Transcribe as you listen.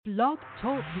Blog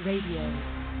Talk Radio.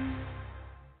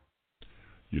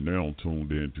 You're now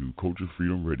tuned in to Culture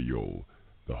Freedom Radio,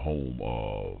 the home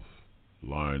of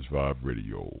Lions Vibe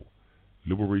Radio,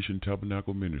 Liberation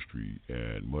Tabernacle Ministry,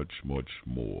 and much, much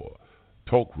more.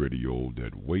 Talk radio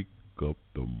that wake up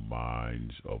the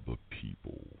minds of the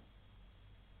people.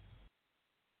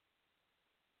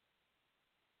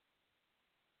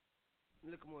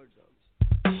 Look more drums.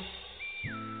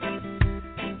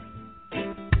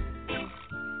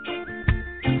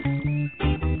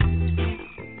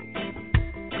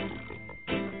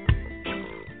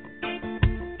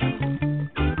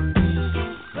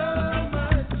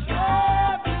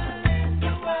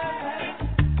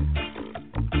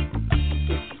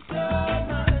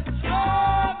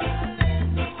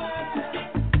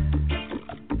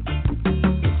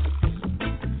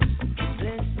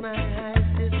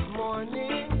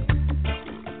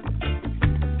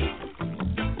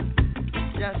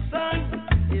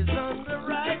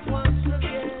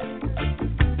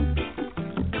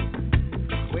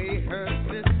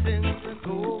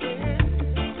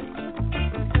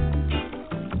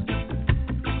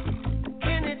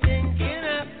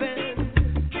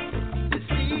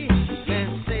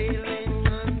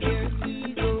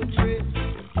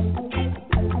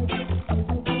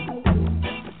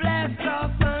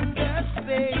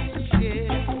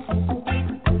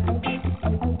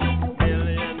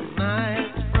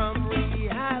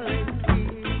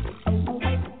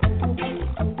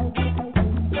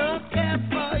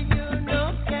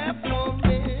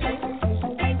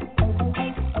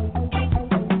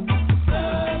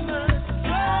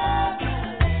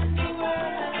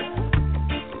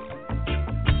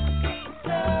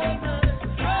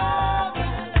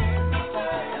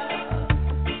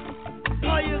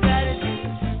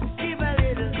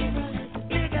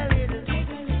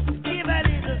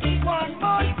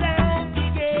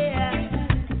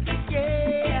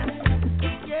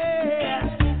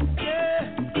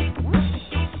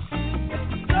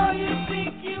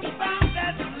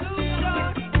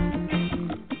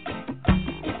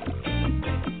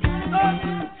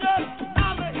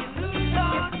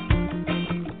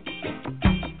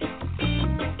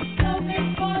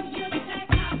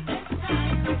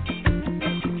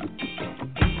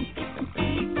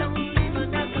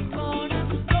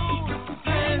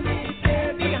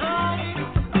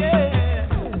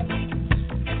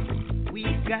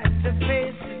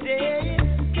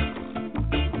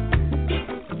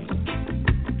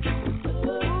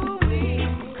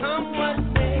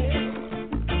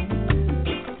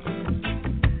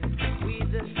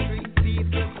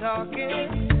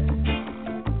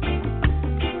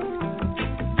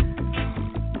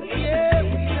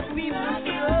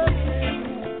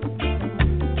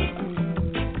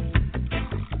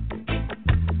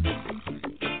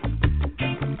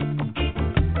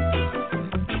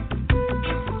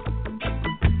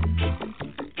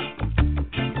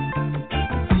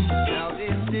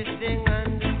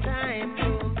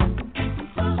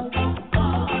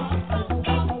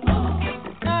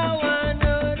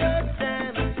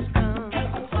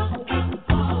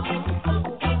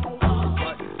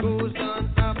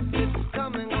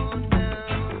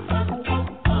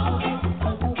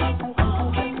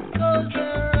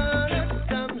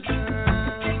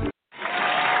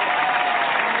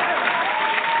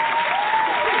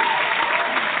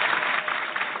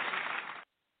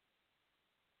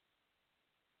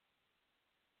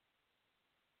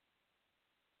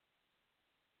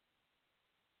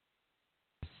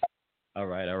 All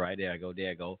right, there I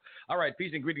go. All right,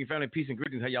 peace and greetings, family, peace and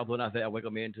greetings. How y'all doing out there?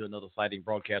 Welcome into another exciting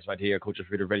broadcast right here, Culture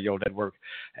Freedom Radio Network.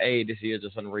 Hey, this is the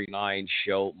Sunray 9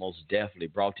 show, most definitely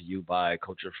brought to you by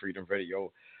Culture Freedom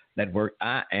Radio Network.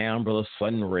 I am Brother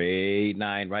Sunray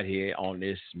 9 right here on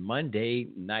this Monday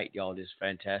night, y'all, this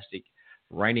fantastic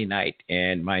rainy night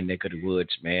in my neck of the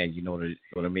woods, man. You know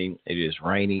what I mean? It is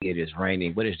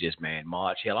raining. What is this, man?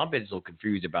 March? Hell, I've been so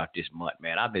confused about this month,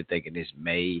 man. I've been thinking this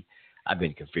May. I've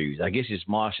been confused. I guess it's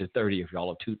March the 30th,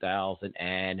 y'all, of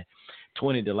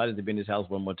 2020. Delighted to be in this house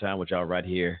one more time with y'all right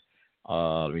here.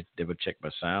 Let me double check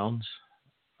my sounds.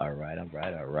 All right.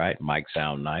 Mic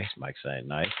sound nice.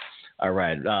 All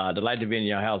right. Delighted to be in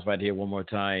your house right here one more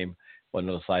time for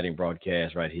another exciting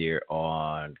broadcast right here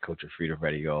on Culture Freedom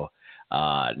Radio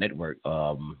Network.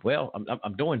 Well,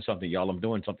 I'm doing something, y'all. I'm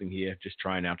doing something here, just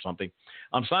trying out something.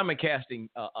 I'm simulcasting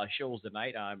shows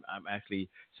tonight. I'm actually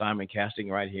simulcasting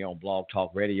right here on Blog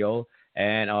Talk Radio,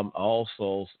 and I'm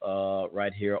also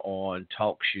right here on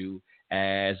TalkShoe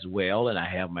as well. And I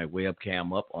have my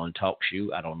webcam up on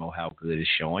TalkShoe. I don't know how good it's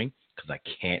showing because I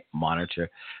can't monitor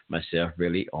myself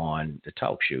really on the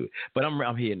TalkShoe. But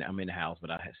I'm here. I'm in the house,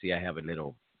 but I have a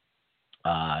little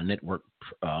network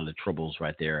the troubles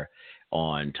right there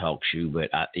on Talk Shoe. But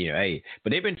hey,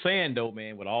 but they've been saying though,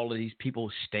 man, with all of these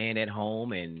people staying at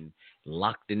home and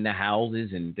locked in the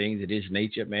houses and things of this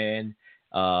nature, man.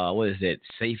 What is that?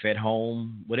 Safe at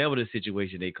home, whatever the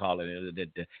situation they call it,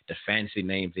 the fancy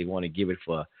names they want to give it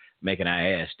for making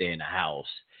our ass stay in the house.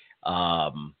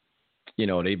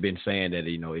 They've been saying that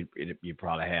you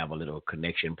probably have a little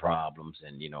connection problems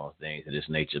and things of this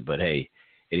nature. But hey,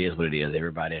 it is what it is.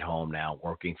 Everybody at home now,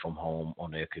 working from home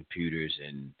on their computers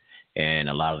and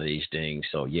a lot of these things.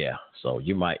 So yeah, so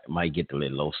you might get the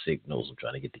little low signals. I'm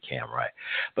trying to get the cam right,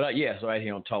 but so right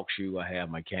here on Talk Shoe, I have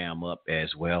my cam up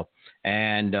as well.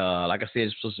 And like I said,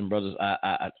 sisters and brothers,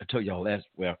 I told y'all a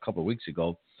couple of weeks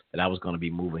ago that I was going to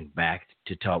be moving back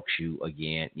to Talk Shoe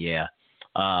again. Yeah,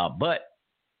 but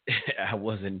I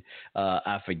wasn't.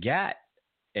 I forgot,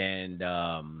 and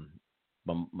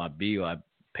my bill I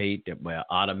paid my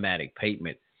automatic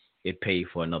payment. It paid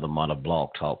for another month of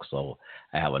Blog Talk, so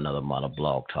I have another month of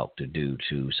Blog Talk to do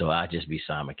too. So I'll just be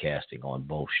simulcasting on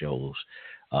both shows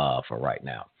for right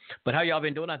now. But how y'all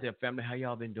been doing out there, family? How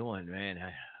y'all been doing, man?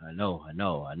 I know.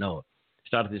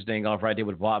 Started this thing off right there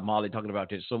with Bob Marley talking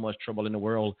about there's so much trouble in the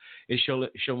world. It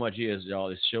so much is, y'all.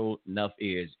 It sure enough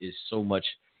is so much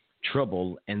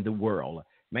trouble in the world.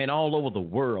 Man, all over the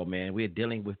world, man, we're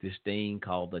dealing with this thing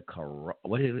called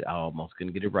what is it? I almost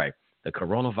couldn't get it right. The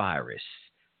coronavirus.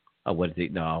 What is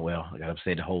it? No, well, I gotta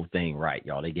say the whole thing right,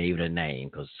 y'all. They gave it a name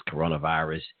because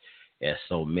coronavirus. There's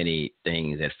so many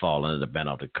things that fall under the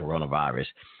banner of the coronavirus.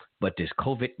 But this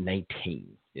COVID-19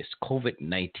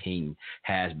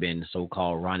 has been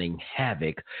so-called running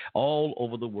havoc all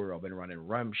over the world. Been running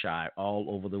rumshire all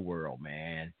over the world,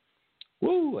 man.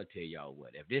 Woo! I tell y'all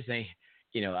what, if this ain't,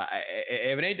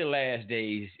 if it ain't the last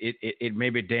days, it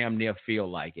maybe damn near feel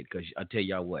like it. Because I tell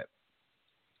y'all what,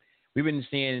 we've been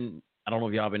seeing. I don't know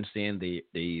if y'all been seeing the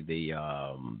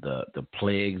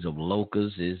plagues of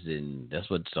locusts, and that's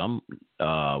what some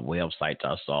websites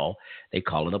I saw. They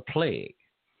call it a plague.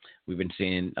 We've been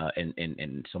seeing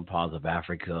in some parts of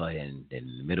Africa and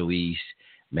in the Middle East,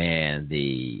 man,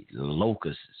 the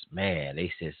locusts, man.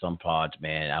 They said some parts,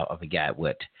 man. I forgot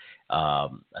what. I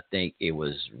think it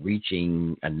was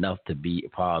reaching enough to be a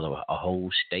part of a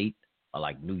whole state,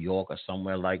 like New York or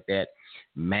somewhere like that.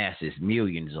 Masses,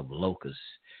 millions of locusts.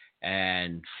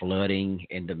 And flooding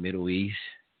in the Middle East,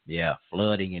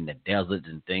 flooding in the deserts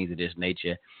and things of this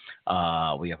nature.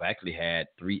 We have actually had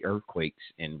 3 earthquakes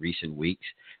in recent weeks.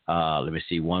 Let me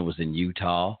see, one was in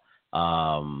Utah,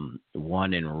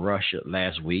 one in Russia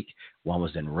last week, one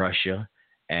was in Russia,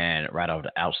 and right off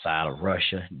the outside of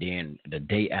Russia. Then the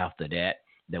day after that,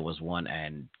 there was one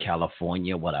in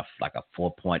California, like a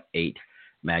 4.8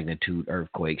 magnitude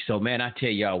earthquake. So, man, I tell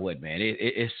y'all what, man,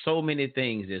 it's so many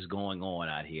things that's going on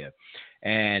out here.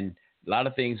 And a lot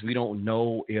of things we don't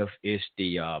know if it's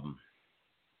the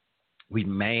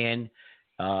man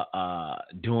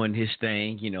doing his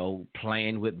thing,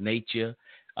 playing with nature,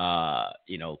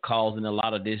 causing a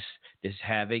lot of this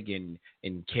havoc and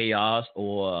chaos,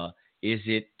 or is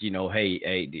it, or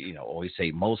we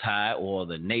say Most High or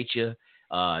the nature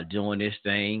doing this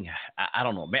thing. I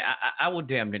don't know, man. I would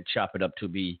damn near chop it up to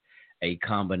be a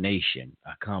combination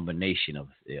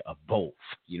of both.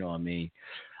 You know what I mean?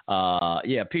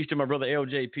 Peace to my brother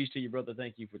LJ. Peace to you, brother.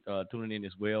 Thank you for tuning in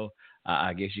as well.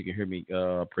 I guess you can hear me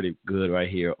pretty good right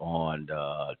here on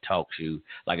Talk Shoe.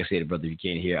 Like I said, brother, if you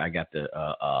can't hear, I got the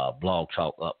Blog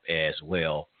Talk up as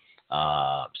well.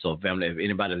 So family, if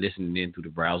anybody listening in through the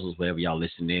browsers, wherever y'all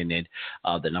listening in,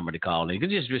 the number to call in.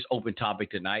 It's just open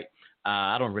topic tonight.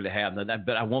 I don't really have nothing,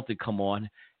 but I want to come on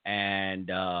and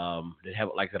I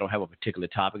don't have a particular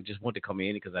topic. Just want to come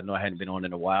in because I know I hadn't been on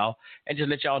in a while, and just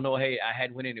let y'all know, hey, I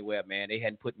hadn't went anywhere, man. They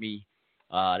hadn't put me,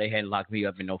 they hadn't locked me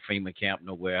up in no FEMA camp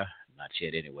nowhere, not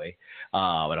yet anyway.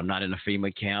 But I'm not in a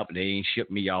FEMA camp. They ain't shipped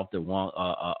me off to one.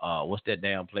 What's that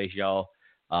damn place, y'all?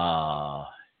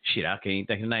 Shit, I can't even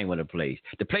think of the name of the place.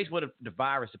 The place where the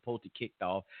virus supposed to kicked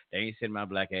off. They ain't sending my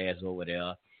black ass over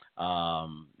there.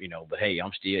 But hey,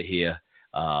 I'm still here.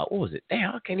 What was it?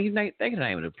 Damn, I can't even think of the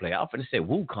name of the place. I was going to say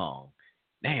Wukong.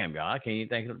 Damn, y'all, I can't even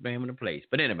think of the name of the place.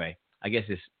 But anyway, I guess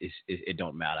it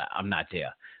don't matter. I'm not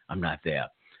there.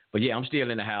 But yeah, I'm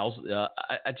still in the house.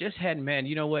 I just hadn't, man.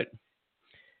 You know what?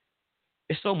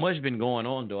 It's so much been going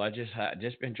on though. I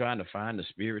just been trying to find the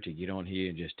spirit to get on here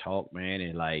and just talk, man,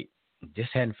 and like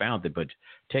just hadn't found it. But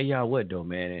tell y'all what though,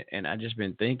 man, and I just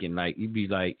been thinking like you'd be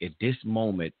like at this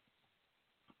moment.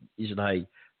 It's like,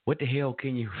 what the hell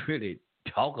can you really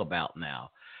talk about now?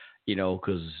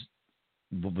 Because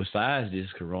besides this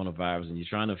coronavirus, and you're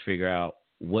trying to figure out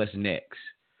what's next,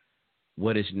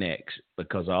 what is next,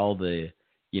 because all the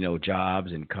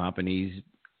jobs and companies.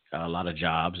 A lot of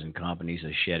jobs and companies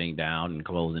are shutting down and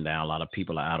closing down. A lot of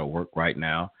people are out of work right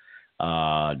now.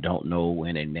 Don't know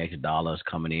when their next dollar is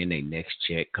coming in, their next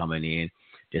check coming in.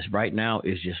 Just right now,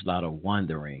 it's just a lot of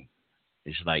wondering.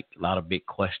 It's like a lot of big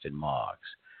question marks.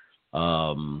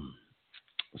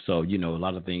 So, a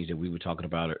lot of things that we were talking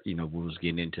about, we was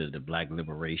getting into the black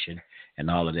liberation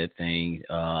and all of that thing,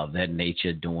 that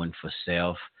nature doing for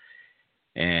self.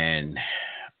 And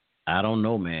I don't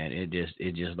know, man. It just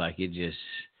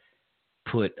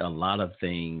put a lot of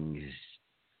things.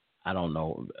 I don't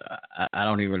know. I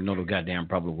don't even know the goddamn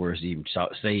proper words to even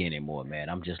say anymore, man.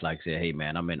 I'm just like saying, hey,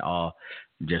 man, I'm in awe,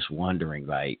 just wondering,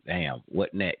 like, damn,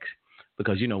 what next?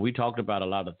 Because, we talked about a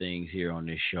lot of things here on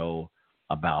this show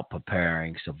about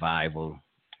preparing, survival,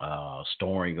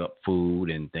 storing up food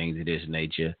and things of this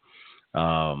nature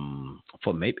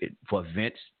for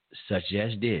events such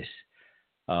as this.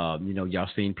 Y'all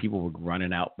seen people were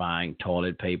running out buying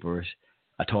toilet paper,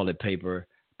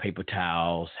 paper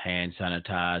towels, hand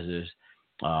sanitizers,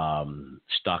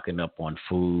 stocking up on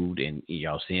food, and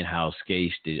y'all seeing how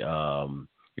scarce in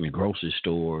the grocery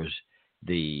stores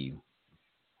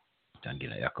trying to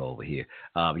get an echo over here.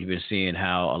 You've been seeing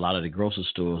how a lot of the grocery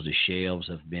stores, the shelves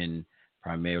have been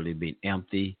primarily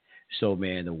empty. So,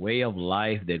 man, the way of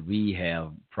life that we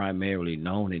have primarily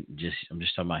known, I'm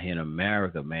just talking about here in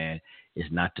America, man, is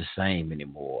not the same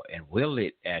anymore. And will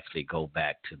it actually go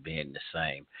back to being the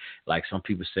same? Like some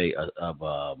people say,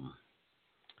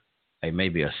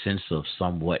 maybe a sense of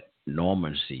somewhat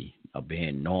normalcy, of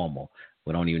being normal.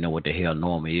 We don't even know what the hell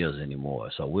normal is anymore.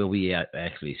 So will we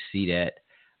actually see that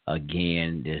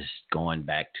again, just going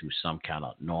back to some kind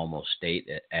of normal state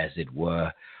as it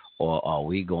were, or are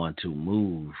we going to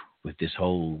move with this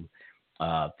whole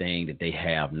thing that they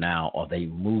have now? Are they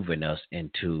moving us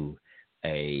into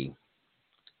a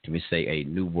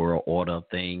new world order of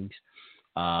things?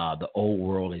 The old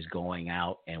world is going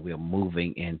out and we're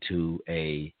moving into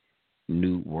a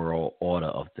new world order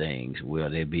of things where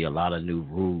there be a lot of new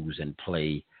rules in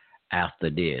play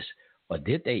after this. Or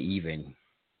did they even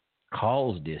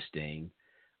cause this thing,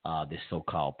 this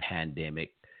so-called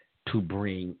pandemic, to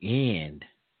bring in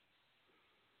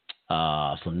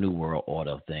some new world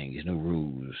order of things, new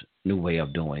rules, new way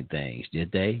of doing things? Did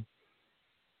they?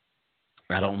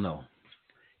 I don't know.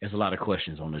 There's a lot of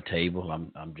questions on the table.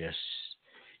 I'm just,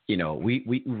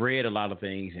 we read a lot of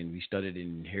things and we studied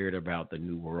and heard about the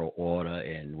new world order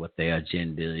and what their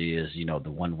agenda is.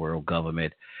 The one world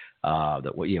government,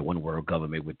 one world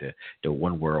government with the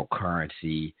one world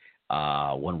currency.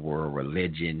 One world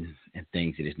religion and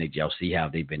things of this nature. Y'all see how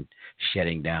they've been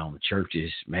shutting down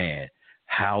churches, man.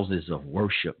 Houses of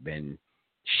worship been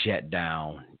shut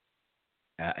down.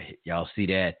 Y'all see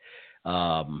that?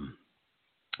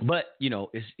 But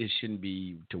it shouldn't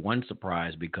be to one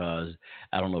surprise, because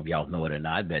I don't know if y'all know it or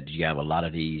not, but you have a lot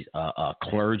of these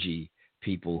clergy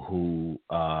people who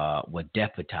were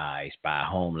deputized by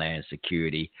Homeland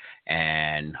Security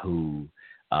and who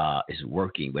is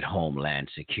working with Homeland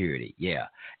Security. Yeah.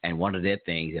 And one of their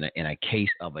things in a case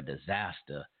of a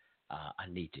disaster, I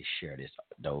need to share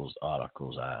those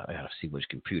articles. I got to see which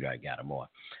computer I got them on.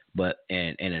 But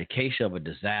in a case of a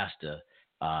disaster,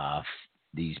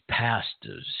 these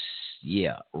pastors,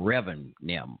 Reverend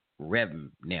Nem,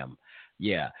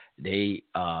 they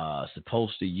are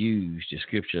supposed to use the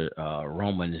scripture,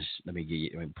 Romans. Let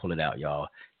me pull it out, y'all.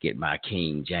 Get my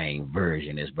King James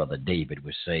version, as Brother David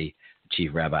would say.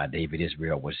 Chief Rabbi David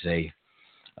Israel would say.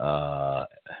 So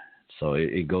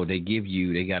they got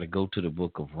to go to the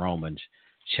book of Romans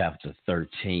chapter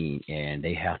 13, and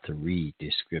they have to read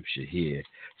this scripture here,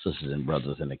 sisters and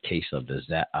brothers, in a case of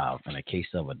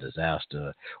a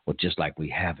disaster, or just like we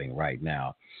having right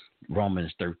now.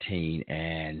 Romans 13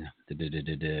 and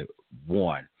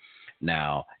 1.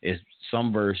 Now, it's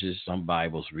some verses, some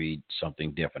Bibles read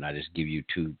something different. I just give you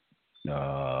two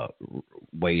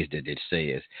ways that it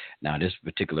says. Now, this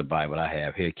particular Bible I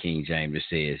have here, King James, it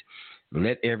says,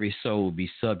 "Let every soul be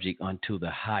subject unto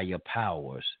the higher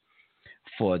powers,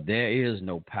 for there is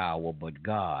no power but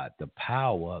God, the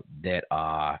power that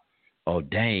are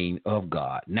ordained of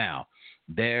God." Now,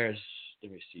 let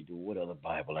me see, what other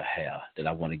Bible I have that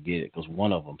I want to get it, because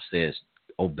one of them says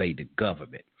obey the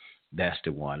government. That's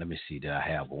the one. Let me see, that I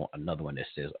have another one that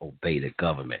says obey the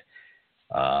government.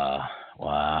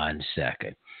 1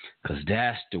 second, because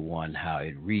that's the one how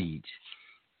it reads,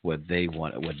 what they're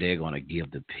going to give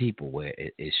the people, where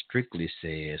it strictly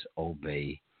says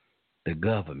obey the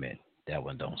government. That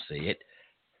one don't say it.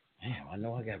 Man, I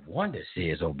know I got one that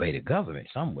says obey the government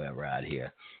somewhere right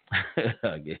here.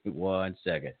 Give me 1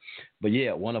 second. But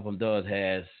yeah, one of them does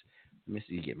has Let me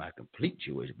see, get my complete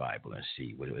Jewish Bible and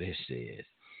see what it says.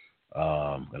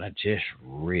 And I just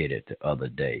read it the other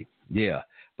day. Yeah,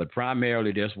 but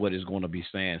primarily that's what it's going to be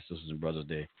saying, sisters and brothers,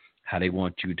 there, how they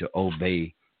want you to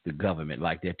obey the government,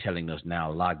 like they're telling us now,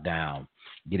 lock down,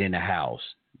 get in the house,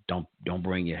 don't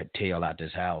bring your tail out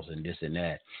this house and this and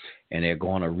that, and they're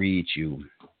going to read you.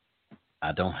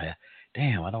 I don't have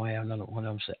another one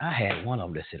of them. I had one of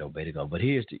them that said obey the government, but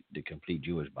here's the complete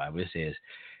Jewish Bible. It says,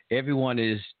 everyone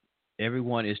is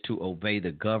to obey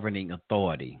the governing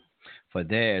authority, for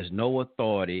there is no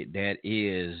authority that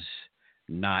is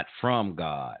not from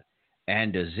God,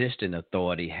 and existing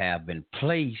authority have been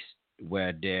placed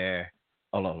where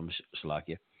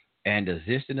and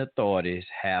existing authorities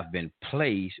have been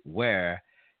placed where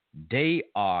they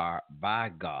are by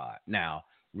God. Now,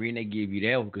 reading they give you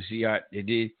that because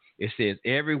it says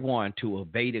everyone to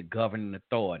obey the governing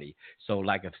authority. So,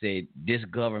 like I said, this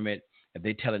government, if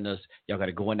they're telling us y'all got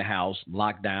to go in the house,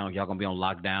 lockdown, y'all gonna be on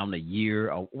lockdown a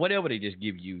year or whatever they just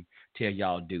tell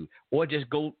y'all do, or just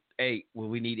go. Hey,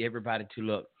 we need everybody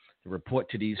to report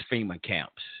to these FEMA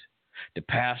camps. The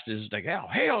pastor's like, oh,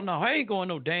 hell no, I ain't going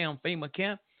no damn FEMA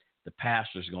camp. The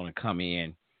pastor's going to come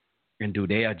in and do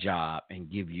their job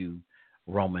and give you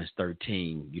Romans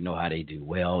 13. You know how they do.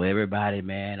 Well, everybody,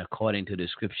 man, according to the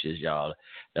scriptures, y'all,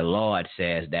 the Lord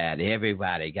says that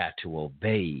everybody got to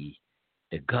obey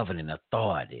the governing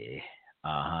authority.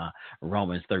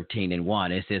 Romans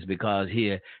 13:1. It says, because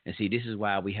here, and see, this is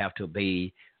why we have to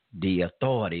obey the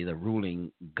authority, the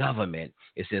ruling government.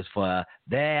 It says, for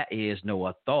there is no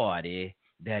authority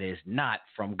that is not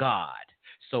from God.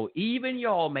 So even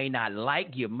y'all may not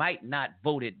you might not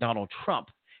voted Donald Trump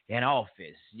in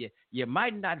office. You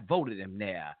might not voted him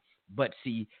there. But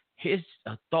see, his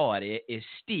authority is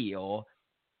still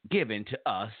given to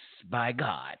us by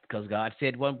God. Because God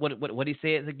said what he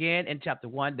says again in chapter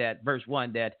 1, that verse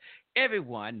 1, that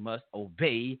everyone must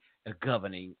obey the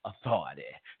governing authority.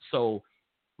 So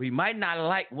we might not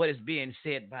like what is being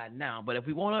said by now, but if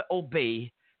we want to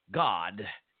obey God,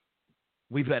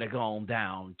 we better go on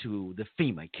down to the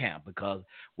FEMA camp, because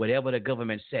whatever the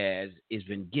government says is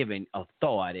been given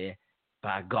authority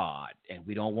by God, and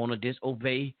we don't want to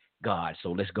disobey God.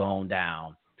 So let's go on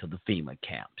down to the FEMA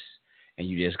camps, and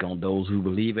you just those who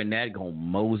believe in that gonna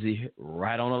mosey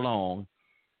right on along,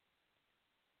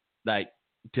 like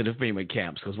to the FEMA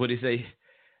camps, because what do they say?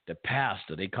 The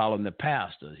pastor, they call him the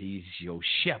pastor. He's your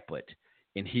shepherd,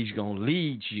 and he's going to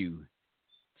lead you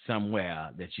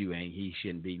somewhere that he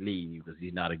shouldn't be leading you, because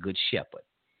he's not a good shepherd.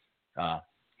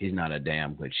 He's not a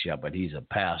damn good shepherd. He's a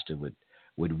pastor with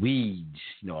weeds,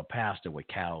 a pastor with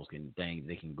cows and things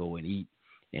they can go and eat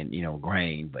and,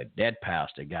 grain. But that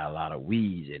pastor got a lot of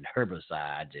weeds and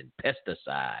herbicides and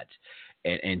pesticides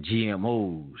and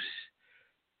GMOs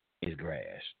in his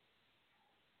grass.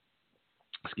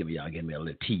 Give me a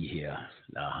little tea here.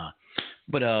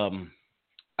 But I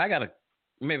got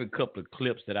maybe a couple of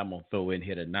clips that I'm gonna throw in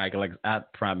here tonight. Like I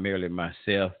primarily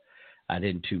myself, I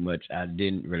didn't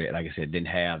really, like I said, didn't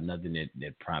have nothing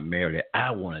that primarily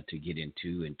I wanted to get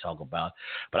into and talk about.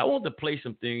 But I wanted to play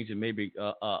some things and maybe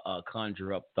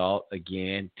conjure up thought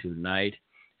again tonight.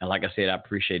 And like I said, I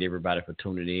appreciate everybody for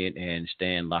tuning in and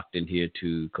staying locked in here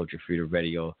to Culture Freedom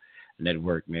Radio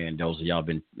Network, man. Those of y'all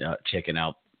been checking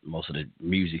out most of the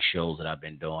music shows that I've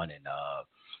been doing, and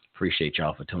appreciate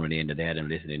y'all for tuning into that and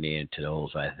listening in to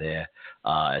those right there.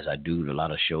 As I do a lot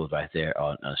of shows right there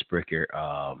on Spreaker,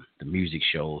 the music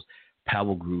shows,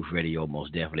 Power Groove Radio,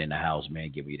 most definitely in the house, man,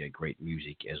 giving you that great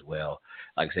music as well.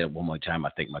 Like I said, one more time,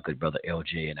 I thank my good brother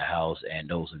LJ in the house, and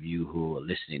those of you who are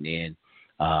listening in,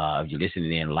 if you're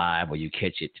listening in live or you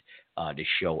catch it, this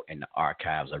show in the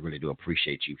archives, I really do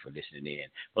appreciate you for listening in.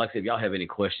 But like I said, if y'all have any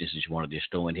questions that you want to just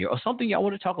throw in here, or something y'all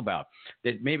want to talk about,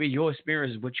 that maybe your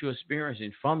experience, what you're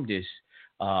experiencing from this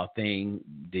thing,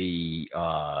 the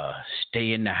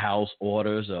stay in the house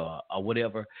orders or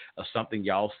whatever, or something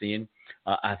y'all seeing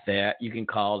out there, you can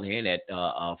call in at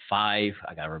 5, I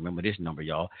got to remember this number,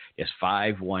 y'all. It's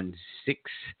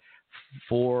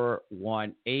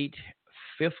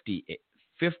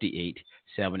 516-418-5877.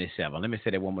 Let me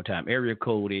say that one more time. Area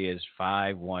code is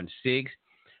 516-418-5877.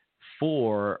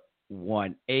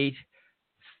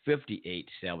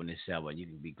 You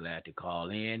can be glad to call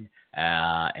in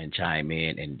and chime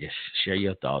in and just share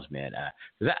your thoughts, man.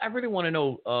 Because I really want to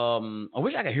know. I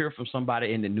wish I could hear from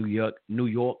somebody in the New York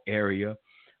area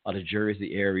or the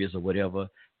Jersey areas or whatever.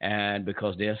 And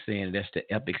because they're saying that's the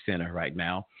epicenter right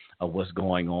now of what's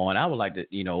going on, I would like to,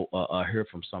 hear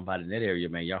from somebody in that area,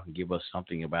 man. Y'all can give us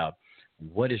something about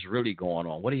what is really going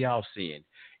on. What are y'all seeing?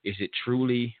 Is it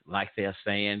truly like they're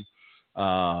saying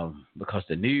Because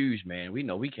the news, man, we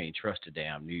know we can't trust the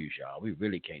damn news, y'all. We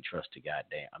really can't trust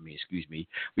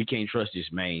we can't trust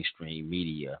this mainstream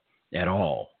media at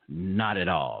all. Not at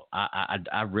all.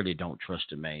 I really don't trust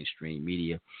the mainstream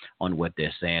media on what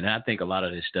they're saying. And I think a lot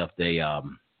of this stuff,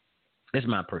 it's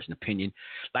my personal opinion,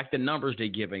 like the numbers they're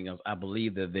giving us, I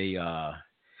believe that they are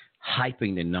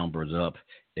hyping the numbers up.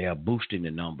 They are boosting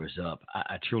the numbers up.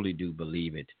 I truly do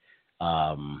believe it.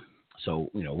 So,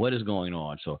 what is going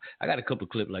on? So I got a couple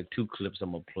of clips, like 2 clips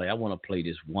I'm going to play. I want to play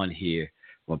this one here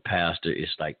from Pastor.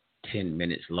 It's like 10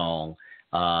 minutes long.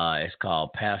 It's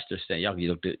called Pastor Sandy. Y'all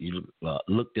can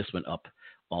look this one up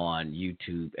on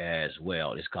YouTube as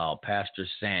well. It's called Pastor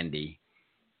Sandy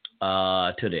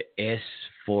to the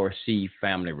S4C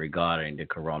family regarding the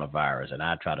coronavirus. And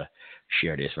I try to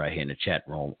share this right here in the chat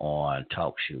room on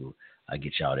TalkShoe. I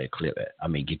get y'all that clip.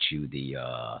 Get you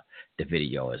the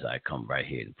video as I come right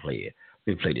here and play it.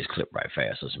 Let me play this clip right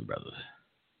fast, listen, brothers.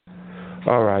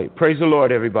 All right. Praise the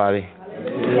Lord, everybody.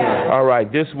 Yeah. All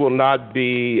right. This will not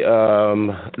be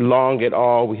long at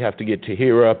all. We have to get to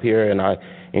hear up here, and I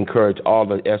encourage all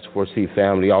the S4C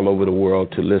family all over the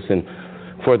world to listen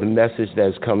for the message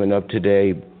that's coming up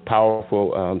today.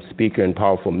 Powerful speaker and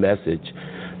powerful message.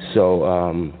 So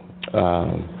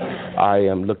I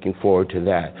am looking forward to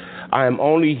that. I am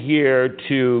only here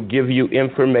to give you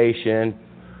information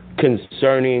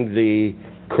concerning the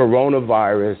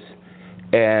coronavirus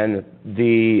and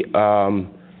the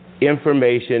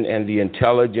information and the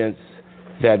intelligence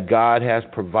that God has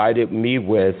provided me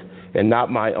with, and not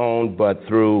my own, but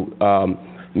through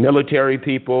military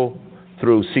people,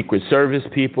 through Secret Service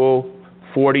people,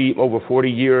 over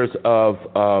 40 years of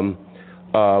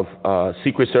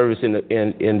Secret Service in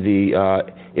the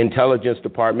intelligence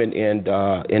department in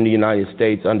the United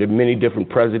States under many different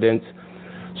presidents.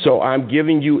 So I'm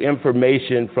giving you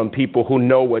information from people who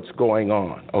know what's going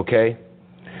on. Okay.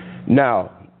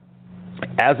 Now,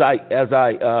 as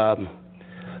I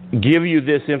give you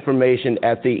this information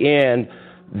at the end,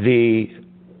 the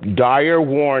dire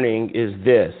warning is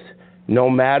this: no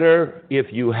matter if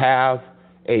you have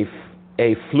a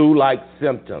flu-like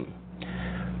symptom,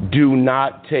 do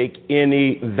not take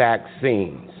any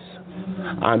vaccines.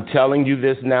 I'm telling you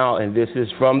this now, and this is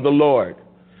from the Lord.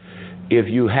 If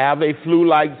you have a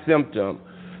flu-like symptom,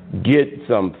 get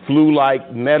some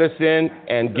flu-like medicine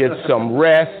and get some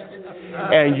rest,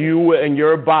 and you and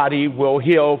your body will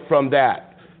heal from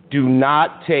that. Do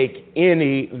not take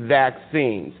any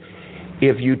vaccines.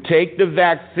 If you take the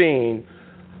vaccine,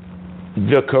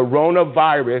 the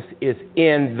coronavirus is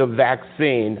in the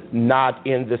vaccine, not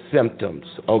in the symptoms,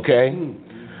 okay?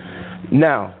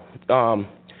 Now,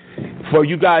 for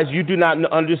you guys, you do not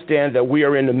understand that we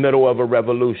are in the middle of a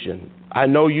revolution. I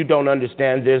know you don't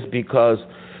understand this because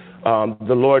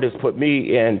the Lord has put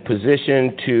me in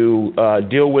position to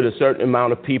deal with a certain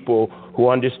amount of people who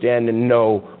understand and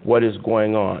know what is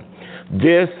going on.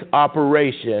 This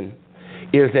operation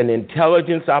is an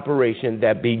intelligence operation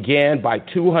that began by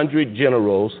 200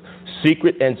 generals,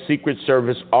 secret and Secret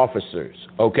Service officers,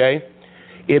 okay?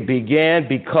 It began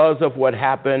because of what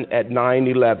happened at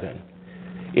 9/11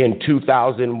 in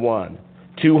 2001.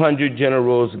 200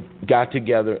 generals got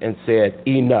together and said,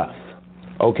 enough,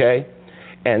 okay?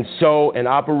 And so an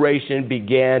operation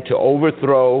began to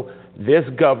overthrow this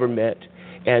government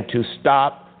and to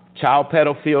stop child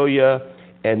pedophilia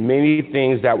and many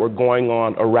things that were going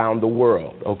on around the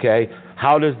world, okay?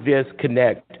 How does this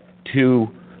connect to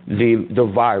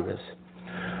the virus?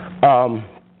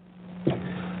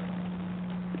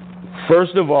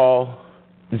 First of all,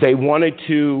 they wanted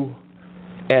to,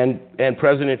 and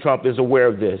President Trump is aware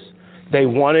of this, they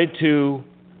wanted to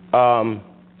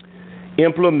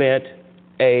implement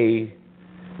a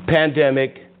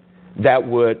pandemic that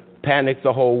would panic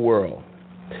the whole world.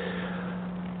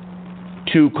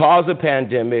 To cause a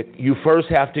pandemic, you first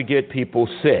have to get people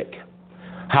sick.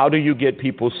 How do you get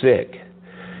people sick?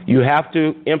 You have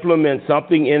to implement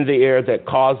something in the air that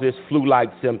causes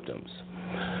flu-like symptoms.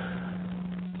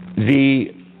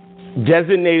 The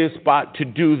designated spot to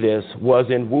do this was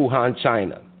in Wuhan,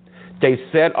 China. They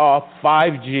set off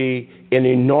 5G in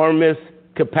enormous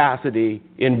capacity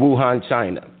in Wuhan,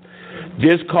 China.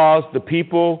 This caused the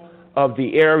people of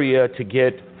the area to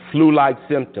get flu-like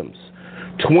symptoms.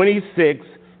 26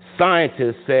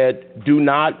 scientists said do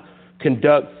not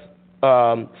conduct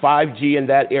 5G in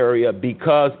that area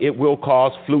because it will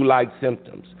cause flu-like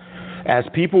symptoms. As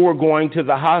people were going to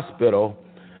the hospital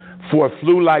for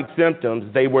flu-like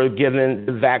symptoms, they were given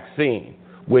the vaccine,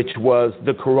 which was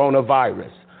the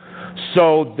coronavirus.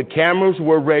 So the cameras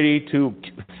were ready to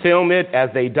film it as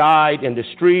they died in the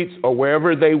streets or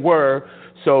wherever they were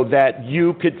so that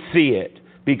you could see it.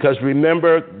 because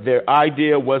remember, their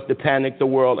idea was to panic the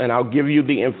world, and I'll give you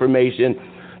the information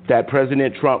that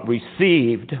President Trump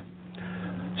received.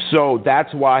 So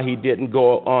that's why he didn't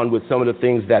go on with some of the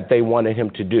things that they wanted him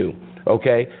to do,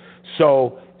 okay?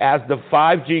 So as the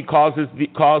 5G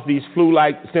caused these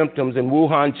flu-like symptoms in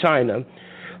Wuhan, China,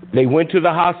 they went to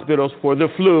the hospitals for the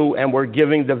flu and were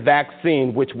giving the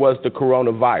vaccine, which was the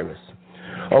coronavirus.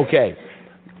 Okay.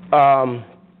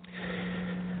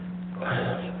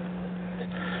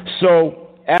 So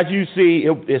as you see,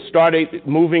 it started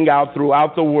moving out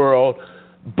throughout the world,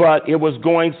 but it was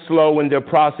going slow in their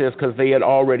process because they had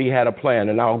already had a plan,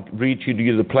 and I'll read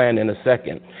you the plan in a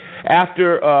second.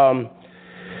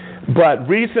 But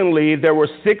recently, there were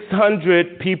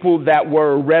 600 people that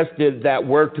were arrested that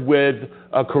worked with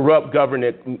a corrupt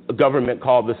government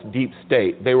called the Deep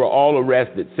State. They were all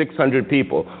arrested, 600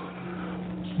 people.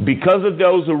 Because of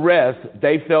those arrests,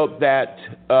 they felt that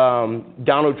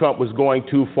Donald Trump was going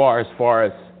too far as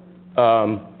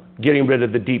getting rid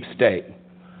of the Deep State.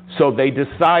 So they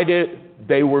decided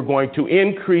they were going to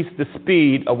increase the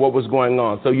speed of what was going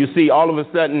on. So you see, all of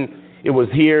a sudden, it was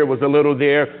here, it was a little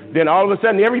there. Then all of a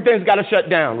sudden, everything's got to shut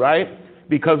down, right?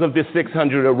 Because of this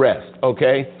 600 arrests,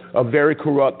 okay, of very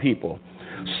corrupt people.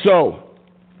 So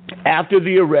after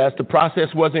the arrest, the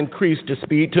process was increased to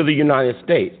speed to the United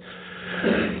States.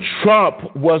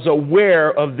 Trump was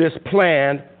aware of this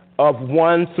plan of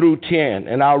 1 through 10,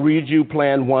 and I'll read you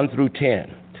plan 1 through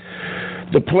 10.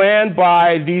 The plan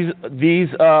by these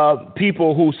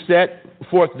people who set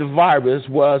forth the virus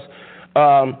was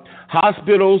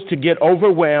hospitals to get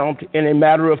overwhelmed in a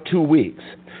matter of 2 weeks.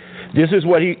 This is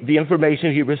what the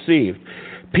information he received.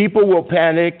 People will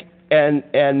panic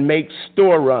and make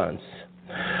store runs.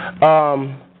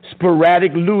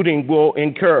 Sporadic looting will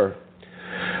incur.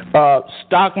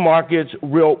 Stock markets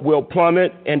will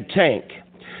plummet and tank.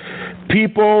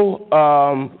 People,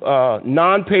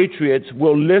 non-patriots,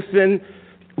 will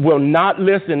not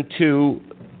listen to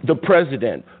the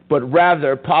president, but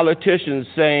rather politicians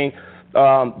saying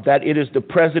that it is the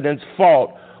president's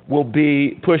fault will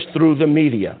be pushed through the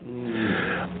media.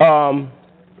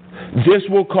 This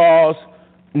will cause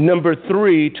number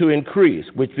 3 to increase,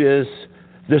 which is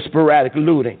the sporadic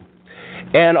looting.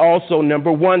 And also number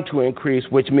 1 to increase,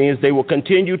 which means they will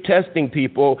continue testing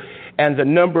people and the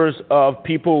numbers of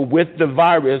people with the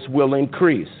virus will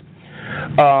increase.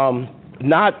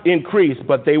 Not increase,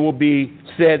 but they will be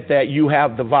said that you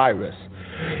have the virus.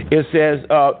 It says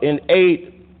in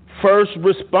 8, first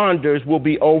responders will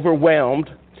be overwhelmed.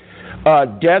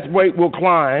 Death rate will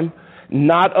climb,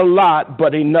 not a lot,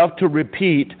 but enough to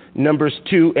repeat numbers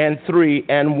 2 and 3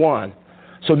 and 1.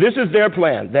 So this is their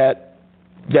plan that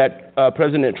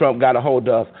President Trump got a hold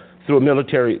of through a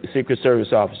military Secret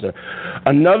Service officer.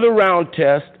 Another round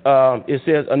test, it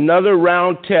says another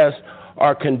round tests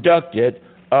are conducted,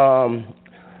 and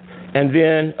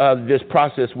then this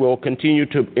process will continue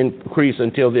to increase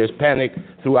until there's panic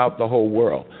throughout the whole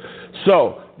world.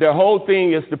 So their whole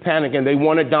thing is to panic, and they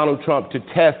wanted Donald Trump to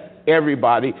test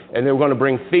everybody, and they were going to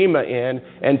bring FEMA in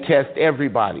and test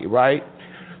everybody, right?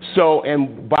 So,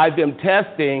 and by them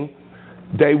testing,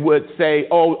 they would say,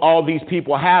 oh, all these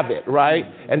people have it, right?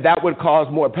 And that would cause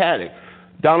more panic.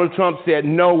 Donald Trump said,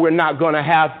 no, we're not going to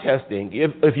have testing.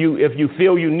 If you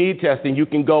feel you need testing, you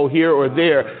can go here or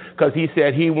there, because he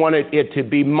said he wanted it to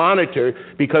be monitored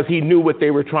because he knew what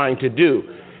they were trying to do.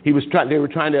 They were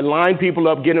trying to line people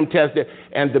up, get them tested,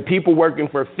 and the people working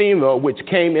for FEMA, which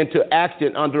came into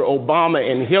action under Obama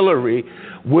and Hillary,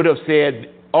 would have said,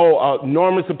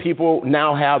 enormous of people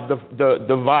now have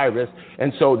the virus,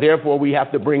 and so therefore we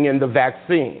have to bring in the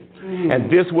vaccine. And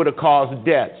this would have caused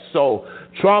deaths. So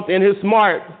Trump, in his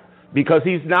smart, because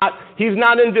he's not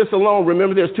in this alone.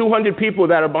 Remember, there's 200 people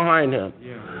that are behind him.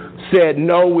 Said,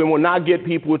 no, we will not get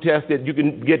people tested. You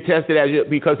can get tested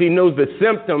because he knows the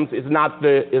symptoms is not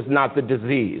the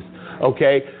disease.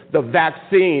 Okay, the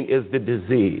vaccine is the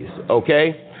disease.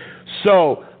 Okay,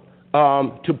 so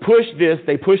to push this,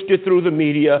 they pushed it through the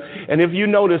media, and if you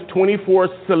notice, 24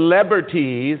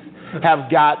 celebrities have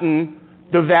gotten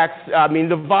the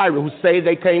virus, who say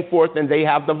they came forth and they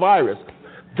have the virus.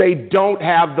 They don't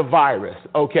have the virus,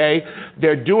 okay?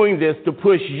 They're doing this to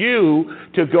push you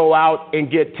to go out and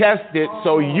get tested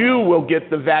so you will get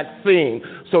the vaccine.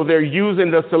 So they're using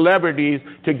the celebrities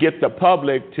to get the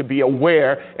public to be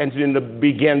aware and to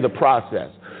begin the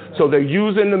process. So they're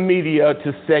using the media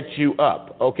to set you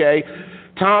up, okay?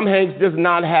 Tom Hanks does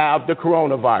not have the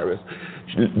coronavirus.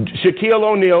 Shaquille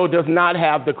O'Neal does not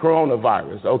have the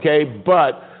coronavirus, okay?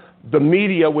 But the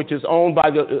media, which is owned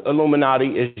by the Illuminati,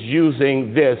 is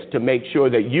using this to make sure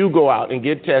that you go out and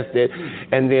get tested,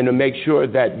 and then to make sure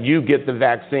that you get the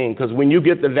vaccine. Because when you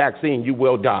get the vaccine, you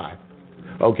will die,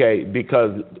 okay?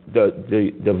 Because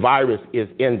the virus is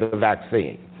in the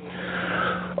vaccine.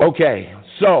 Okay,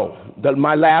 so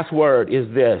my last word is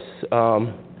this.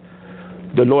 The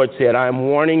Lord said, I am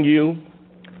warning you,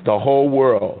 the whole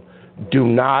world, do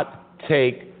not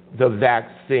take the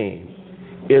vaccine.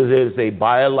 It is a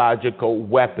biological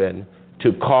weapon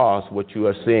to cause what you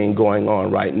are seeing going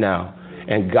on right now.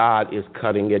 And God is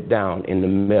cutting it down in the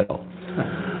middle.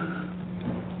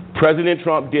 President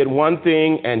Trump did one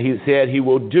thing, and he said he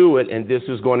will do it, and this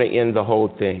is going to end the whole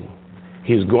thing.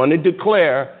 He's going to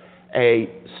declare a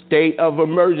state of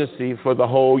emergency for the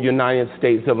whole United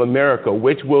States of America,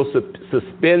 which will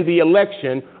suspend the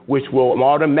election, which will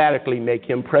automatically make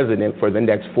him president for the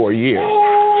next 4 years.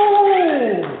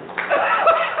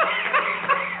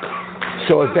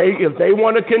 So if they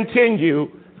want to continue,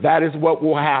 that is what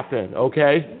will happen,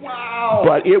 okay? Wow.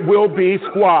 But it will be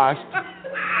squashed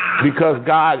because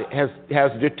God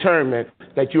has determined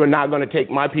that you are not going to take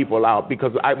my people out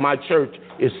because my church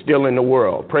is still in the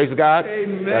world. Praise God.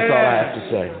 Amen. That's all I have to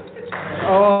say.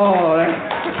 Oh.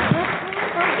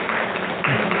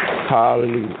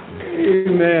 Hallelujah.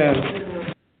 Amen.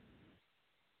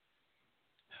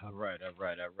 All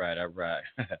right.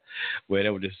 Well,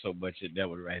 there was just so much that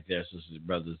was right there, sisters and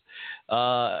brothers.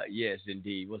 Yes,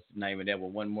 indeed. What's the name of that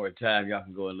one? One more time. Y'all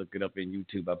can go and look it up in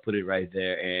YouTube. I put it right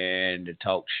there. And the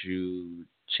talk shoe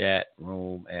chat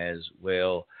room as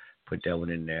well. Put that one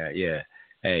in there. Yeah.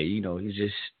 Hey, it's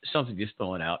just something just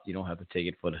throwing out. You don't have to take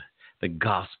it for the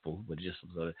gospel, but just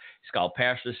it's called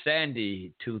Pastor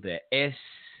Sandy to the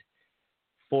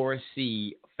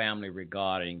S4C family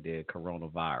regarding the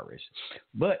coronavirus.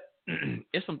 But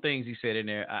it's some things he said in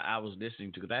there I was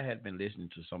listening to because I had been listening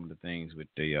to some of the things with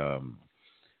the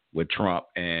with Trump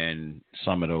and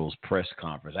some of those press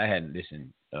conferences. I hadn't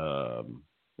listened.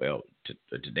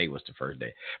 Today was the first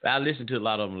day, but I listened to a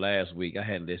lot of them last week. I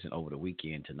hadn't listened over the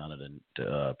weekend to none of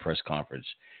the press conference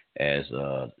as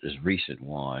recent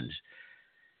ones.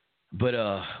 But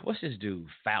what's this dude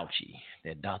Fauci?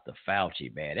 That Dr.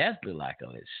 Fauci, man, that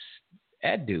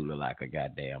dude look like a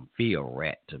goddamn field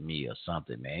rat to me or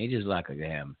something, man. He just like a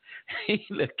damn. He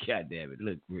look goddamn it,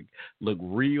 look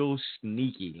real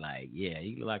sneaky. Like, yeah,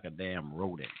 he look like a damn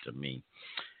rodent to me.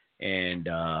 And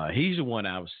he's the one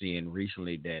I was seeing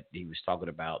recently that he was talking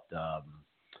about.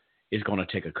 It's going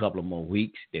to take a couple of more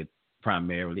weeks. That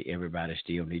primarily everybody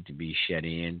still need to be shut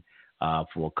in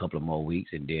for a couple of more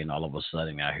weeks, and then all of a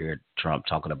sudden I heard Trump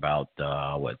talking about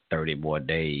 30 more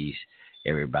days.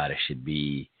 Everybody should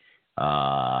be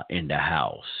in the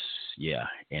house. Yeah,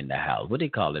 in the house. What they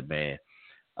call it, man?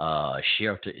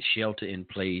 Shelter in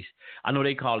place. I know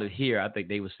they call it here. I think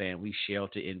they were saying we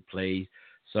shelter in place.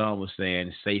 Some was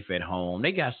saying safe at home.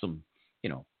 They got some,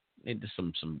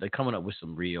 they're coming up with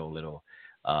some real little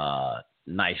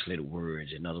nice little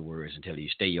words. In other words, until you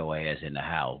stay your ass in the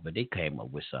house. But they came up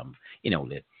with some,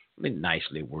 nice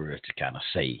little words to kind of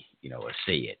say, or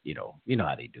say it, you know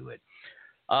how they do it.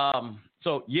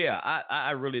 So yeah,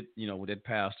 I really, with that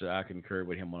pastor, I concur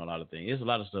with him on a lot of things. There's a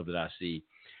lot of stuff that I see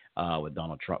with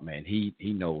Donald Trump, man. He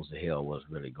knows the hell what's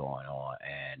really going on,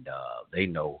 and they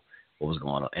know what was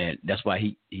going on, and that's why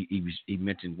he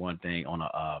mentioned one thing on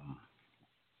a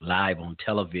live on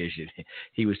television.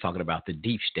 He was talking about the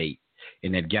deep state,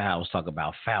 and that guy was talking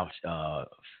about Fauci,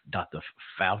 Dr.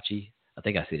 Fauci. I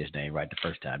think I said his name right the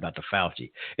first time, Dr.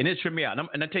 Fauci, and it tripped me out.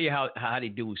 And I tell you how they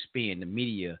do spin. The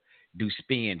media do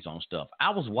spins on stuff. I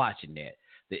was watching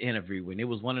the interview when it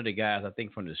was one of the guys, I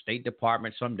think from the State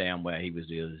Department, some damn where he was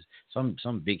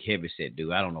some big heavyset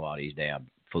dude. I don't know all these damn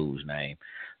fools' name.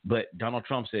 But Donald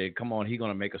Trump said, come on, he's going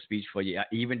to make a speech for you.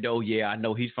 Even though, yeah, I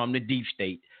know he's from the deep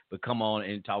state, but come on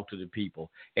and talk to the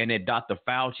people. And then Dr.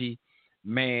 Fauci,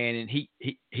 man, and he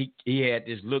had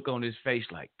this look on his face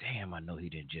like, damn, I know he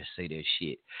didn't just say that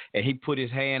shit. And he put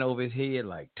his hand over his head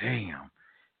like, damn,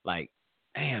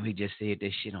 he just said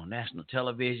that shit on national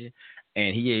television.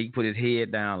 And he put his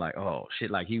head down like, oh,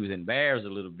 shit, like he was embarrassed a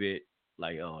little bit.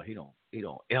 Like, oh, he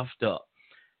don't effed up.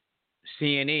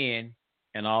 CNN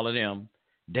and all of them,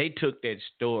 they took that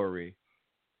story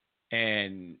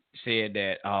and said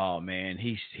that, oh, man,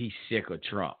 he's sick of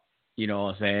Trump. You know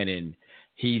what I'm saying? And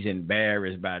he's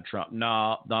embarrassed by Trump.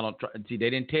 No, Donald Trump. See, they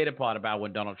didn't tell the part about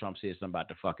when Donald Trump said something about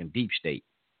the fucking deep state.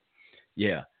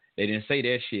 Yeah, they didn't say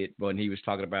that shit when he was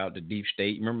talking about the deep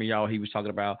state. Remember, y'all, he was talking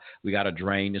about we got to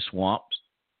drain the swamps,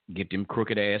 get them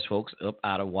crooked ass folks up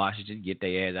out of Washington, get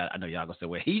their ass out. I know y'all going to say,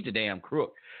 well, he's the damn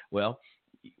crook. Well,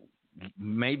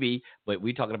 maybe, but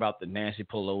we talking about the Nancy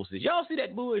Pelosi. Y'all see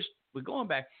that bullshit? We're going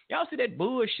back. Y'all see that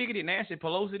bullshit that Nancy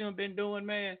Pelosi done been doing,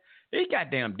 man? These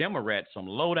goddamn Democrats, some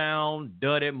low down,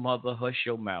 dirty mother. Hush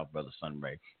your mouth, brother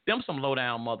Sunray. Them some low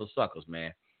down mother suckers,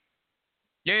 man.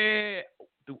 Yeah,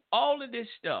 through all of this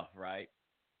stuff, right?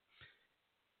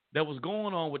 That was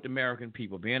going on with the American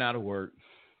people being out of work,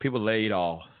 people laid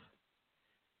off.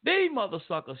 These mother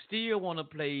suckers still want to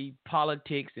play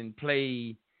politics and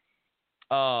play,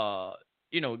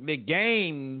 the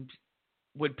games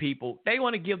with people. They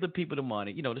want to give the people the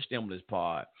money, the stimulus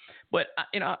part. But,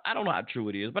 I don't know how true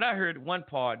it is. But I heard one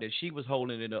part that she was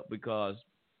holding it up because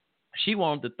she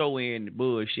wanted to throw in the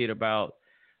bullshit about,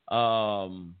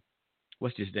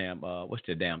 what's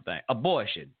the damn thing?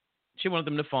 Abortion. She wanted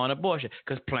them to fund abortion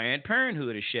because Planned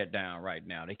Parenthood is shut down right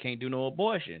now. They can't do no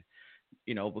abortion,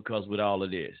 because with all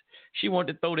of this. She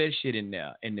wanted to throw that shit in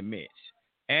there in the midst.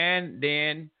 And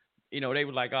then, they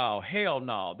were like, oh, hell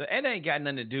no. It ain't got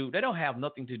nothing to do. They don't have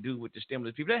nothing to do with the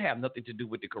stimulus people. They have nothing to do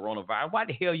with the coronavirus. Why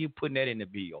the hell are you putting that in the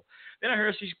bill? Then I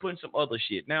heard she's putting some other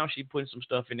shit. Now she's putting some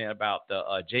stuff in there about the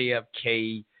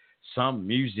JFK, some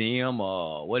museum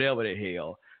or whatever the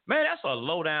hell. Man, that's a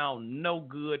low down, no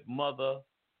good mother.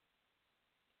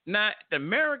 Now, the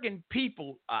American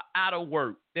people are out of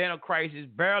work. They're in a crisis,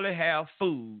 barely have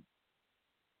food.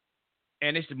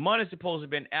 And it's the money supposed to have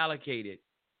been allocated.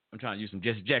 I'm trying to use some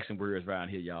Jesse Jackson words around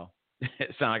here, y'all.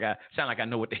 sound like I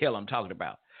know what the hell I'm talking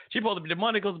about. The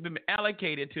money supposed to be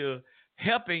allocated to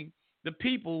helping the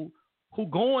people who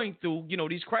going through,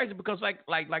 these crises because like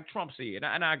Trump said,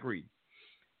 and I agree.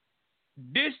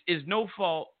 This is no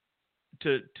fault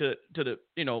to the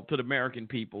American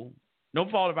people. No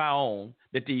fault of our own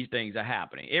that these things are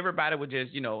happening. Everybody would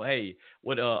just, hey,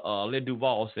 what Lynn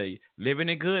Duval say, living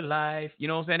a good life. You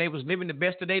know what I'm saying? They was living the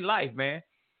best of their life, man.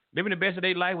 Living the best of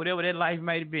their life, whatever their life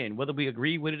might have been, whether we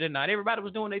agree with it or not. Everybody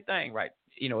was doing their thing, right?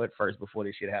 At first before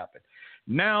this shit happened.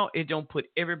 Now it don't put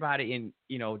everybody in,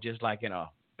 just like in a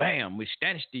bam, we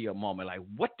stand still moment. Like,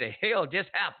 what the hell just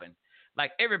happened?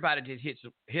 Like everybody just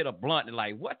hit a blunt and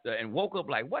like, and woke up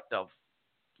like, what the,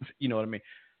 you know what I mean?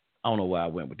 I don't know where I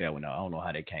went with that one. I don't know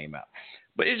how they came out.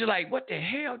 But it's just like, what the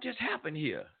hell just happened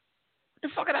here? What the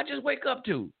fuck did I just wake up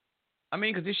to? I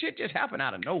mean, because this shit just happened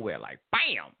out of nowhere, like,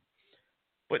 bam.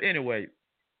 But anyway,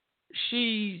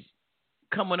 she's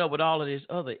coming up with all of this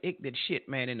other ignorant shit,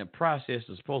 man, in the process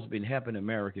that's supposed to be helping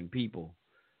American people.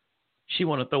 She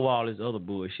want to throw all this other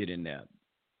bullshit in there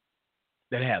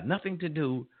that have nothing to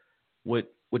do with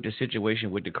the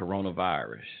situation with the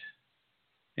coronavirus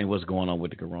and what's going on with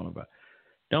the coronavirus.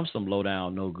 Them some low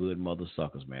down, no good mother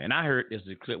suckers, man. And I heard this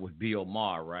clip with Bill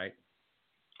Maher, right?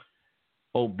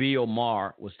 Bill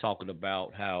Maher was talking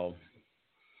about how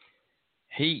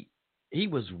he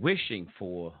was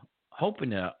hoping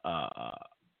the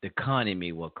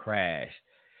economy will crash,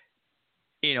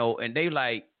 and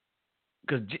they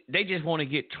because they just want to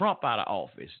get Trump out of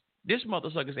office. This mother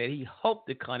sucker said he hoped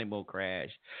the economy will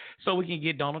crash so we can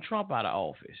get Donald Trump out of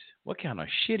office. What kind of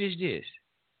shit is this?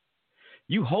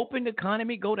 You hoping the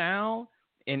economy go down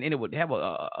and it would have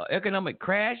a economic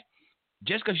crash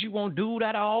just because you want dude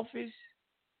out of office?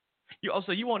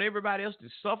 You want everybody else to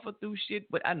suffer through shit,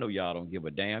 but I know y'all don't give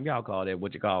a damn. Y'all call that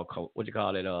what you call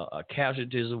it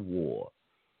casualties of war.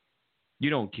 You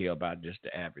don't care about just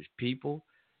the average people.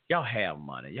 Y'all have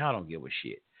money. Y'all don't give a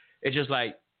shit. It's just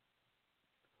like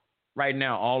right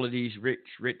now, all of these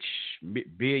rich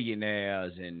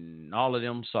billionaires and all of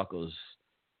them suckers,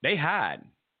 they hiding.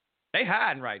 They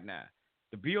hiding right now.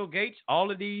 The Bill Gates,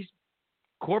 all of these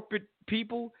corporate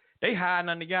people, they hiding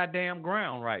on the goddamn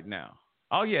ground right now.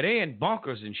 Oh, yeah, they in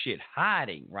bunkers and shit,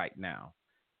 hiding right now.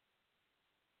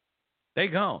 They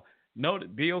gone. No,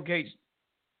 Bill Gates,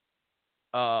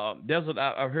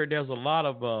 I've heard there's a lot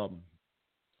of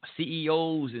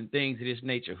CEOs and things of this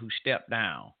nature who stepped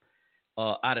down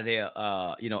out of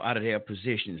their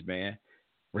positions, man.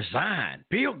 Resign.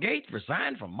 Bill Gates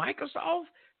resigned from Microsoft?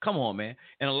 Come on, man.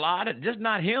 And a lot of, just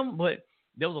not him, but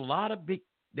there was a lot of big,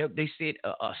 they said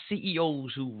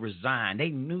CEOs who resigned.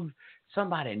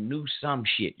 Somebody knew some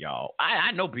shit, y'all.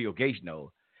 I know Bill Gates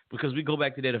know because we go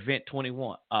back to that Event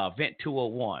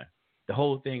 201, the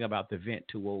whole thing about the Event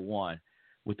 201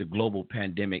 with the global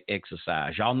pandemic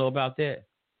exercise. Y'all know about that?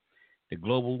 The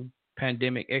global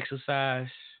pandemic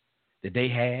exercise that they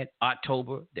had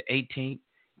October the 18th,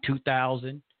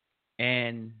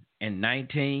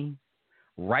 2019.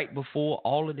 Right before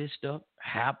all of this stuff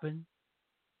happened.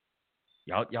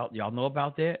 Y'all know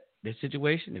about that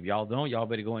situation? If y'all don't, y'all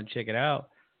better go and check it out.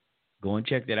 Go and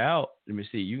check that out. Let me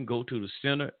see. You can go to the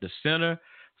Center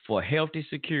for Healthy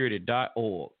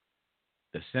Security.org.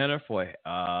 The Center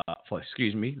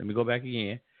excuse me, let me go back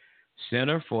again.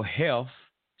 Center for Health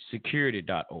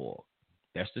Security.org.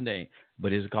 That's the name.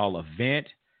 But it's called Event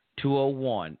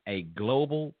 201, a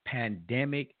global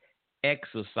pandemic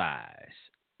exercise.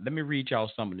 Let me read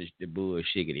y'all some of the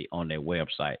bullshiggity on their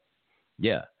website.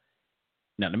 Yeah.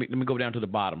 Now let me go down to the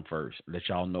bottom first. Let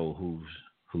y'all know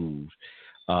who's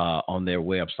on their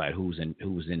website, who's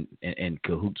in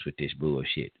cahoots with this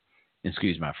bullshit.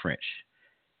 Excuse my French.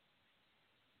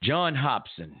 John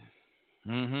Hopson.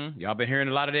 Y'all been hearing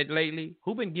a lot of that lately.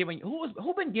 Who been giving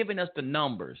us the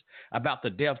numbers about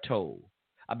the death toll,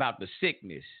 about the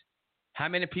sickness? How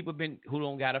many people who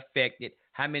don't got affected?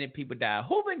 How many people died?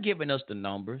 Who been giving us the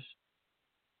numbers?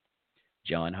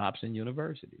 John Hopson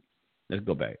University. Let's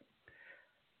go back.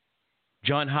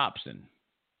 John Hopson,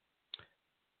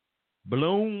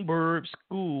 Bloomberg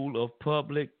School of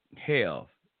Public Health.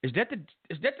 Is that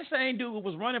the same dude who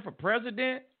was running for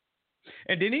president?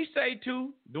 And didn't he say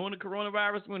too during the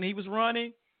coronavirus when he was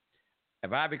running,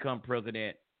 if I become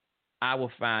president, I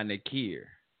will find a cure.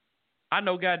 I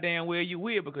know goddamn well you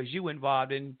will because you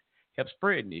involved in help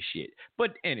spreading this shit.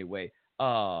 But anyway,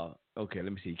 okay,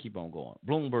 let me see. Keep on going.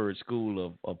 Bloomberg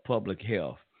School of Public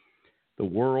Health. The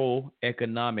World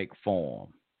Economic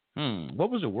Forum.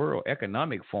 What was the World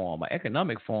Economic Forum? An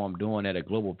economic forum doing at a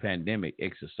global pandemic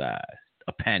exercise.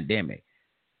 A pandemic.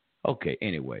 Okay,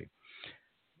 anyway.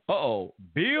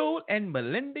 Bill and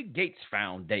Melinda Gates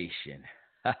Foundation.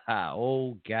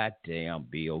 Oh, goddamn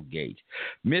Bill Gates.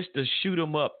 Mr. Shoot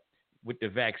 'em up with the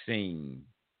vaccine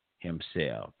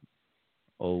himself.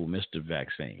 Oh, Mr.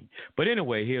 Vaccine. But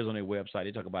anyway, here's on their website.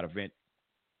 They talk about Event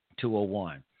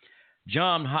 201.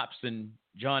 John Hopson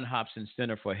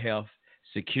Center for Health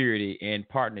Security in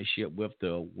partnership with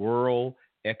the World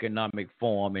Economic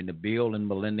Forum and the Bill and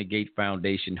Melinda Gates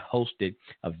Foundation hosted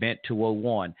Event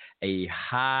 201, a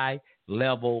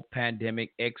high-level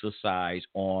pandemic exercise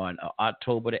on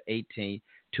October the 18th,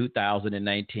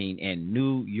 2019 in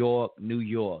New York, New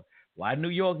York. Why New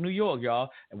York, New York,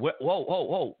 y'all?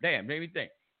 Whoa. Damn, let me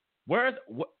think.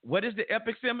 What is the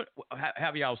epicenter?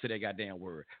 Have y'all say that goddamn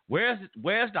word. Where's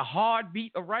the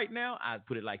heartbeat of right now? I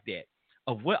put it like that.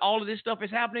 Of where all of this stuff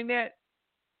is happening at?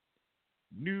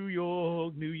 New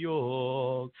York, New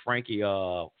York. Frank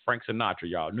Sinatra,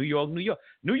 y'all. New York, New York.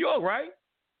 New York, right?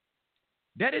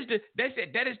 That is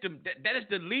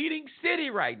the leading city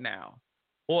right now.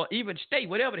 Or even state,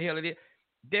 whatever the hell it is,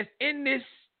 that's in this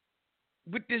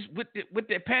with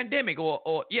the pandemic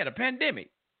or the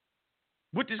pandemic.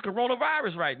 With this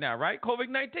coronavirus right now, right?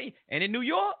 COVID-19. And in New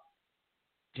York,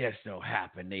 just so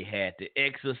happened they had to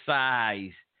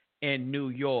exercise in New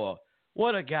York.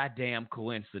 What a goddamn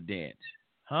coincidence.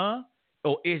 Huh?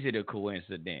 Or is it a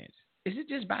coincidence? Is it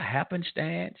just by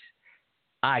happenstance?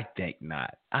 I think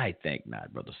not,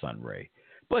 Brother Sunray.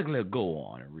 But let's go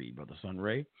on and read, Brother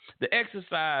Sunray. The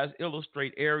exercise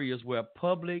illustrates areas where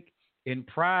public and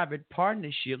private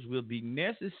partnerships will be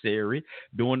necessary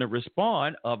during the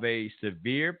response of a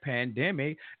severe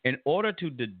pandemic in order to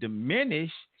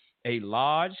diminish a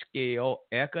large-scale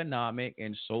economic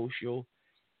and social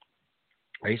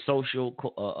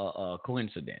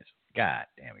coincidence. God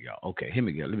damn it, y'all. Okay, here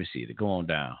we go. Let me see it. Go on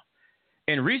down.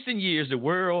 In recent years, the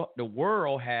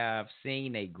world have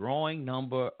seen a growing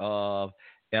number of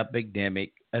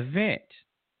epidemic events,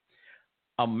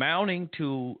 amounting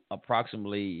to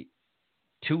approximately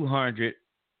 200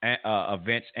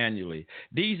 events annually.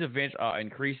 These events are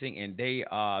increasing and they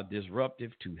are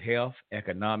disruptive to health,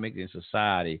 economic, and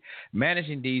society.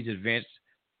 Managing these events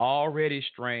already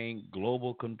strain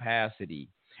global capacity,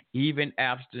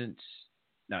 absent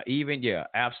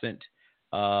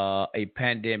a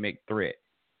pandemic threat.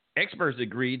 Experts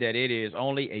agree that it is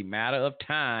only a matter of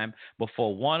time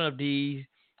before one of these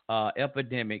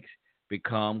epidemics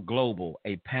become global,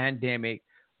 a pandemic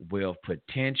with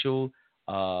potential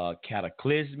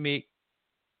cataclysmic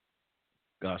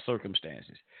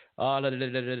circumstances.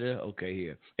 Okay,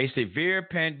 here. A severe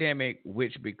pandemic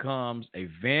which becomes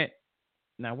event.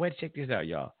 Now, check this out,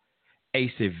 y'all.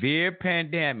 A severe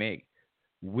pandemic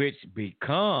which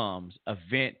becomes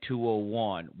Event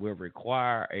 201 will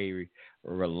require a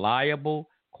reliable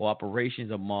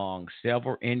cooperation among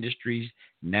several industries,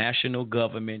 national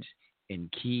governments,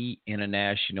 and key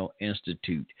international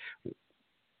institutes.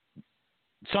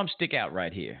 Some stick out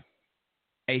right here.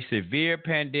 A severe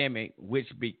pandemic which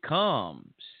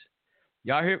becomes,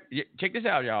 y'all hear, check this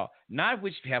out, y'all. Not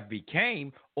which have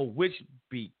became or which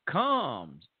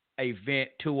becomes Event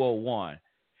 201.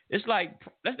 It's like,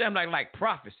 that's damn like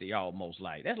prophecy almost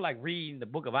like. That's like reading the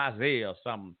book of Isaiah or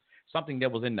something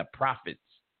that was in the prophets,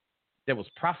 that was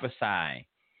prophesying.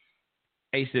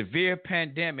 a severe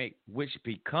pandemic which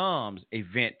becomes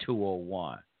Event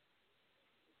 201.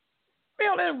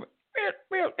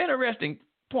 Real interesting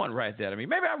point right there. I mean,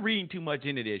 maybe I'm reading too much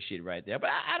into this shit right there, but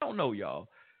I don't know, y'all.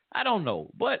 I don't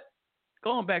know. But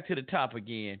going back to the top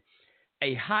again,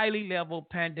 a highly level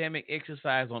pandemic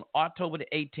exercise on October the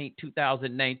 18th,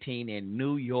 2019 in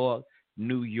New York,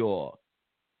 New York.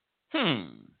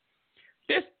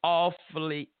 This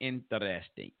awfully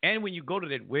interesting. And when you go to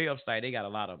that website, they got a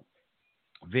lot of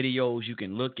videos you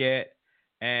can look at,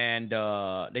 and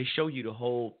they show you the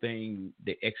whole thing,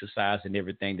 the exercise and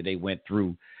everything that they went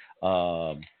through.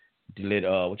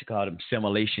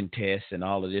 Simulation tests and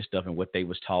all of this stuff and what they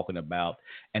was talking about.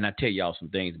 And I tell y'all some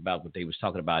things about what they was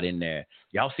talking about in there.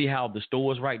 Y'all see how the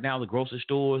stores right now, the grocery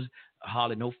stores,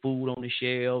 hardly no food on the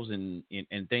shelves and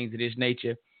things of this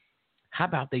nature. How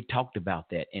about they talked about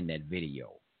that in that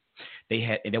video?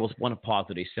 And there was one part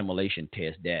of their simulation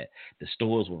test that the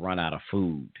stores would run out of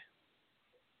food.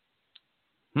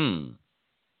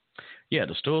 Yeah,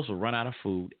 the stores will run out of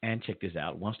food, and check this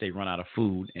out. Once they run out of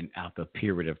food, and after a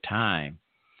period of time,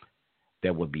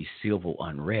 there will be civil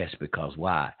unrest because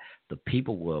why? The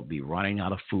people will be running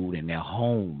out of food in their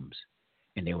homes,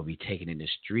 and they will be taken in the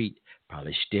street,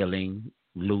 probably stealing,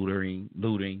 looting,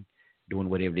 doing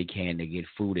whatever they can to get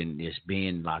food, and it's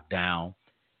being locked down.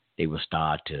 They will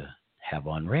start to have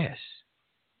unrest.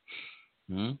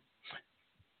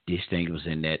 This thing was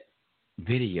in that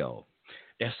video.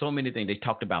 There's so many things. They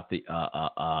talked about the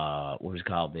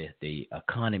the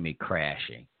economy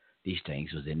crashing. These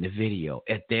things was in the video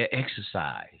at their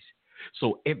exercise.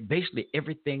 So basically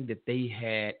everything that they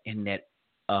had in that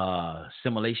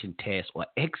simulation test or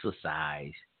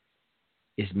exercise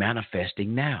is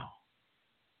manifesting now.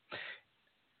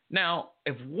 Now,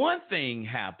 if one thing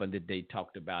happened that they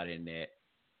talked about in that,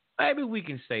 maybe we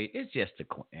can say it's just a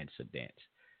coincidence.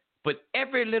 But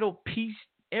every little piece,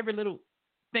 every little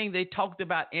thing they talked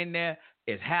about in there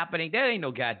is happening. That ain't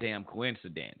no goddamn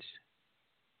coincidence.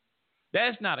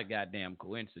 That's not a goddamn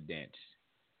coincidence.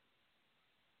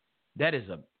 That is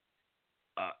a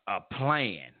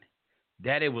plan.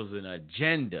 That it was an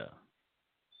agenda.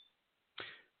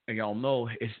 And y'all know,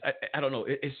 I don't know,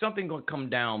 it's something going to come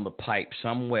down the pipe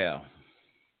somewhere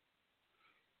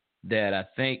that I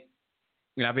think,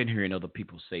 I've been hearing other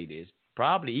people say this,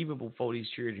 probably even before these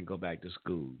children go back to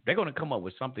school. They're going to come up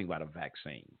with something about a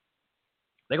vaccine.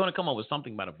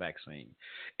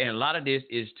 And a lot of this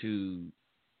is to,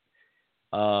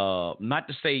 not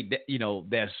to say that,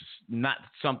 there's not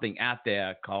something out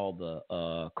there called the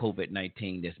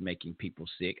COVID-19 that's making people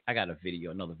sick. I got another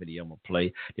video I'm going to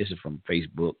play. This is from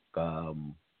Facebook.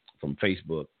 I'm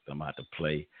about to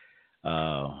play.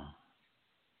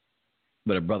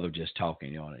 But a brother just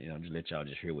talking, just let y'all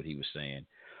just hear what he was saying.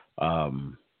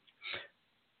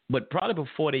 But probably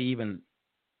before they even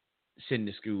send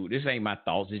to school, this ain't my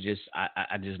thoughts. It's just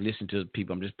I just listen to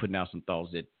people. I'm just putting out some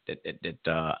thoughts that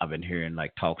I've been hearing,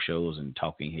 like talk shows and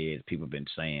talking heads. People have been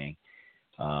saying,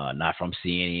 not from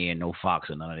CNN, no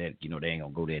Fox, or none of that. They ain't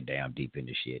gonna go that damn deep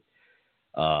into shit.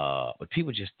 But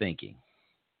people just thinking.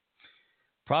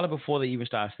 Probably before they even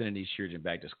start sending these children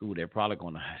back to school, they're probably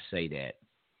gonna say that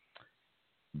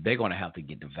they're gonna have to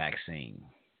get the vaccine.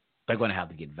 They're going to have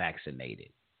to get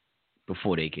vaccinated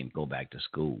before they can go back to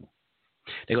school.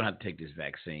 They're going to have to take this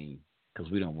vaccine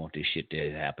because we don't want this shit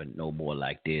to happen no more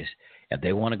like this. If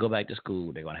they want to go back to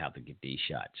school, they're going to have to get these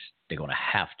shots. They're going to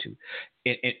have to.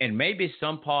 And maybe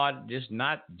some part, just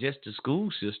not just the school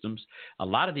systems, a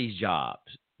lot of these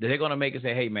jobs, they're going to make us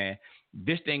say, hey, man,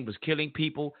 this thing was killing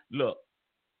people. Look,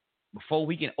 before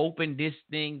we can open this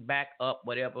thing back up,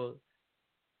 whatever,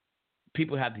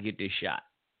 people have to get this shot.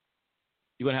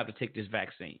 You're going to have to take this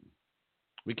vaccine.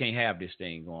 We can't have this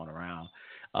thing going around.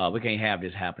 We can't have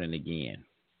this happening again.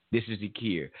 This is the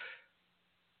cure.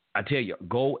 I tell you,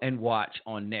 go and watch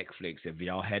on Netflix if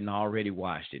y'all hadn't already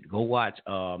watched it. Go watch.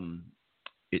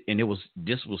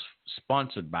 This was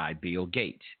sponsored by Bill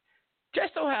Gates.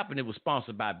 Just so happened it was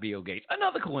sponsored by Bill Gates.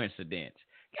 Another coincidence.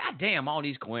 God damn, all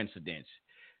these coincidences.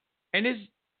 And this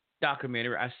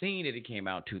documentary, I seen it came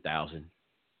out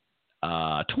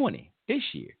 2020, this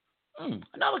year.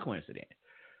 Another coincidence.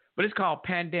 But it's called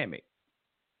Pandemic.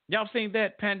 Y'all seen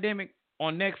that Pandemic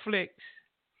on Netflix?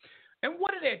 And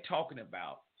what are they talking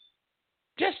about?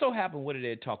 Just so happened, what are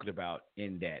they talking about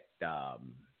in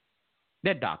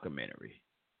that documentary?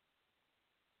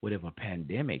 What if a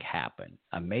pandemic happened?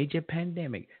 A major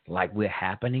pandemic like was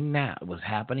happening now.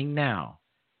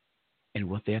 And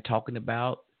what they're talking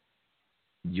about?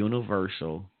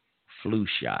 Universal flu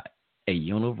shot. A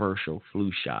universal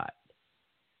flu shot.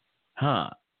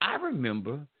 I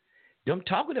remember them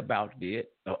talking about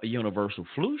it, a universal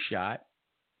flu shot,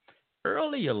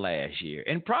 earlier last year,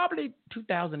 and probably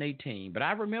 2018, but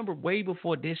I remember way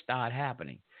before this started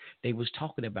happening, they was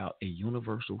talking about a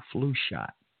universal flu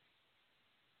shot.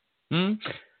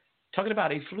 Talking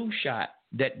about a flu shot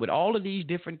that with all of these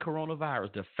different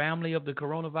coronavirus, the family of the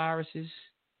coronaviruses,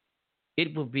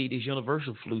 it would be this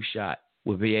universal flu shot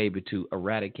would be able to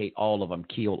eradicate all of them,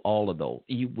 kill all of those.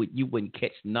 You wouldn't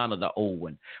catch none of the old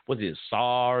one. Was it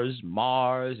SARS,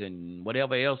 MARS, and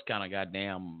whatever else kind of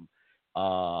goddamn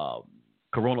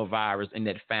coronavirus in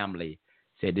that family?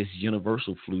 Said this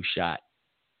universal flu shot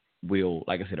will,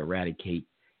 like I said, eradicate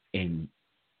and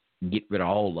get rid of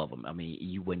all of them. I mean,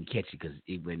 you wouldn't catch it because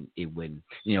it wouldn't,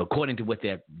 according to what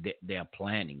they're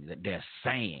planning, that they're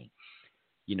saying,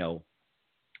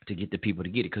 to get the people to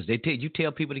get it. Because you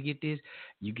tell people to get this,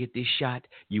 you get this shot,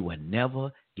 you will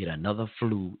never get another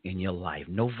flu in your life.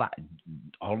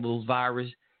 All of those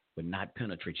viruses would not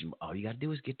penetrate you. All you got to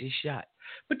do is get this shot.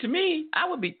 But to me, I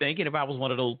would be thinking, if I was one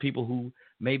of those people who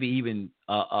maybe even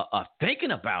are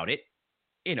thinking about it,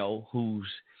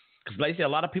 because like I said, a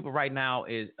lot of people right now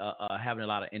is having a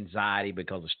lot of anxiety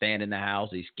because of staying in the house.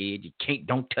 They're scared.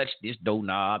 Don't touch this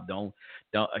doorknob. Don't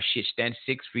stand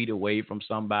 6 feet away from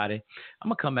somebody. I'm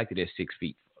gonna come back to that 6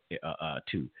 feet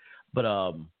too. But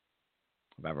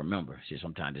if I remember,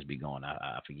 sometimes this be going,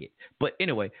 I forget. But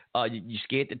anyway, you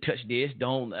scared to touch this.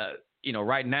 Don't.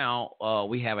 Right now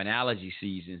we have an allergy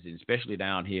seasons, and especially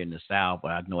down here in the South.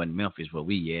 But I know in Memphis where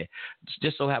we at,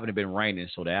 just so happened to been raining,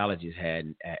 so the allergies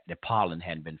the pollen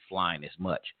hadn't been flying as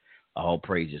much. All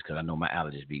praises, because I know my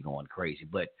allergies be going crazy.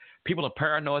 But people are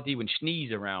paranoid to even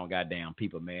sneeze around goddamn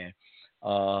people, man.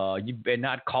 You better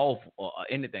not cough or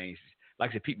anything.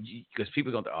 Like I said, because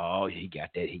people going to, oh, he got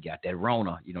that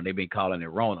Rona. They've been calling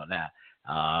it Rona now.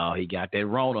 Oh, he got that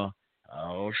Rona.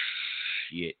 Oh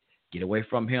shit. Get away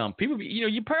from him. People,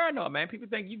 you paranoid, man. People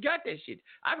think you got that shit.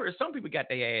 I've heard some people got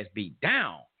their ass beat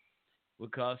down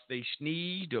because they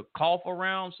sneezed or cough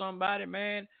around somebody,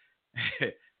 man.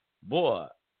 Boy,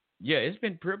 yeah, it's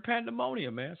been pure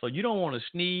pandemonium, man. So you don't want to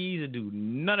sneeze or do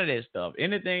none of that stuff.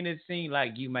 Anything that seems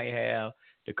like you may have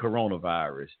the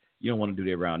coronavirus, you don't want to do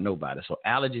that around nobody. So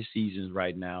allergy seasons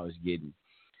right now is getting,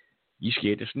 you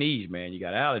scared to sneeze, man. You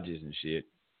got allergies and shit.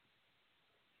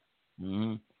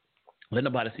 Let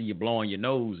nobody see you blowing your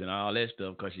nose and all that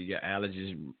stuff because you got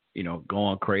allergies,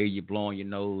 going crazy. You blowing your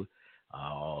nose.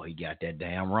 Oh, he got that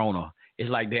damn Rona. It's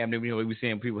like damn, we were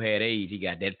saying people had AIDS. He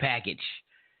got that package.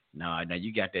 No,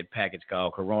 you got that package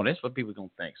called Corona. That's what people gonna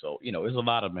think. So there's a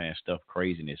lot of stuff,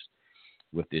 craziness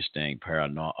with this thing,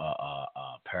 paranormal.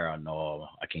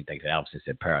 I can't think of the opposite.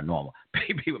 Said paranormal.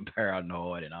 People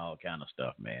paranoid and all kind of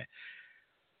stuff, man.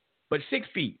 But 6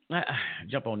 feet.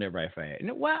 Jump on there right fast.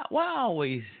 Why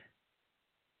always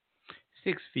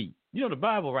 6 feet? The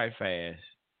Bible right fast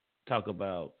talk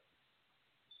about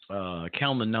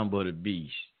count the number of the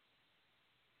beast.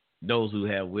 Those who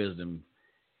have wisdom,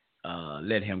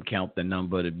 let him count the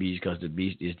number of the beast, because the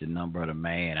beast is the number of the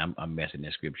man. I'm messing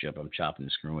that scripture up. I'm chopping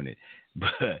and screwing it.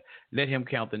 But let him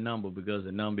count the number, because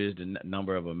the number is the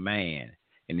number of a man,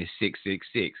 and it's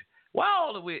 666. Why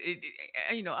all of it?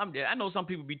 I know some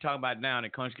people be talking about now in the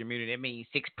country community. That means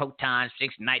 6 protons,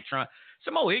 6 neutron.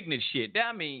 Some more ignorant shit.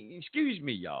 I mean, excuse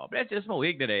me, y'all, but that's just more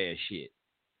ignorant ass shit.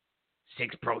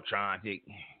 6 protons.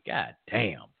 God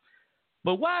damn.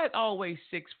 But why is always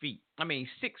 6 feet? I mean,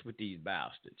 6 with these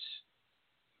bastards.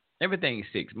 Everything is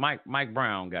 6. Mike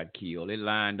Brown got killed. It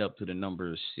lined up to the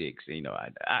number 6.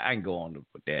 I can go on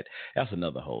with that. That's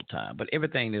another whole time. But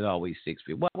everything is always 6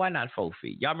 feet. Why not 4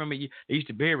 feet? Y'all remember they used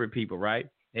to bury people, right?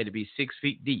 They had to be 6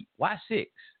 feet deep. Why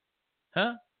 6?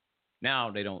 Huh?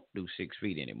 Now they don't do 6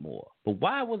 feet anymore. But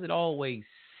why was it always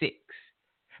 6?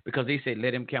 Because they said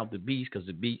let him count the beast, because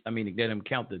let him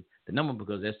count the number,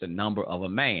 because that's the number of a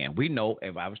man. We know,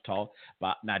 if I was taught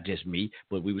by, not just me,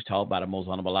 but we was taught by the most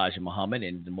honorable Elijah Muhammad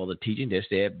and the mother teaching that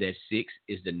said that 6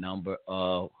 is the number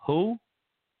of who?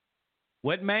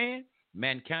 What man?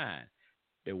 Mankind.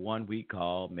 The one we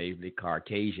call maybe the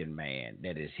Caucasian man.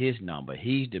 That is his number.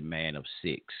 He's the man of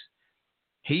 6.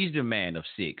 He's the man of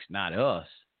 6, not us.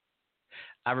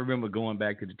 I remember going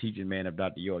back to the teaching, man, of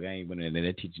Dr. York. I ain't been in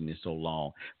there teaching this so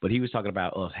long. But he was talking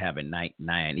about us having 9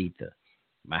 ether.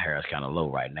 My hair is kind of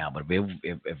low right now. But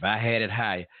if I had it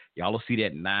high, y'all will see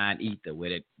that 9 ether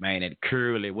with it, man, that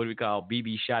curly, what do we call,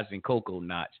 BB shots and cocoa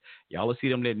knots. Y'all will see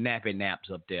them little nappy naps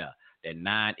up there. That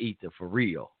 9 ether for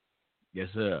real. Yes,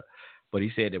 sir. But he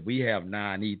said that we have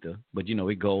 9 ether, but,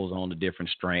 it goes on to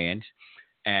different strands.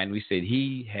 And we said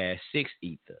he has 6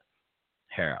 ether.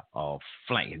 Hair or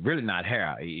flank. Really not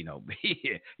hair, he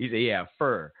said he have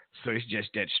fur. So it's just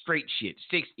that straight shit.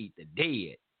 6 ether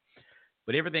dead.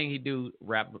 But everything he do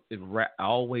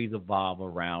always evolve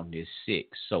around this 6.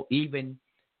 So even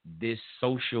this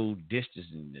social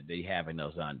distancing that they having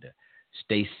us under,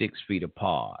 stay 6 feet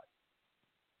apart.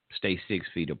 Stay 6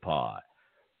 feet apart.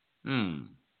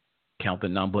 Count the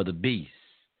number of the beast.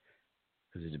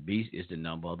 Because the beast is the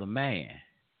number of the man.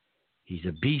 He's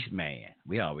a beast man.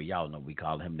 Y'all know we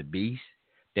call him the beast.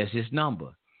 That's his number.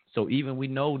 So even we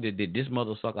know that this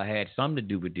mother sucker had something to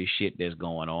do with this shit that's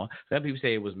going on. Some people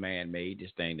say it was man-made,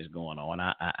 this thing that's going on.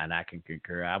 I can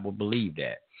concur. I would believe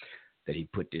that he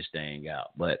put this thing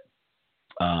out. But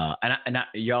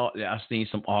y'all, I've seen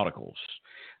some articles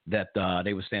that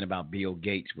they were saying about Bill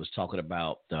Gates was talking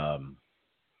about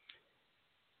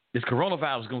this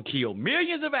coronavirus is going to kill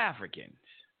millions of Africans.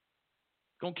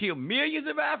 Going to kill millions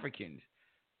of Africans.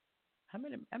 How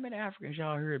many Africans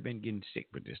y'all heard have been getting sick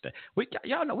with this thing?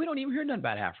 Y'all know we don't even hear nothing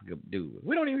about Africa, do we?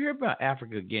 We don't even hear about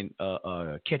Africa getting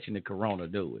catching the corona,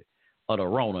 do we? Or the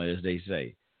Rona, as they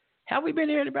say. Have we been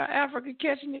hearing about Africa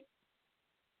catching it?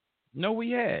 No,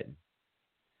 we hadn't.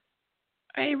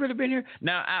 I ain't really been here.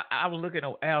 Now, I was looking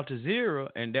at Al Jazeera,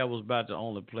 and that was about the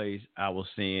only place I was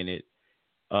seeing it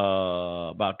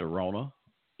about the Rona.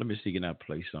 Let me see, can I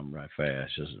play something right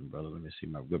fast? Brother, let me see.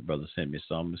 My good brother sent me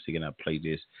something. Let me see, can I play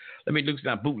this? Let me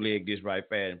bootleg this right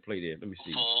fast and play this. Let me see.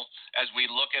 As we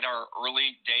look at our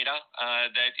early data,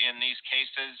 that in these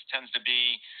cases tends to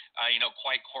be,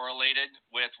 quite correlated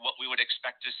with what we would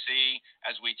expect to see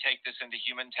as we take this into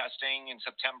human testing in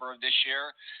September of this year.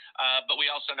 But we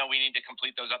also know we need to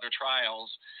complete those other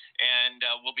trials, and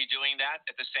we'll be doing that.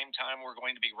 At the same time, we're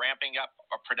going to be ramping up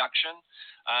our production,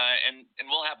 and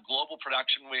we'll have global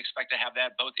production. We expect to have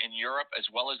that both in Europe as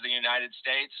well as the United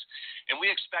States, and we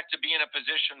expect to be in a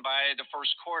position by the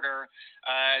first quarter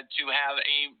to have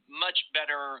a much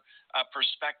better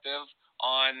perspective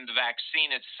on the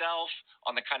vaccine itself,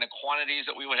 on the kind of quantities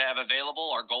that we would have available.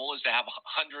 Our goal is to have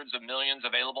hundreds of millions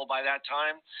available by that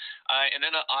time. And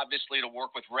then obviously to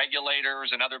work with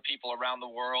regulators and other people around the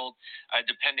world,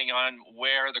 depending on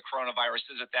where the coronavirus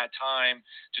is at that time,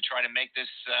 to try to make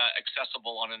this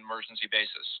accessible on an emergency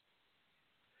basis.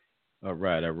 All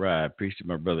right. Appreciate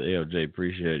my brother LJ.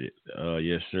 Appreciate it.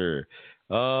 Yes, sir.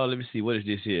 Let me see. What is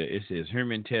this here? It says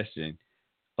human testing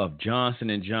of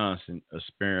Johnson & Johnson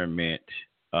experiment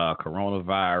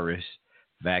coronavirus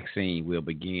vaccine will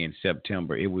begin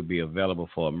September. It will be available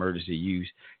for emergency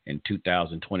use in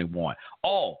 2021.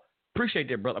 Oh, appreciate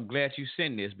that, brother. I'm glad you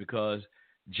sent this because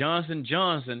Johnson &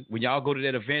 Johnson, when y'all go to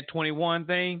that Event 21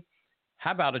 thing,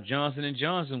 how about a Johnson &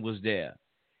 Johnson was there?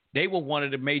 They were one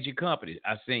of the major companies.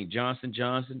 I've seen Johnson &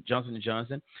 Johnson.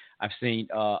 I've seen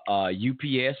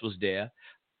UPS was there.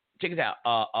 Check it out.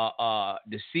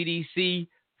 The CDC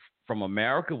from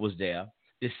America was there.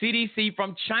 The CDC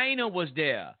from China was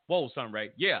there. Whoa, something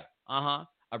right? Yeah. A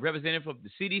representative from the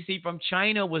CDC from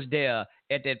China was there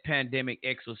at that pandemic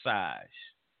exercise.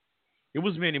 It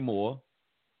was many more.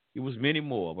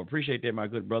 But appreciate that, my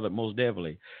good brother. Most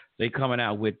definitely. They coming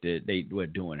out with they were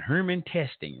doing human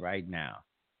testing right now.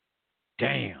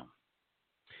 Damn.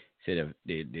 Said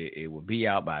it will be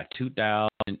out by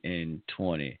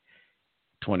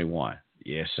 2021.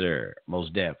 Yes, sir.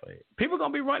 Most definitely. People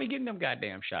going to be running getting them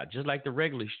goddamn shots, just like the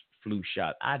regular flu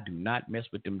shot. I do not mess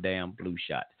with them damn flu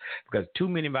shots because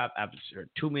I've heard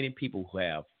too many people who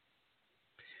have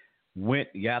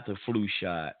got the flu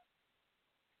shot,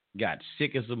 got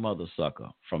sick as a mother sucker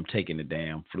from taking the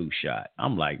damn flu shot.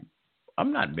 I'm like,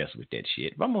 I'm not messing with that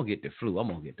shit. If I'm going to get the flu, I'm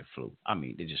going to get the flu. I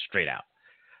mean, they're just straight out.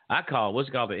 I call what's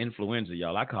called the influenza,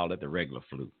 y'all. I call it the regular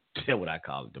flu. That's what I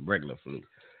call it, the regular flu.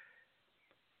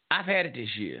 I've had it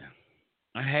this year.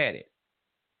 I had it.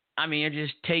 I mean, I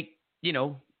just take,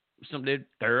 some of the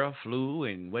Theraflu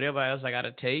and whatever else I got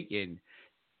to take. And,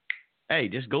 hey,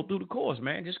 just go through the course,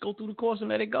 man. Just go through the course and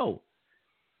let it go.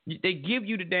 They give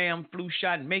you the damn flu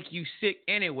shot and make you sick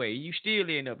anyway. You still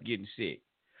end up getting sick.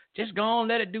 Just go on,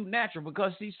 let it do natural.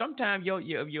 Because, see, sometimes your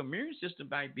immune system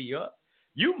might be up.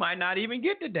 You might not even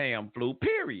get the damn flu,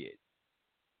 period.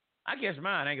 I guess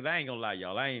mine ain't, 'cause I ain't gonna lie,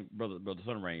 y'all. I ain't, brother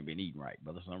Summer ain't been eating right.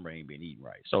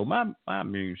 So my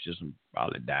immune system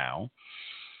probably down.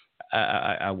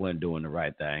 I wasn't doing the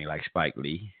right thing like Spike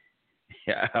Lee.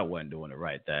 I wasn't doing the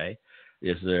right thing.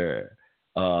 Yes, sir.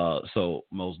 So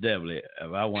most definitely,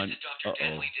 if I want,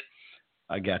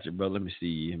 I got you, brother. Let me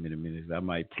see him in a minute. I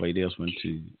might play this one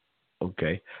too.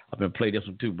 Okay, I'm gonna play this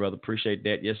one too, brother. Appreciate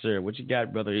that. Yes, sir. What you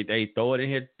got, brother? Hey, throw it in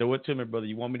here. Throw it to me, brother.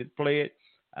 You want me to play it?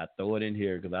 I throw it in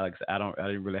here because I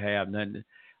didn't really have nothing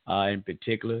in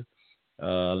particular.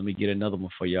 Let me get another one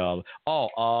for y'all.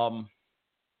 I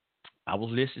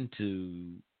was listening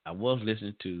to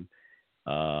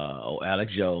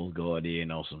Alex Jones going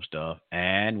in on some stuff.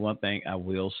 And one thing I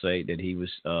will say that he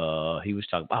was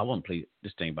talking about. I want to play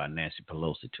this thing by Nancy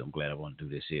Pelosi too. I'm glad I want to do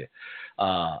this here.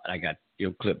 I got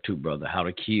your clip too, brother. How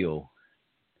to kill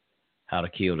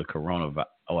the coronavirus.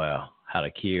 Well, how to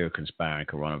kill conspiring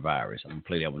coronavirus. I'm gonna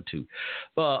play that one too.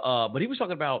 But he was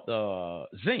talking about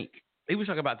zinc. He was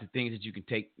talking about the things that you can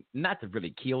take, not to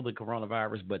really kill the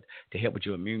coronavirus, but to help with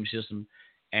your immune system.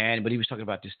 But he was talking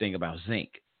about this thing about zinc.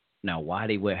 Now, why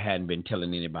they hadn't been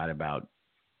telling anybody about,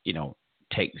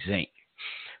 take zinc.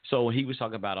 So he was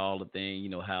talking about all the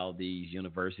things, how these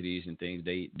universities and things,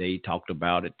 they talked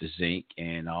about it, the zinc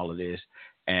and all of this.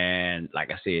 And like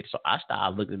I said, so I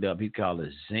started looking it up. He called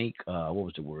it zinc. What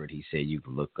was the word he said you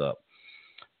could look up?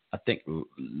 I think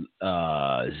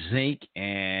zinc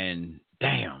and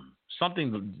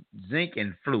zinc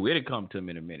and flu. It'll come to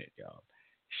me in a minute, y'all.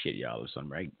 Shit, y'all, or something,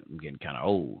 right? I'm getting kind of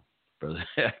old. Brother,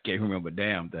 I can't remember a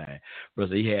damn thing.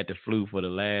 Brother, he had the flu for the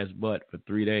last for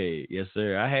 3 days. Yes,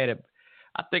 sir. I had it.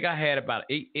 I think I had about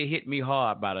it hit me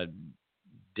hard about a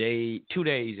day, 2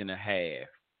 days and a half.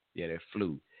 Yeah, that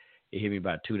flu. It hit me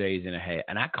about 2 days and a half,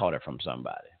 and I caught it from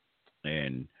somebody.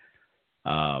 And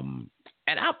I'm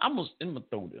gonna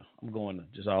throw this. I'm going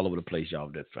just all over the place, y'all,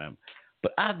 with that fam.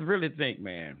 But I really think,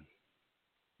 man,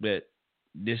 that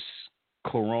this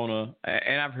corona,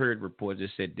 and I've heard reports that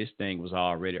said this thing was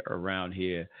already around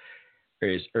here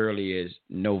as early as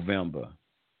November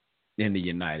in the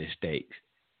United States.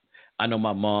 I know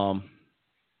my mom,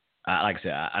 like I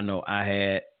said, I know I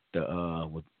had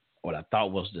what I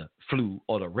thought was the flu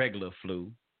or the regular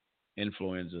flu,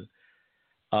 influenza.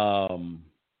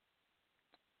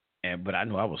 But I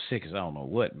know I was sick as I don't know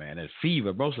what, man. That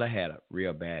fever. Mostly I had a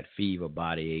real bad fever,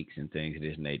 body aches and things of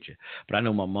this nature. But I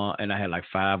know my mom, and I had like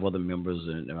 5 other members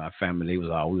in my family. We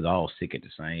was all sick at the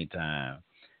same time.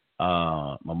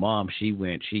 My mom, she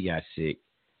got sick,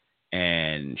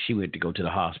 and she went to go to the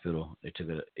hospital. They took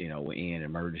her, went in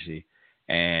emergency,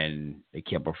 and they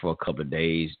kept her for a couple of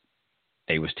days.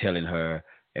 They was telling her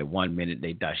at 1 minute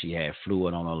they thought she had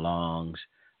fluid on her lungs.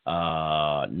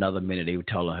 Another minute they were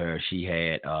telling her she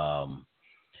had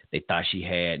they thought she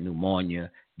had pneumonia.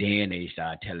 Then they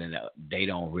started telling her they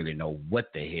don't really know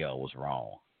what the hell was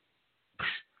wrong.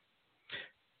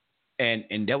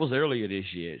 And that was earlier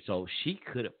this year. So she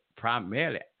could have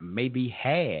primarily maybe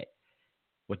had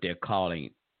what they're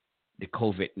calling the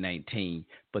COVID-19,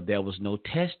 but there was no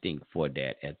testing for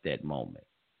that at that moment.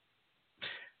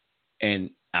 And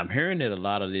I'm hearing that a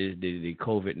lot of the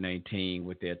COVID-19,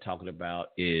 what they're talking about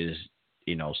is,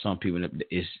 some people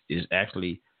is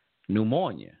actually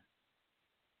pneumonia.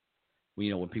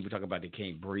 When people talk about they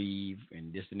can't breathe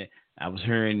and this and that, I was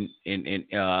hearing in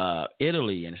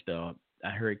Italy and stuff.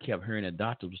 Kept hearing the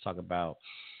doctors was talking about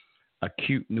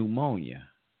acute pneumonia.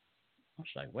 I was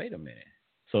like, wait a minute.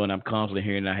 So, and I'm constantly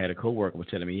hearing. I had a coworker was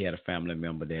telling me he had a family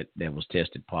member that was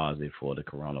tested positive for the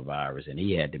coronavirus, and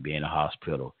he had to be in the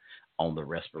hospital on the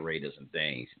respirators and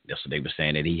things. That's what they were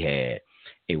saying that he had.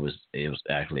 It was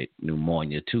actually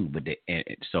pneumonia too. But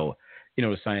so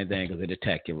the same thing because it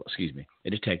attack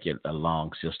your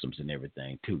lung systems and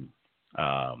everything too.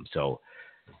 So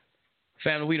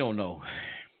family, we don't know.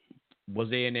 Was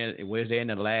they in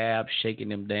the lab shaking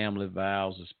them damn little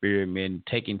vials, experimenting,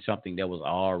 taking something that was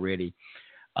already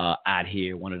out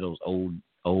here, one of those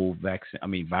old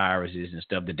viruses and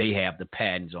stuff that they have the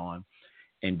patents on,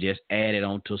 and just added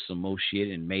onto some more shit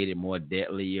and made it more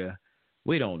deadlier.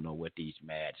 We don't know what these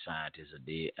mad scientists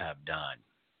have done.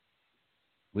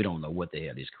 We don't know what the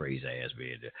hell this crazy ass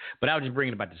did. But I was just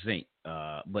bringing about the zinc.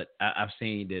 But I've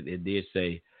seen that it did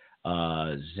say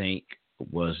zinc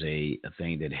was a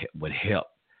thing that would help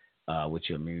with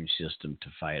your immune system to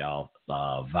fight off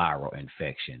viral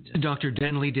infections. Dr.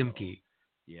 Denley Dimke.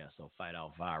 Yeah, so fight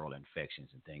off viral infections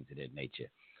and things of that nature.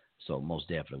 So most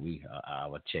definitely, I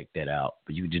would check that out.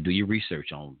 But you just do your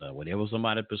research on whatever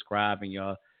somebody prescribing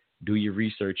y'all. Do your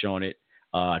research on it.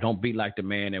 Don't be like the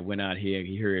man that went out here.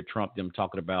 He heard Trump them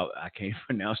talking about. I can't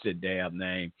pronounce that damn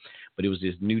name, but it was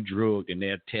this new drug, and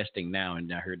they're testing now,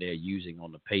 and I heard they're using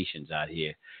on the patients out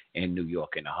here in New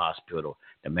York in the hospital.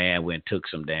 The man went and took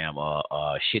some damn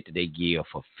shit that they give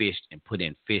for fish and put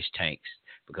in fish tanks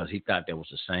because he thought that was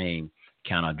the same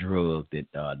kind of drug that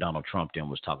Donald Trump then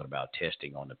was talking about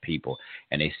testing on the people,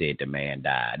 and they said the man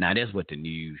died. Now, that's what the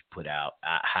news put out.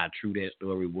 How true that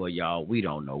story was, y'all, we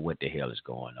don't know what the hell is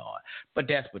going on. But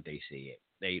that's what they said.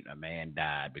 A man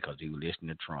died because he was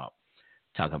listening to Trump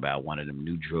talking about one of them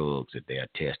new drugs that they're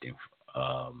testing.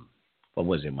 What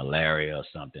was it, malaria or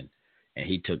something? And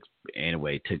he took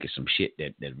some shit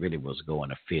that really was going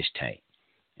to fish tank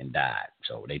and died.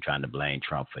 So they trying to blame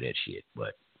Trump for that shit,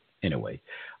 but Anyway,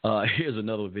 here's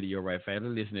another video right fast.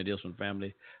 Let's listen to this one,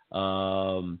 family.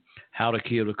 How to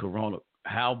kill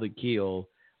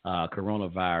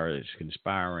coronavirus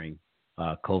conspiring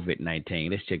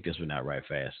COVID-19. Let's check this one out right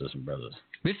fast, sisters and brothers.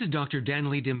 This is Dr. Dan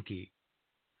Lee Dimke.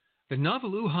 The novel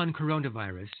Wuhan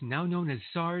coronavirus, now known as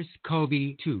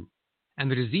SARS-CoV-2, and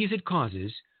the disease it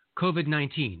causes,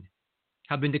 COVID-19,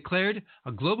 have been declared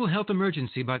a global health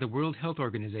emergency by the World Health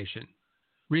Organization,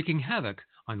 wreaking havoc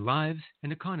on lives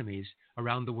and economies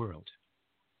around the world.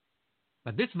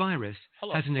 But this virus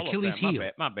has an Achilles heel.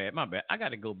 My bad. I got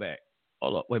to go back.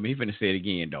 Hold up. Wait a minute. He's finna say it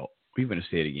again, though. He's finna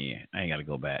say it again. I ain't got to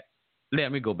go back.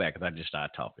 Let me go back because I just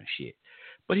started talking shit.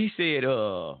 But he said,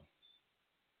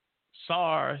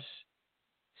 SARS.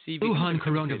 Wuhan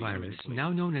coronavirus, now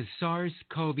known as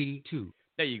SARS-CoV-2.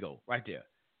 There you go. Right there.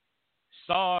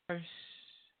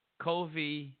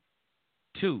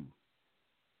 SARS-CoV-2.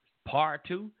 Part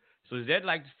 2. So is that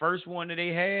like the first one that they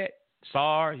had?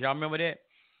 SARS. Y'all remember that?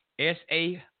 SARS.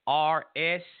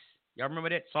 Y'all remember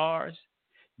that? SARS.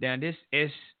 Then this is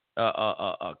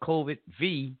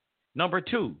COVID-V number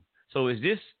 2. So is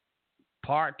this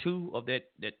part 2 of that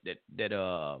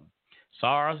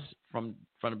SARS from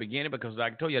the beginning? Because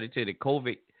like I told you, they say the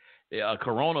COVID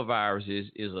coronavirus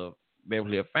is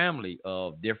basically a family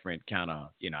of different kind of,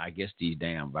 I guess these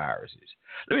damn viruses.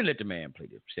 Let me let the man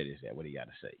say this out. What do you got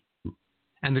to say?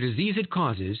 And the disease it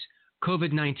causes,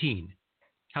 COVID-19,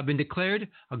 have been declared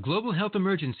a global health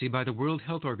emergency by the World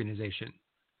Health Organization,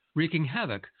 wreaking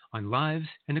havoc on lives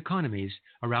and economies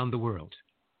around the world.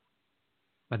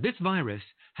 But this virus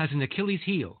has an Achilles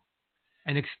heel,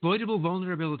 an exploitable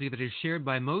vulnerability that is shared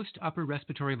by most upper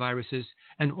respiratory viruses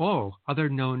and all other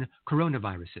known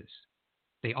coronaviruses.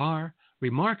 They are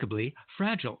remarkably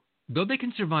fragile, though they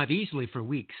can survive easily for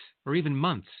weeks or even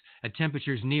months at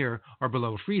temperatures near or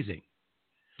below freezing.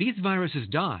 These viruses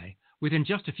die within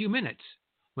just a few minutes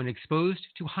when exposed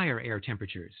to higher air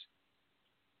temperatures.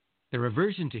 Their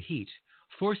aversion to heat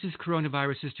forces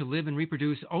coronaviruses to live and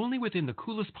reproduce only within the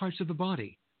coolest parts of the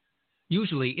body,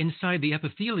 usually inside the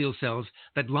epithelial cells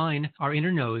that line our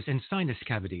inner nose and sinus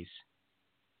cavities.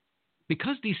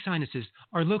 Because these sinuses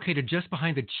are located just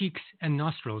behind the cheeks and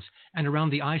nostrils and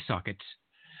around the eye sockets,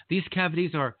 these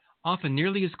cavities are often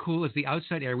nearly as cool as the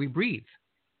outside air we breathe,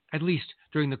 at least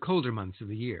during the colder months of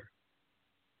the year.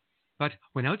 But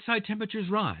when outside temperatures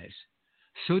rise,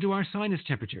 so do our sinus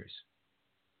temperatures.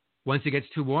 Once it gets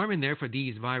too warm in there for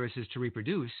these viruses to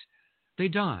reproduce, they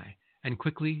die and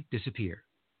quickly disappear.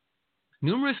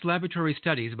 Numerous laboratory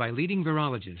studies by leading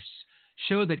virologists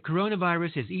show that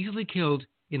coronavirus is easily killed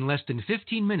in less than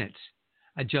 15 minutes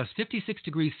at just 56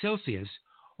 degrees Celsius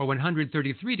or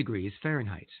 133 degrees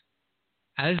Fahrenheit.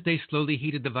 As they slowly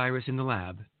heated the virus in the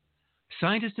lab,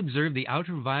 scientists observed the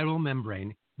outer viral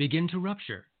membrane begin to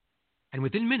rupture, and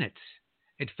within minutes,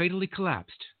 it fatally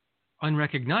collapsed,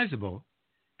 unrecognizable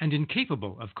and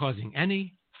incapable of causing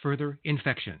any further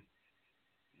infection.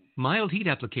 Mild heat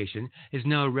application is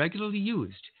now regularly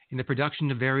used in the production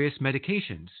of various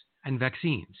medications and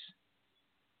vaccines.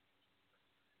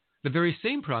 The very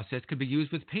same process could be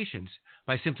used with patients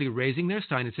by simply raising their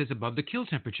sinuses above the kill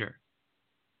temperature.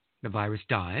 The virus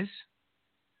dies,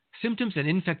 symptoms and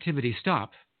infectivity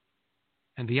stop,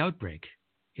 and the outbreak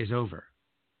is over.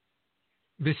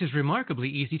 This is remarkably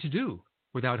easy to do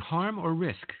without harm or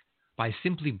risk by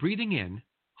simply breathing in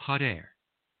hot air.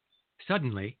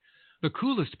 Suddenly, the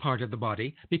coolest part of the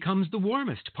body becomes the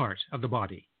warmest part of the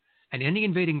body, and any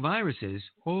invading viruses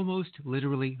almost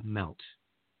literally melt.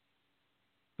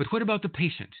 But what about the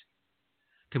patient?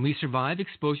 Can we survive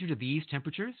exposure to these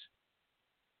temperatures?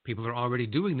 People are already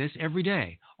doing this every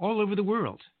day, all over the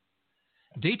world.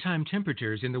 Daytime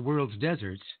temperatures in the world's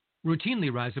deserts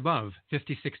routinely rise above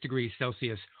 56 degrees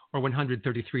Celsius or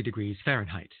 133 degrees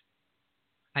Fahrenheit.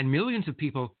 And millions of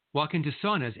people walk into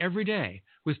saunas every day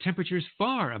with temperatures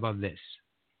far above this.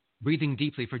 Breathing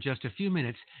deeply for just a few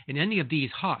minutes in any of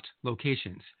these hot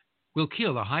locations will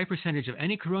kill a high percentage of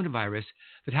any coronavirus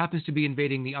that happens to be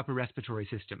invading the upper respiratory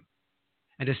system.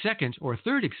 And a second or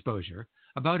third exposure,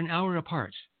 about an hour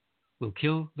apart, will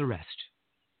kill the rest.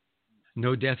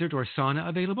 No desert or sauna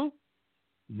available?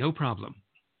 No problem.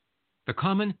 The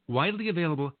common, widely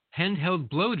available handheld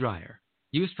blow dryer,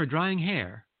 used for drying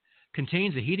hair,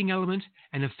 contains a heating element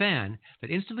and a fan that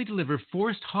instantly deliver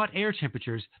forced hot air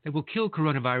temperatures that will kill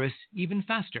coronavirus even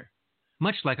faster,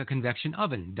 much like a convection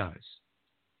oven does.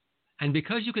 And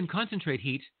because you can concentrate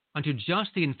heat onto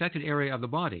just the infected area of the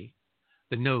body,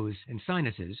 the nose and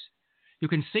sinuses, you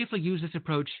can safely use this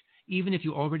approach even if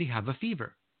you already have a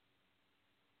fever.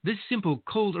 This simple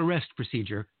cold arrest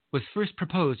procedure was first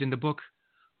proposed in the book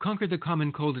Conquer the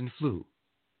Common Cold and Flu,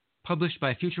 published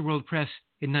by Future World Press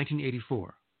in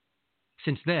 1984.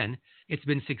 Since then, it's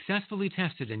been successfully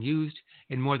tested and used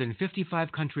in more than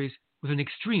 55 countries with an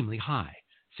extremely high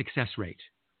success rate.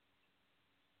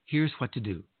 Here's what to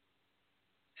do.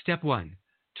 Step 1.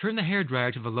 Turn the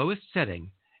hairdryer to the lowest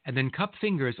setting and then cup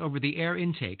fingers over the air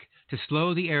intake to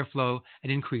slow the airflow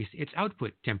and increase its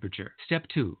output temperature. Step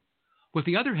 2. With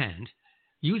the other hand,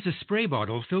 use a spray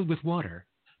bottle filled with water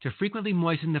to frequently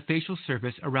moisten the facial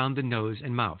surface around the nose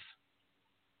and mouth.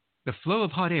 The flow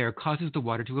of hot air causes the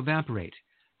water to evaporate,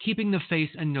 keeping the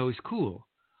face and nose cool,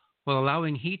 while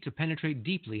allowing heat to penetrate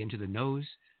deeply into the nose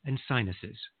and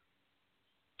sinuses.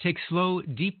 Take slow,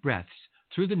 deep breaths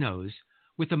through the nose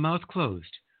with the mouth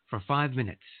closed for 5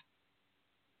 minutes.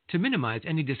 To minimize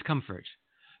any discomfort,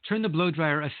 turn the blow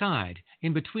dryer aside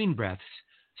in between breaths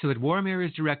so that warm air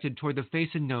is directed toward the face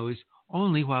and nose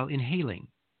only while inhaling.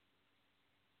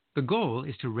 The goal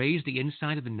is to raise the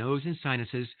inside of the nose and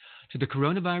sinuses to the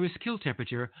coronavirus kill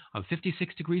temperature of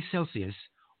 56 degrees Celsius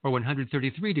or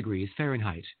 133 degrees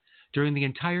Fahrenheit during the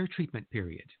entire treatment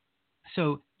period.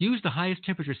 So use the highest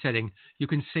temperature setting you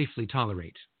can safely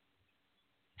tolerate.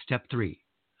 Step 3.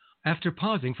 After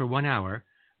pausing for 1 hour,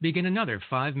 begin another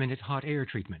 5-minute hot air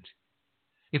treatment.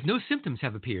 If no symptoms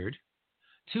have appeared,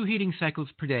 2 heating cycles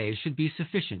per day should be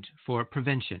sufficient for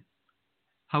prevention.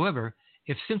 However,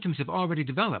 if symptoms have already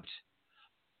developed,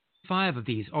 5 of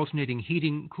these alternating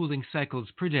heating-cooling cycles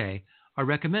per day are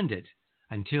recommended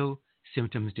until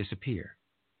symptoms disappear.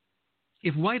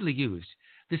 If widely used,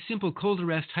 this simple cold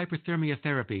arrest hyperthermia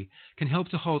therapy can help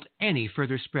to halt any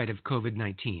further spread of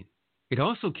COVID-19. It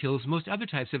also kills most other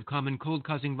types of common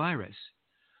cold-causing virus,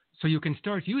 so you can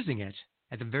start using it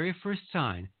at the very first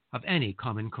sign of any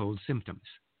common cold symptoms.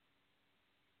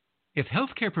 If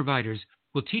healthcare providers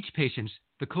will teach patients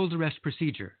the cold arrest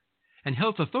procedure, and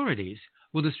health authorities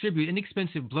will distribute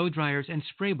inexpensive blow dryers and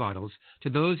spray bottles to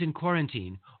those in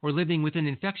quarantine or living within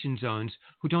infection zones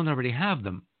who don't already have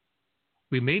them,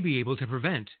 we may be able to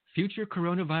prevent future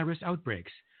coronavirus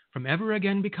outbreaks from ever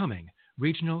again becoming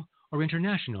regional or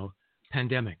international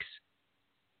pandemics.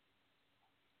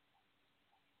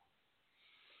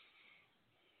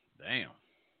 Damn.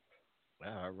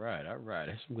 All right.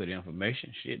 That's some good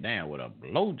information. Shit, down with a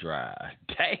blow dryer.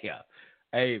 Damn.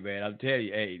 Hey, man, I'm telling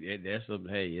you, that's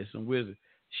some wisdom.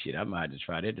 Shit, I might have to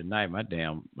try that tonight. My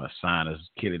sinus is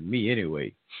killing me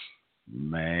anyway.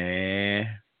 Man.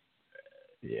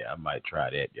 Yeah, I might try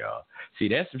that, y'all. See,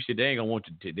 that's some shit they ain't gonna want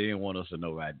they didn't want us to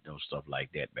know about no stuff like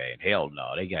that, man. Hell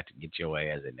no. They got to get your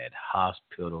ass in that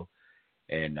hospital,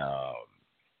 and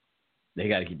they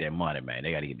got to get that money, man.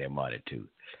 They got to get that money too.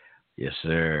 Yes,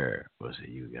 sir. What's it,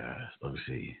 you guys? Let me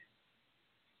see.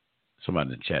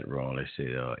 Somebody in the chat room, they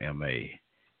said, M.A.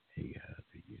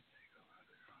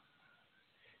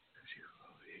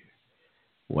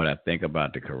 What I think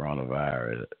about the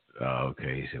coronavirus.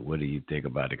 Okay, he said, what do you think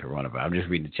about the coronavirus? I'm just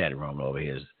reading the chat room over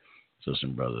here. So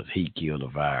some brothers, he killed the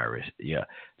virus. Yeah,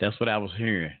 that's what I was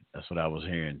hearing. That's what I was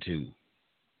hearing too.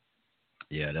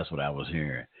 Yeah, that's what I was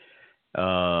hearing.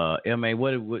 M.A.,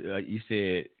 what you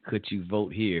said, could you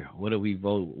vote here? What do we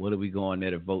vote? What are we going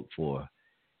there to vote for?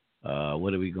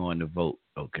 What are we going to vote?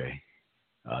 Okay.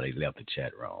 Oh, they left the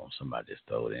chat room. Somebody just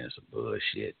threw in some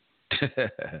bullshit.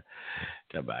 Talk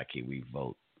about can we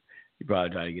vote? You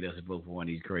probably trying to get us to vote for one of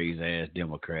these crazy ass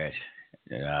Democrats.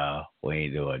 We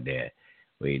ain't doing that.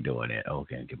 We ain't doing that.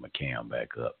 Okay, get my cam back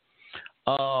up.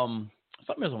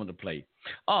 Something else I wanted to play.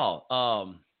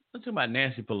 Let's talk about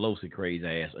Nancy Pelosi crazy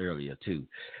ass earlier too.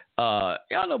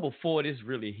 Y'all know before this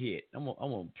really hit, I'm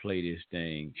gonna play this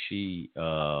thing. She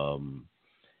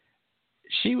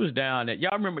was down at,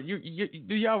 y'all remember,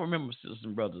 do y'all remember, sisters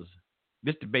and brothers?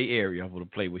 This the Bay Area. I'm gonna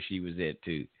play where she was at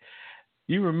too.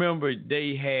 You remember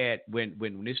they had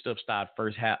when this stuff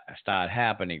started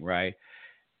happening, right?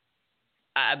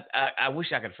 I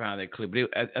wish I could find that clip.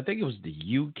 I think it was the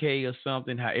UK or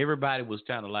something. How everybody was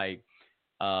kind of like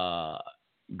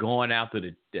going after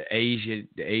the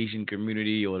Asian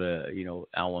community, or I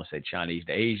don't want to say Chinese,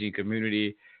 the Asian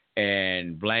community,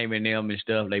 and blaming them and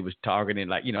stuff. They was targeting,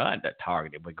 not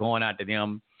targeted, but going after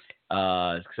them,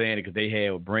 saying because they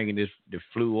were bringing the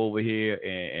flu over here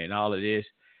and all of this.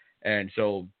 And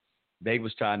so they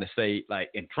was trying to say,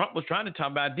 and Trump was trying to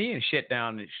talk about then shut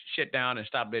down and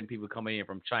stop letting people come in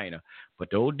from China.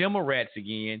 But those Democrats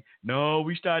again, no,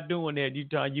 we start doing that.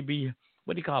 You be,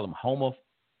 what do you call them? Homo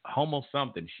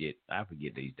something shit. I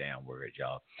forget these damn words,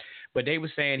 y'all. But they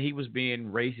were saying he was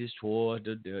being racist toward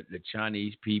the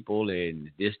Chinese people and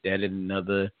this, that, and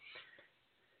another.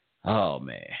 Oh,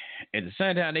 man. At the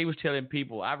same time, they was telling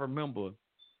people, I remember,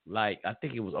 I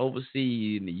think it was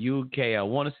overseas in the UK, I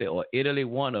want to say, or Italy,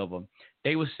 one of them,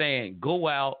 they were saying go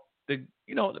out. The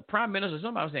prime minister,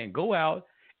 somebody was saying go out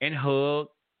and hug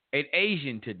an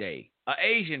Asian today, an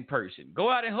Asian person. Go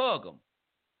out and hug them.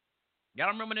 Y'all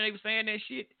remember when they were saying that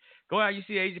shit? Go out, you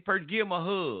see an Asian person, give them a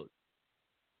hug.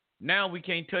 Now we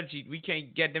can't touch it. We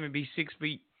can't get them to be 6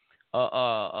 feet. We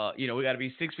got to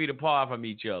be 6 feet apart from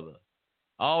each other.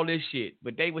 All this shit.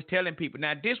 But they was telling people.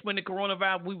 Now, this when the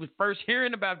coronavirus, we was first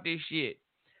hearing about this shit.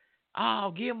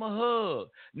 Oh, give them a hug.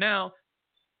 Now,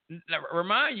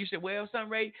 remind you, said, well, son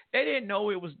Ray, they didn't know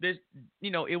it was this,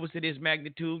 it was to this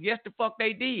magnitude. Yes, the fuck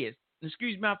they did.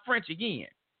 Excuse my French again.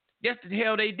 Yes, the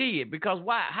hell they did. Because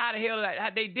why? How the hell how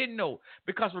they didn't know?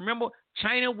 Because remember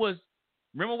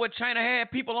what China had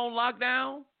people on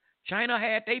lockdown? China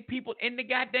had they people in the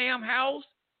goddamn house.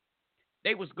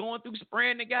 They was going through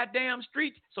spraying the goddamn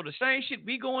streets. So the same shit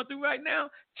we going through right now,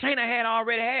 China had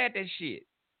already had that shit.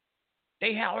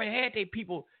 They already had their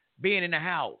people being in the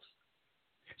house.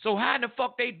 So how the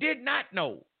fuck they did not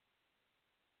know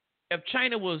if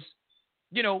China was,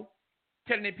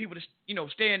 telling their people to,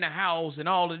 stay in the house and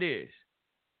all of this?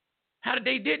 How did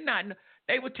they did not know?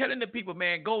 They were telling the people,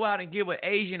 man, go out and give an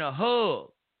Asian a hug.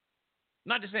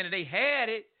 Not just saying that they had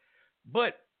it,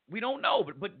 but we don't know.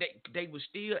 But they were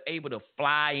still able to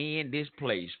fly in this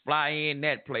place, fly in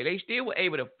that place. They still were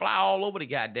able to fly all over the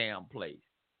goddamn place.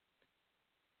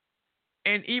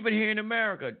 And even here in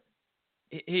America,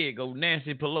 here go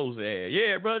Nancy Pelosi ass.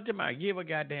 Yeah, brother, give a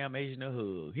goddamn Asian a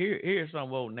hug. Here's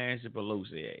some old Nancy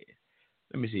Pelosi ass.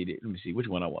 Let me see which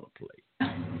one I want to play.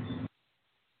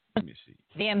 Let me see.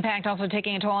 The impact also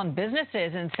taking a toll on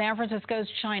businesses in San Francisco's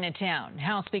Chinatown.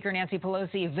 House Speaker Nancy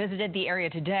Pelosi visited the area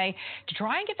today to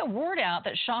try and get the word out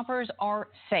that shoppers are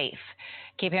safe.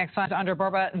 KPX5's Andrea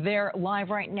Barba there live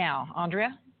right now.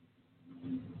 Andrea?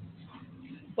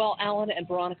 Well, Alan and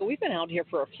Veronica, we've been out here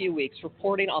for a few weeks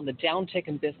reporting on the downtick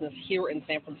in business here in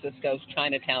San Francisco's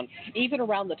Chinatown, even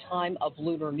around the time of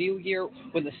Lunar New Year,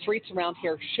 when the streets around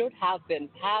here should have been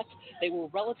packed. They were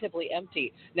relatively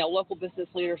empty. Now, local business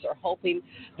leaders are hoping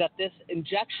that this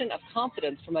injection of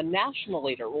confidence from a national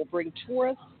leader will bring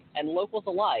tourists and locals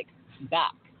alike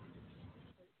back.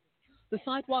 The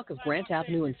sidewalk of Grant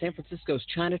Avenue in San Francisco's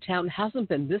Chinatown hasn't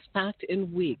been this packed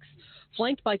in weeks.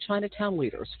 Flanked by Chinatown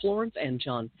leaders Florence and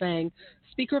John Fang,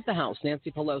 Speaker of the House Nancy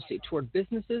Pelosi toured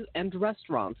businesses and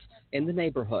restaurants in the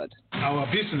neighborhood. Our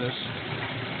business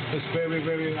is very,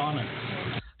 very honored.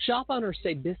 Shop owners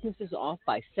say business is off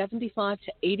by 75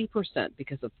 to 80%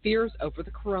 because of fears over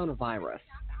the coronavirus.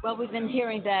 Well, we've been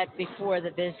hearing that before the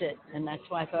visit, and that's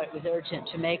why I thought it was urgent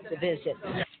to make the visit.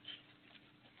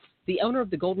 The owner of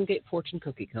the Golden Gate Fortune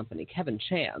Cookie Company, Kevin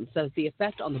Chan, says the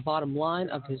effect on the bottom line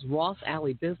of his Ross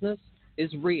Alley business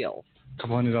is real.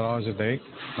 Couple $100 a day,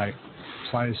 like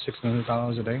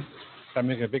 $500-600 a day. That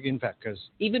makes a big impact because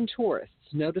even tourists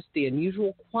noticed the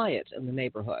unusual quiet in the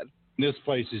neighborhood. This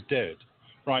place is dead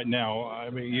right now. I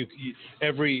mean,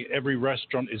 every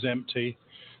restaurant is empty.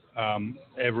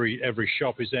 Every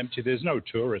shop is empty. There's no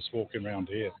tourists walking around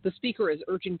here. The speaker is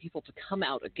urging people to come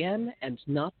out again and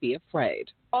not be afraid.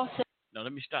 Also, now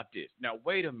let me stop this. Now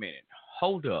wait a minute.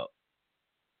 Hold up.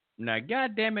 Now,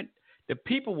 goddamn it, the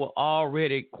people were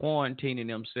already quarantining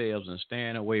themselves and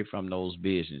staying away from those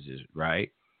businesses,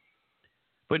 right?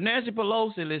 But Nancy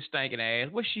Pelosi, this stinking ass,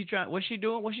 what's she doing?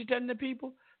 What's she telling the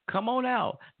people? Come on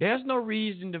out. There's no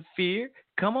reason to fear.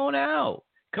 Come on out.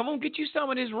 Come on, get you some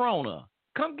of this Rona.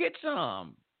 Come get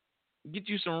some. Get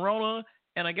you some Rona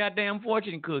and a goddamn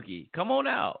fortune cookie. Come on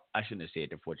out. I shouldn't have said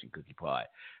the fortune cookie part.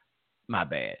 My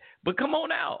bad. But come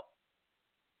on out.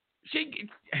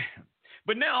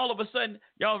 But now all of a sudden,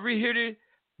 y'all hear this?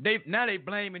 They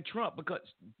blaming Trump because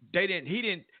he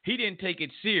didn't take it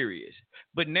serious.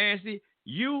 But Nancy,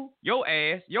 your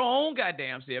ass, your own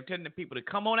goddamn self, telling the people to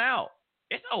come on out.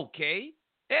 It's okay.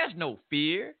 There's no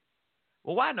fear.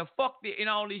 Well, why in the fuck in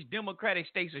all these Democratic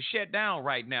states are shut down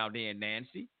right now then,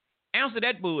 Nancy? Answer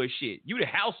that bullshit. You the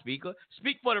House Speaker.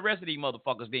 Speak for the rest of these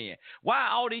motherfuckers then. Why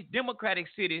all these Democratic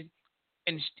cities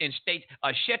and states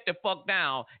are shut the fuck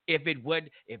down if it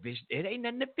ain't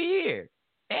nothing to fear?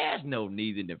 There's no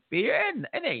need to fear.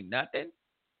 It ain't nothing.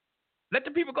 Let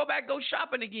the people go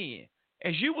shopping again.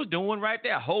 As you was doing right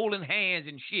there, holding hands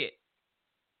and shit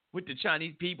with the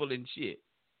Chinese people and shit.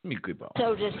 Let me keep on.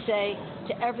 So to say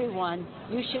to everyone,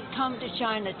 you should come to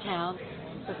Chinatown.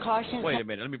 Precautions. Wait a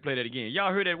minute. Let me play that again.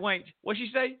 Y'all heard that, Wayne? What'd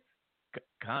she say?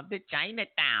 Come to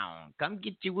Chinatown. Come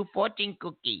get you a fortune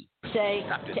cookie. Say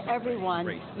to everyone,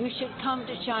 you should come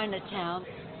to Chinatown.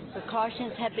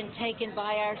 Precautions have been taken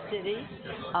by our city.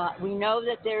 We know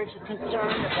that there's a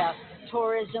concern about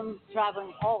tourism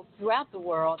traveling all throughout the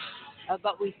world,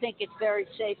 but we think it's very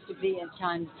safe to be in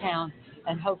Chinatown.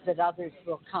 and hope that others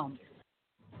will come.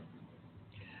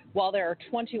 While there are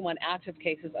 21 active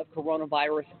cases of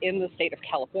coronavirus in the state of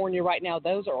California right now,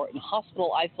 those are in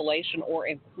hospital isolation or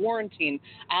in quarantine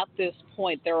at this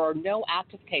point. There are no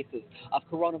active cases of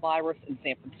coronavirus in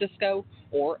San Francisco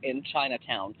or in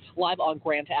Chinatown. Live on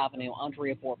Grant Avenue,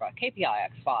 Andrea Borba,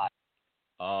 KPIX 5.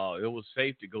 It was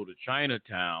safe to go to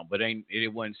Chinatown, but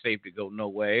it wasn't safe to go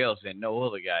nowhere else in no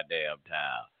other goddamn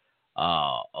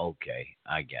town. Okay.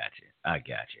 I got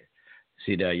you.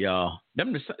 See that, y'all?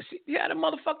 See how the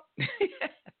motherfucker.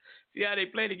 See how they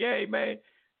play the game, man.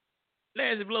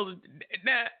 Nancy Pelosi.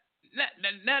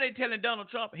 Now they telling Donald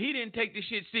Trump he didn't take this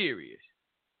shit serious.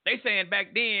 They saying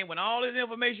back then when all this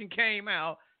information came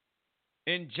out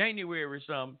in January or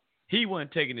something, he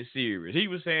wasn't taking it serious. He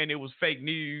was saying it was fake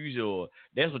news, or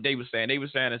that's what they were saying. They were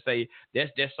trying to say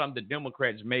that's something the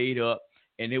Democrats made up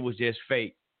and it was just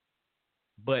fake.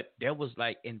 But that was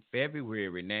like in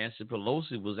February, Nancy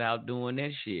Pelosi was out doing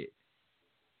that shit.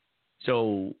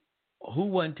 So who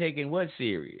wasn't taking what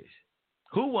serious?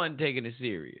 Who wasn't taking it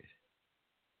serious?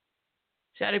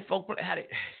 See how they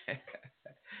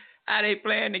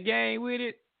playing the game with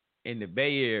it? In the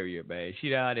Bay Area, man.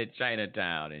 She out at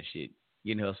Chinatown and shit.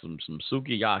 Getting her some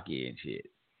sukiyaki and shit.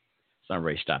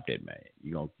 Sunray, stop that, man.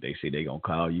 They say they gonna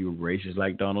call you racist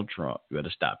like Donald Trump. You better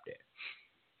stop that.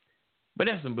 But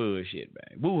that's some bullshit,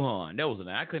 man. Wuhan, that was a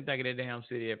name. I couldn't think of that damn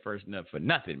city at first for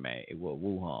nothing, man. It was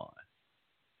Wuhan.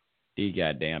 These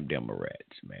goddamn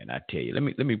Democrats, man. I tell you.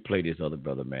 Let me play this other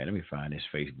brother, man. Let me find his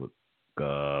Facebook,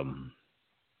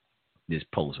 this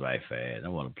post right fast. I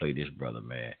want to play this brother,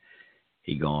 man.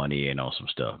 He going in on some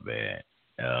stuff, man.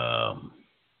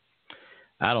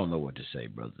 I don't know what to say,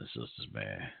 brothers and sisters,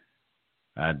 man.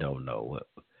 I don't know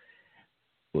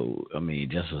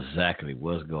just exactly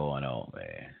what's going on,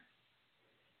 man.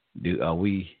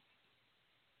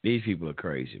 These people are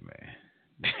crazy, man.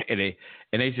 and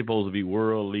they supposed to be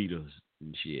world leaders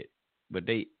and shit. But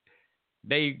they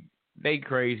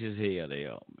crazy as hell, they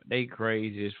are. They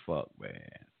crazy as fuck, man.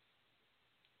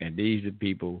 And these are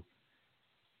people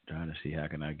trying to see how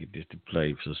can I get this to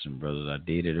play, sisters and brothers. I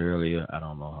did it earlier. I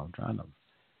don't know how I'm trying to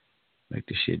make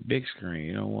the shit big screen.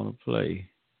 You don't want to play.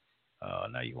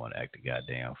 Now you want to act a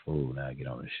goddamn fool. Now get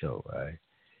on the show, right?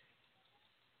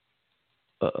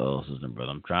 Sister and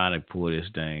brother, I'm trying to pull this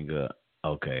thing up.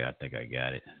 Okay, I think I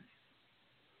got it.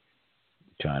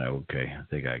 I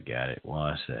think I got it.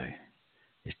 One sec.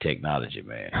 It's technology,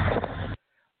 man.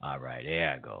 All right,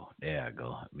 there I go.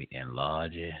 Let me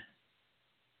enlarge it.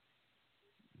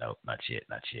 Nope, not yet.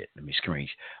 Let me screen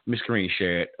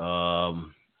share it.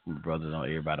 Brothers on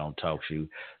everybody on Talk Shoe.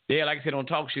 Yeah, like I said, on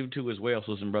Talk Shoe too as well,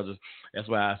 sisters and brothers. That's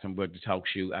why I asked them about the Talk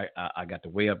Shoe. I got the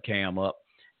webcam up.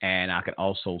 And I can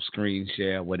also screen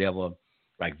share whatever,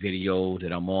 like videos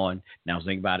that I'm on. Now,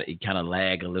 think about it. It kind of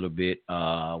lag a little bit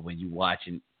when you're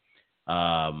watching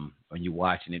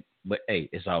it. But, hey,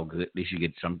 it's all good. At least you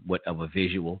get somewhat of a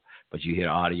visual. But you hear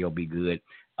the audio be good.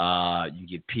 You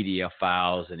get PDF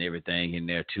files and everything in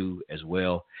there, too, as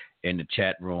well, in the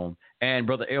chat room. And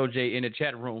Brother LJ in the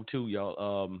chat room, too,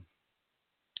 y'all.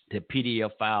 The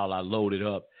PDF file I loaded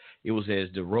up, it was as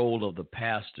the role of the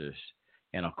pastors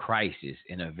in a crisis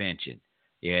intervention.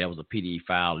 Yeah, that was a PDF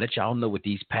file. Let y'all know what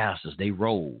these pastors, they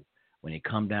roll when it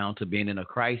come down to being in a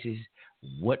crisis,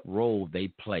 what role they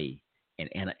play in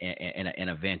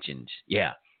interventions.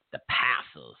 Yeah, the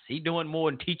pastors. He doing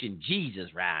more than teaching Jesus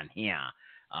around here.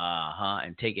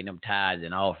 And taking them tithes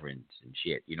and offerings and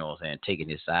shit. You know what I'm saying? Taking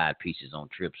his side pieces on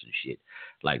trips and shit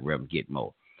like Reverend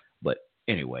Gitmo. But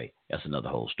anyway, that's another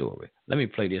whole story. Let me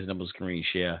play this number screen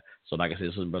share. So like I said,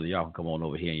 sister and brother, y'all can come on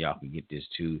over here and y'all can get this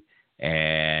too.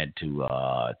 And to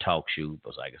Talk Shoe,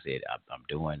 because like I said, I'm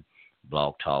doing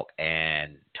Blog Talk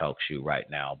and Talk Shoe right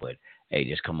now. But hey,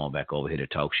 just come on back over here to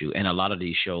Talk Shoe. And a lot of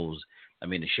these shows,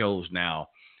 the shows now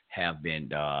have been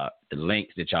the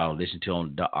links that y'all listen to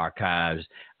on the archives.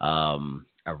 I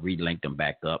relinked them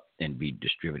back up and be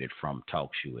distributed from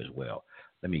Talk Shoe as well.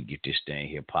 Let me get this thing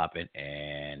here popping,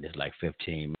 and it's like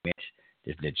 15 minutes.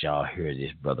 Just let y'all hear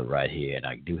this brother right here, and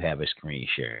I do have a screen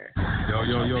share.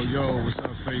 Yo, what's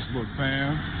up, Facebook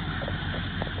fam?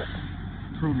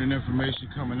 Prudent information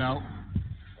coming out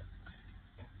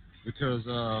because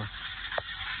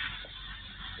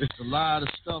it's a lot of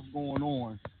stuff going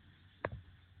on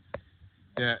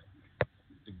that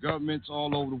the governments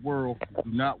all over the world do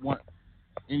not want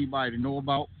anybody to know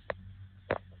about.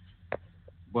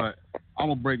 But I'm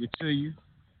going to break it to you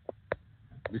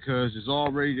because there's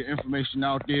already the information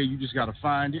out there. You just got to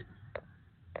find it.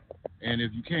 And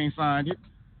if you can't find it,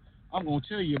 I'm going to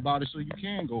tell you about it so you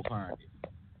can go find it.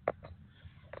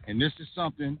 And this is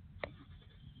something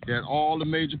that all the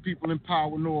major people in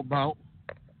power know about.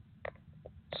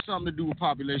 Something to do with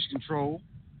population control.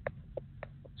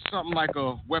 Something like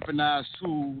a weaponized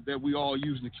tool that we all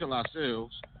using to kill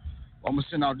ourselves. I'm going to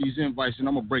send out these invites and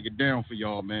I'm going to break it down for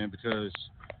y'all, man, because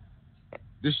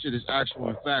this shit is actual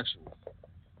and factual.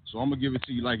 So I'm going to give it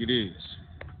to you like it is.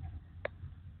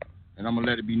 And I'm going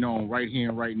to let it be known right here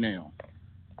and right now.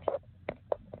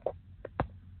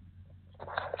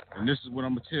 And this is what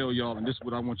I'm going to tell y'all, and this is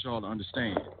what I want y'all to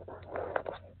understand.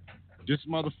 This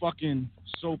motherfucking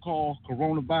so-called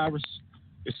coronavirus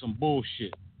is some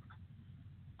bullshit.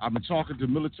 I've been talking to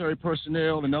military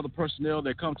personnel and other personnel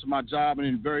that come to my job and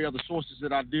in various other sources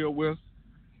that I deal with,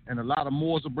 and a lot of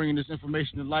Moors are bringing this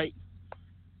information to light.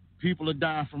 People are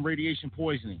dying from radiation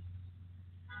poisoning.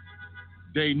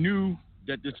 They knew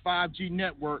that this 5G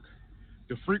network,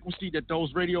 the frequency that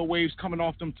those radio waves coming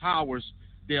off them towers,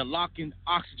 they're locking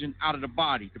oxygen out of the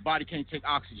body. The body can't take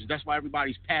oxygen. That's why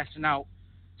everybody's passing out,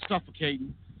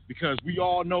 suffocating, because we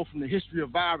all know from the history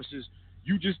of viruses,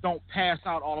 you just don't pass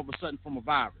out all of a sudden from a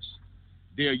virus.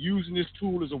 They're using this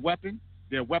tool as a weapon.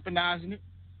 They're weaponizing it.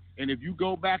 And if you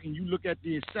go back and you look at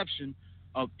the inception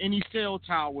of any cell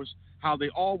towers, how they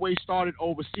always started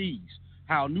overseas,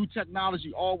 how new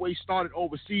technology always started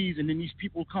overseas, and then these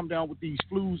people come down with these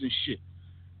flus and shit.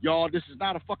 Y'all, this is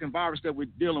not a fucking virus that we're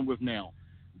dealing with now.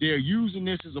 They're using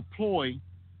this as a ploy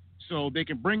so they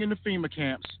can bring in the FEMA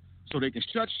camps, so they can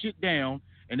shut shit down,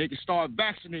 and they can start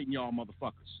vaccinating y'all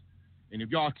motherfuckers. And if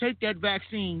y'all take that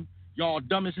vaccine, y'all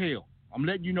dumb as hell. I'm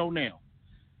letting you know now.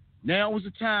 Now is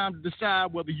the time to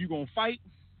decide whether you're going to fight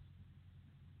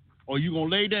or you're going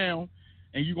to lay down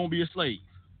and you're going to be a slave.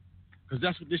 Because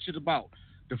that's what this shit about.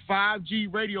 The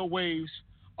 5G radio waves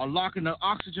are locking the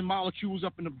oxygen molecules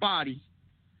up in the body,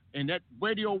 and that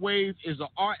radio wave is a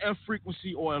RF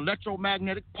frequency or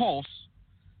electromagnetic pulse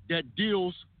that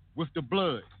deals with the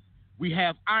blood. We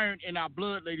have iron in our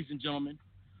blood, ladies and gentlemen.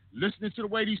 Listening to the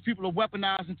way these people are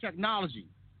weaponizing technology,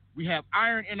 we have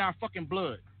iron in our fucking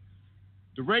blood.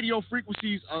 The radio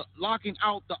frequencies are locking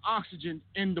out the oxygen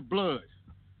in the blood.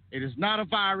 It is not a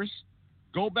virus.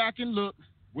 Go back and look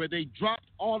where they dropped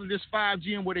all of this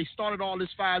 5G and where they started all this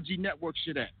 5G network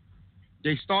shit at.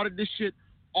 They started this shit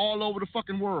all over the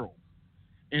fucking world.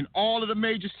 And all of the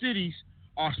major cities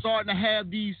are starting to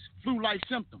have these flu-like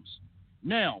symptoms.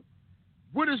 Now,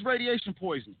 what is radiation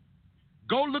poisoning?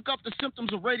 Go look up the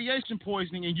symptoms of radiation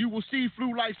poisoning and you will see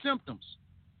flu-like symptoms.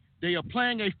 They are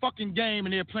playing a fucking game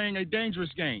and they're playing a dangerous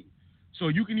game. So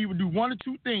you can either do one or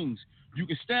two things. You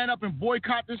can stand up and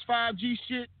boycott this 5G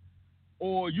shit,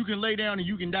 or you can lay down and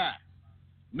you can die.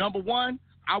 Number one,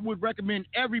 I would recommend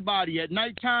everybody at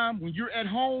nighttime when you're at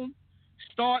home,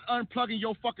 start unplugging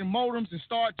your fucking modems and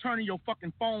start turning your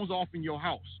fucking phones off in your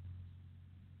house.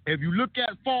 If you look at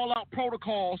fallout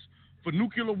protocols for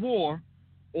nuclear war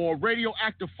or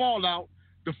radioactive fallout,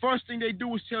 the first thing they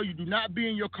do is tell you do not be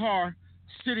in your car,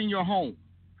 sit in your home.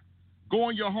 Go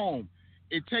in your home.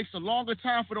 It takes a longer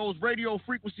time for those radio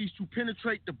frequencies to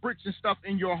penetrate the bricks and stuff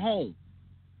in your home.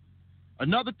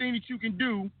 Another thing that you can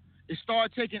do is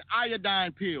start taking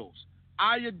iodine pills.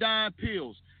 Iodine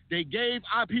pills. They gave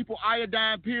our people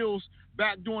iodine pills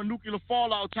back during nuclear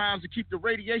fallout times to keep the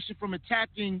radiation from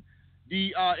attacking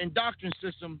the endocrine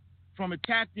system, from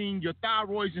attacking your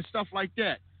thyroids and stuff like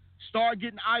that. Start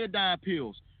getting iodine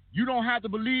pills. You don't have to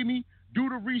believe me. Do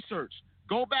the research.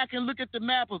 Go back and look at the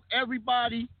map of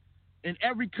everybody in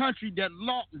every country that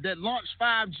launched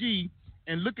 5G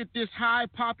and look at this high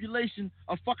population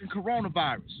of fucking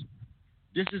coronavirus.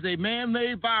 This is a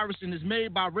man-made virus and is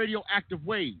made by radioactive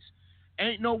waves.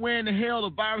 Ain't nowhere in the hell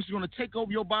a virus is going to take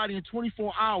over your body in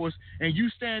 24 hours and you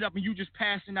stand up and you just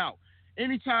passing out.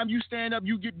 Anytime you stand up,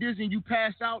 you get dizzy and you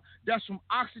pass out, that's from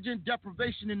oxygen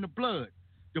deprivation in the blood.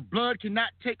 The blood cannot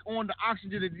take on the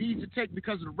oxygen it needs to take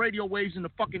because of the radio waves in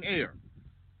the fucking air.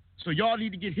 So y'all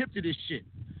need to get hip to this shit.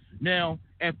 Now,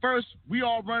 at first, we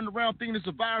all running around thinking it's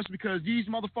a virus because these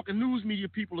motherfucking news media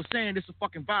people are saying it's a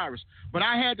fucking virus. But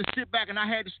I had to sit back and I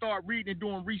had to start reading and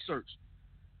doing research.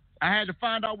 I had to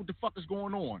find out what the fuck is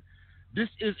going on. This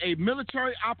is a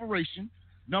military operation,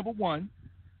 number one.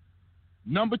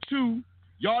 Number two,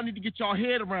 y'all need to get y'all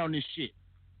head around this shit.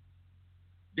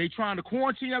 They trying to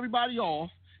quarantine everybody off.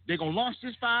 They're going to launch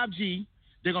this 5G.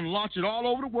 They're going to launch it all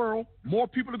over the world. More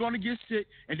people are going to get sick.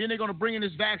 And then they're going to bring in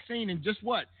this vaccine. And just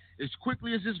what? As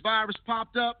quickly as this virus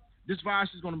popped up, this virus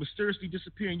is going to mysteriously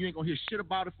disappear. And you ain't going to hear shit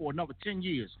about it for another 10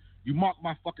 years. You mark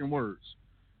my fucking words.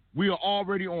 We are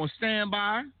already on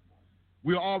standby.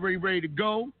 We are already ready to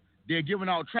go. They're giving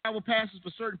out travel passes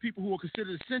for certain people who are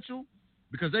considered essential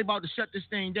because they're about to shut this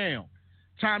thing down.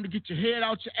 Time to get your head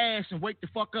out your ass and wake the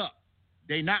fuck up.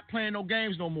 They not playing no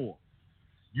games no more.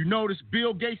 You notice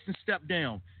Bill Gates has stepped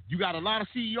down. You got a lot of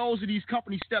CEOs of these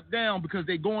companies step down because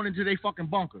they going into their fucking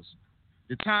bunkers.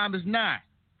 The time is nigh.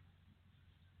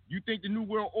 You think the New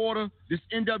World Order, this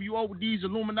NWO with these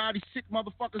Illuminati sick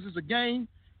motherfuckers is a game?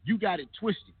 You got it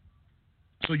twisted.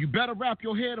 So you better wrap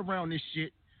your head around this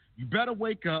shit. You better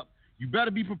wake up. You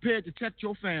better be prepared to protect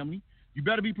your family. You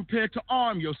better be prepared to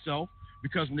arm yourself,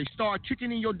 because when they start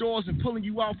kicking in your doors and pulling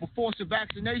you out for forced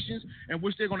vaccinations, and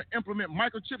which they're going to implement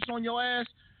microchips on your ass,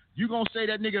 you're going to say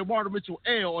that nigga Walter Mitchell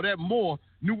L. or that Moore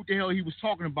knew what the hell he was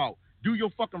talking about. Do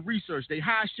your fucking research. They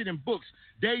hide shit in books.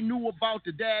 They knew about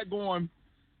the daggone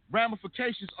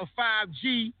ramifications of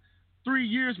 5G 3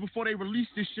 years before they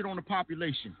released this shit on the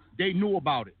population. They knew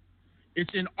about it. It's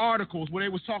in articles where they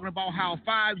was talking about how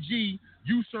 5G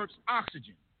usurps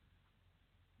oxygen.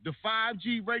 The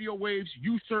 5G radio waves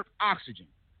usurp oxygen.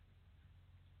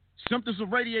 Symptoms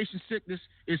of radiation sickness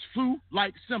is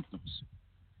flu-like symptoms.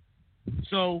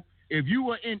 So if you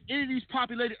are in any of these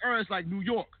populated areas like New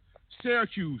York,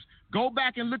 Syracuse, go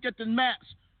back and look at the maps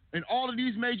in all of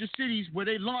these major cities where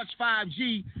they launched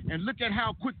 5G and look at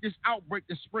how quick this outbreak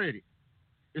has spread it.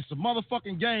 It's a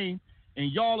motherfucking game,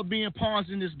 and y'all are being pawns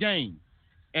in this game.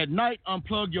 At night,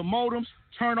 unplug your modems,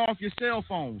 turn off your cell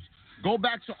phones. Go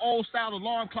back to old-style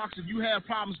alarm clocks if you have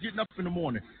problems getting up in the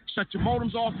morning. Shut your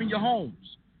modems off in your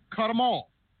homes. Cut them off.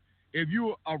 If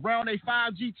you're around a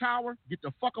 5G tower, get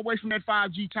the fuck away from that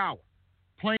 5G tower.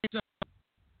 Plain simple.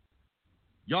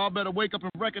 Y'all better wake up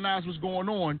and recognize what's going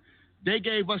on. They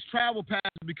gave us travel passes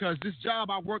because this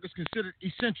job I work is considered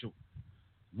essential.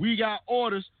 We got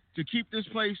orders to keep this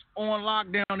place on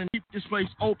lockdown and keep this place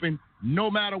open no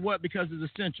matter what because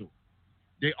it's essential.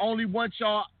 They only want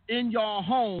y'all in y'all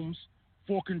homes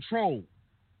for control.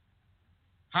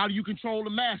 How do you control the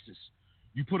masses?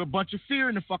 You put a bunch of fear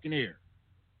in the fucking air.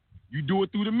 You do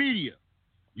it through the media.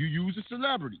 You use the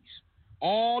celebrities.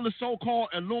 All the so-called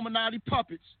Illuminati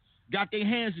puppets got their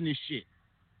hands in this shit.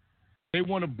 They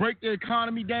want to break the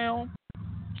economy down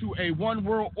to a one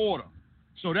world order.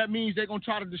 So that means they're going to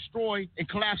try to destroy and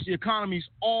collapse the economies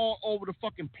all over the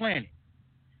fucking planet.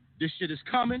 This shit is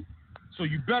coming, so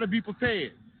you better be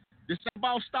prepared. This ain't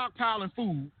about stockpiling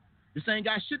food. This ain't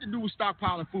got shit to do with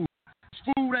stockpiling food.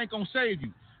 Food ain't going to save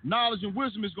you. Knowledge and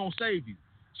wisdom is going to save you.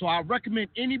 So I recommend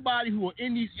anybody who are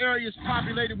in these areas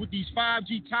populated with these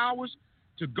 5G towers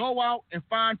to go out and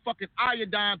find fucking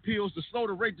iodine pills to slow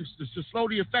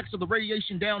the effects of the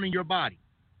radiation down in your body.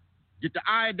 Get the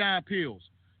iodine pills.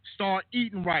 Start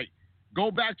eating right.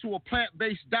 Go back to a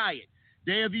plant-based diet.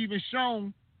 They have even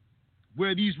shown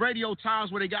where these radio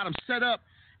towers, where they got them set up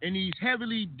in these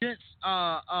heavily dense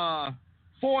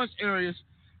forest areas,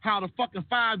 how the fucking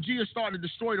 5G is starting to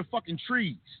destroy the fucking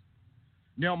trees.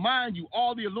 Now, mind you,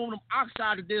 all the aluminum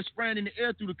oxide that they're spraying in the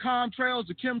air through the contrails,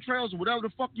 the chemtrails, or whatever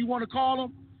the fuck you want to call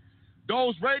them,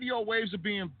 those radio waves are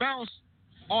being bounced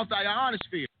off the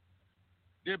ionosphere.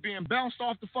 They're being bounced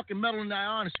off the fucking metal in the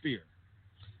ionosphere.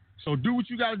 So do what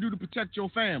you got to do to protect your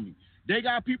family. They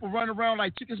got people running around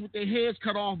like chickens with their heads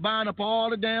cut off, buying up all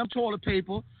the damn toilet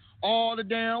paper, all the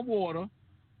damn water,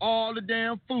 all the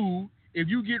damn food. If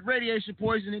you get radiation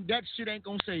poisoning, that shit ain't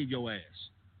going to save your ass.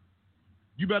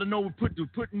 You better know what to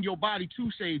put in your body to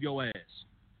save your ass.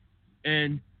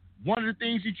 And one of the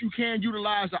things that you can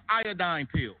utilize are iodine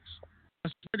pills.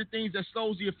 That's one of the things that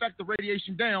slows the effect of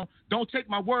radiation down. Don't take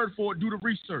my word for it. Do the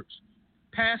research.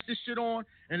 Pass this shit on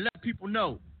and let people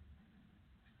know.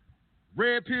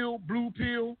 Red pill, blue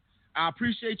pill. I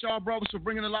appreciate y'all brothers for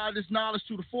bringing a lot of this knowledge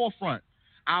to the forefront.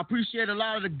 I appreciate a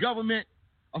lot of the government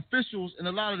officials and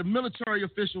a lot of the military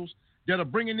officials that are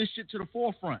bringing this shit to the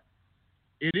forefront.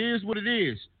 It is what it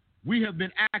is. We have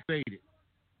been activated.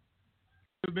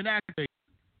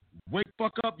 Wake the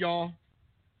fuck up, y'all.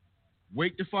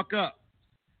 Wake the fuck up.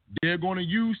 They're going to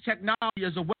use technology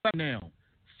as a weapon now.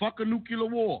 Fuck a nuclear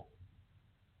war.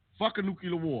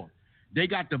 They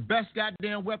got the best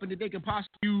goddamn weapon that they can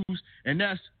possibly use, and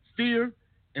that's fear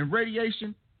and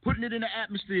radiation, putting it in the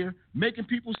atmosphere, making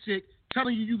people sick,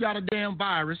 telling you got a damn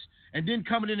virus, and then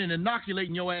coming in and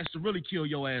inoculating your ass to really kill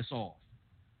your ass off.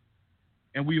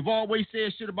 And we've always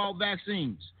said shit about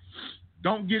vaccines.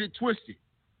 Don't get it twisted.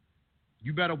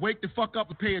 You better wake the fuck up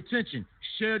and pay attention.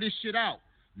 Share this shit out.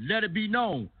 Let it be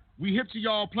known. We hip to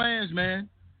y'all plans, man.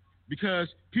 Because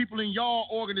people in y'all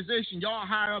organization, y'all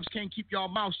higher-ups can't keep y'all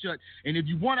mouth shut. And if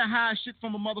you want to hide shit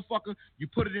from a motherfucker, you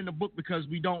put it in the book because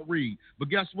we don't read. But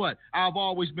guess what? I've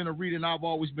always been a reader and I've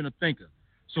always been a thinker.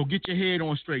 So get your head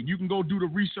on straight. You can go do the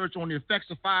research on the effects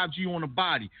of 5G on the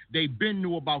body. They been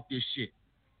knew about this shit.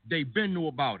 They been knew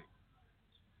about it.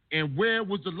 And where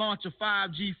was the launch of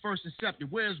 5G first incepted?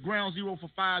 Where's ground zero for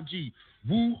 5G?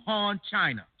 Wuhan,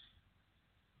 China.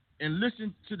 And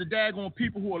listen to the daggone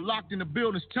people who are locked in the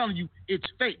buildings telling you it's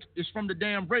fake. It's from the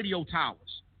damn radio towers.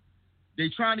 They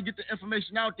trying to get the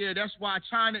information out there. That's why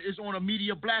China is on a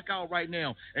media blackout right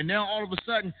now. And now all of a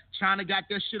sudden, China got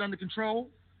their shit under control.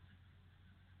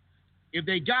 If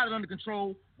they got it under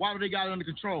control, why do they got it under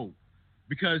control?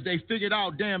 Because they figured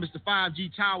out, damn, it's the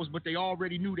 5G towers, but they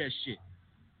already knew that shit.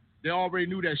 They already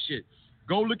knew that shit.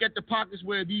 Go look at the pockets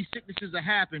where these sicknesses are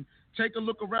happening. Take a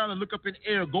look around and look up in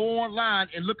the air. Go online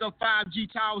and look up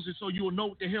 5G towers so you'll know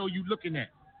what the hell you're looking at.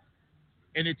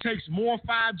 And it takes more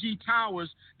 5G towers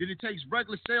than it takes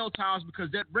regular cell towers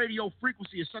because that radio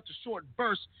frequency is such a short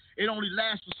burst. It only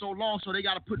lasts for so long, so they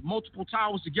got to put multiple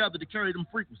towers together to carry them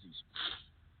frequencies.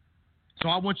 So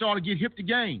I want y'all to get hip to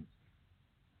game.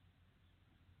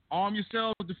 Arm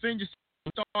yourselves, defend yourselves.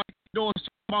 Start doing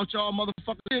about y'all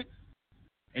motherfucking sick.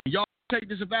 And y'all take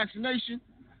this vaccination,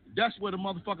 that's where the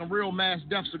motherfucking real mass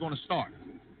deaths are going to start.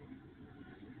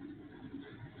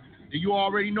 And you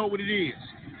already know what it is.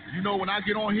 You know, when I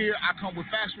get on here, I come with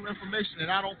factual information and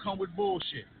I don't come with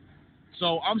bullshit.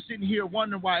 So I'm sitting here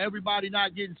wondering why everybody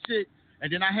not getting sick,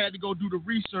 and then I had to go do the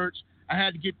research. I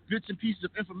had to get bits and pieces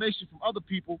of information from other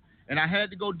people, and I had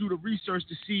to go do the research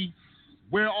to see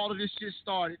where all of this shit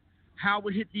started, how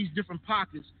it hit these different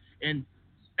pockets, and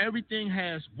everything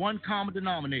has one common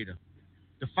denominator,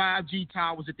 the 5G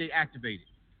towers that they activated.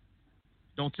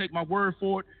 Don't take my word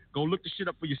for it. Go look the shit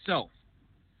up for yourself.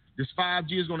 This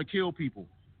 5G is going to kill people.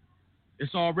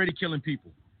 It's already killing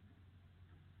people.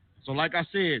 So like I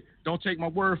said, don't take my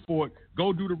word for it.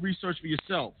 Go do the research for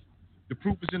yourself. The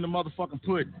proof is in the motherfucking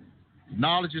pudding.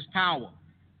 Knowledge is power.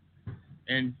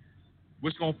 And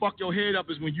what's going to fuck your head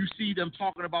up is when you see them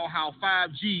talking about how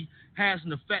 5G has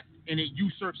an effect and it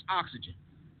usurps oxygen.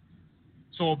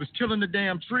 So if it's killing the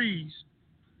damn trees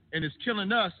and it's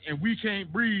killing us and we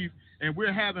can't breathe and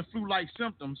we're having flu-like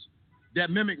symptoms that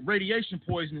mimic radiation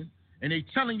poisoning and they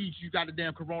telling you got the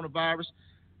damn coronavirus,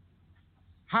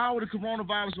 how are the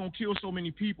coronavirus going to kill so many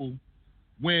people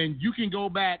when you can go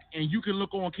back and you can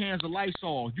look on cans of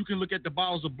Lysol, you can look at the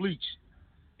bottles of bleach.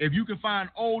 If you can find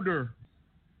older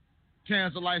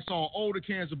cans of Lysol, older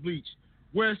cans of bleach,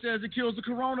 where it says it kills the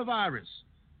coronavirus.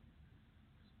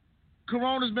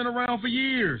 Corona's been around for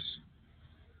years.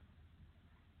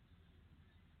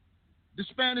 The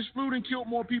Spanish flu done killed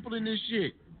more people than this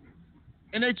shit.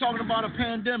 And they talking about a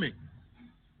pandemic.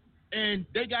 And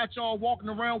they got y'all walking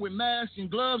around with masks and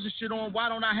gloves and shit on. Why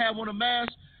don't I have on a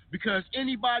mask? Because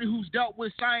anybody who's dealt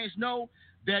with science know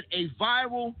that a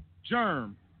viral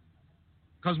germ,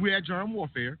 because we're at germ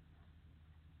warfare,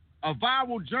 a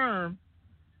viral germ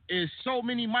is so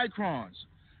many microns.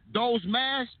 Those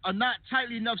masks are not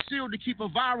tightly enough sealed to keep a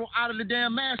viral out of the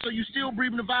damn mask, so you still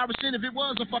breathing the virus in if it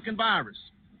was a fucking virus.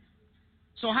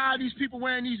 So how are these people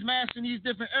wearing these masks in these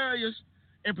different areas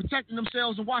and protecting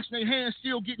themselves and washing their hands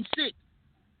still getting sick?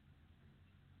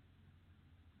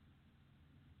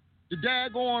 The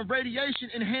daggone radiation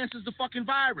enhances the fucking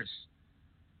virus.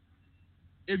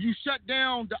 If you shut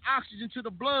down the oxygen to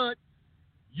the blood,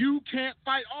 you can't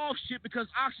fight off shit because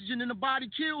oxygen in the body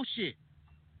kills shit.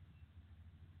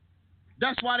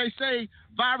 That's why they say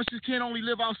viruses can only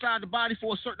live outside the body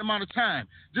for a certain amount of time.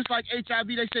 Just like HIV,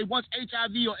 they say once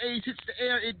HIV or AIDS hits the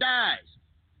air, it dies.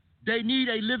 They need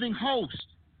a living host.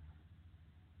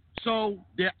 So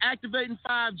they're activating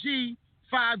 5G.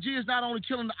 5G is not only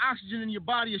killing the oxygen in your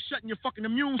body, it's shutting your fucking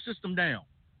immune system down.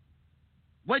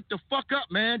 Wake the fuck up,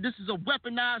 man. This is a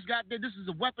weaponized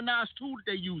tool that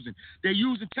they're using. They're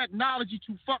using technology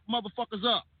to fuck motherfuckers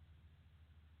up.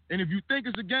 And if you think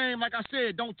it's a game, like I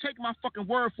said, don't take my fucking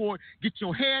word for it. Get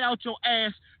your head out your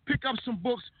ass, pick up some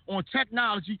books on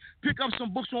technology, pick up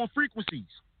some books on frequencies,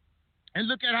 and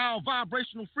look at how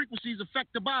vibrational frequencies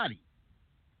affect the body.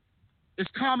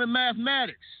 It's common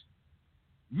mathematics.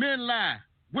 Men lie,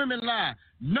 women lie,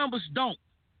 numbers don't.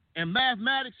 And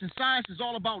mathematics and science is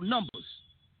all about numbers.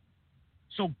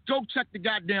 So go check the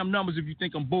goddamn numbers if you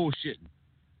think I'm bullshitting.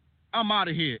 I'm out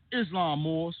of here. Islam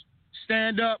Moors.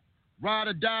 Stand up, ride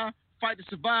or die, fight to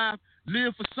survive,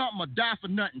 live for something or die for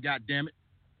nothing, goddammit.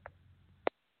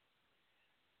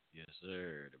 Yes,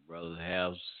 sir. The brothers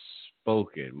have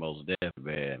spoken. Most definitely,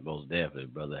 man. Most definitely,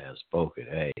 brother has spoken.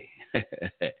 Hey.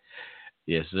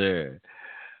 Yes, sir.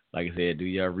 Like I said, do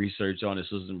your research on it,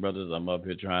 sisters and brothers. I'm up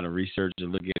here trying to research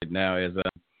and look at it now as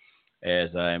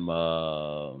I'm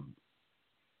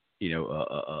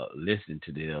listening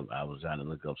to them. I was trying to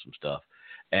look up some stuff.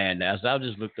 And as I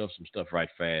just looked up some stuff right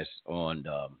fast on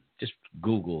just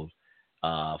Google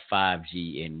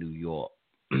 5G in New York,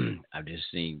 I've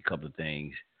just seen a couple of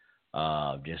things.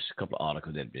 Just a couple of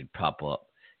articles that did pop up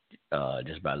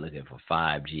just by looking for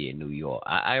 5G in New York.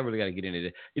 I really got to get into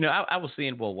it. I was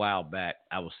seeing for a while back,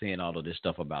 I was seeing all of this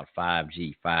stuff about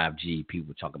 5G.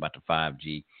 People talk about the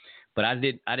 5G, but I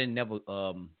didn't never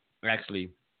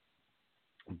actually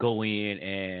go in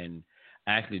and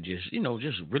actually just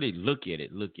really look at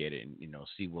it and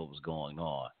see what was going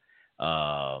on.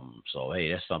 So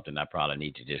hey, that's something I probably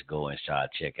need to just go and try to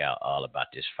check out all about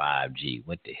this 5G.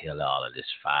 What the hell all of this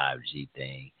 5G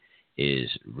thing is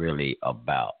really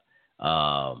about.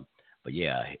 But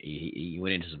yeah, he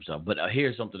went into some stuff. But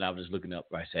here's something I was just looking up.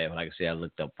 Like I said, I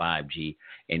looked up 5G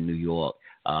in New York.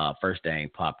 First thing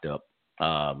popped up,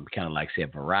 kind of like I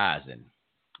said, Verizon,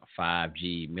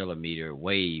 5G millimeter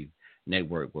wave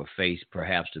network will face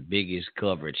perhaps the biggest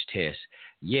coverage test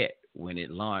yet when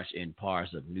it launched in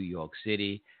parts of New York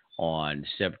City on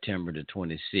September the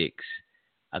 26th.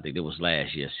 I think it was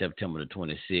last year, September the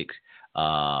 26th.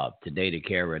 Today, the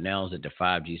carrier announced that the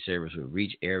 5G service will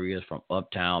reach areas from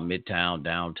uptown, midtown,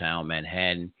 downtown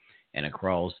Manhattan, and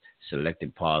across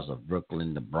selected parts of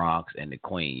Brooklyn, the Bronx, and the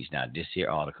Queens. Now, this here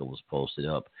article was posted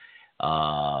up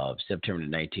September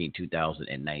 19,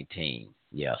 2019.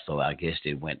 Yeah, so I guess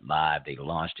it went live. They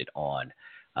launched it on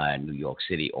New York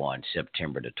City on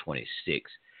September the 26th.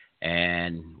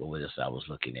 And what was this I was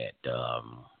looking at? I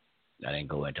didn't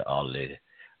go into all of it.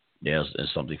 There's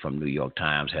something from New York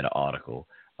Times had an article,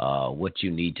 what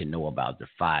you need to know about the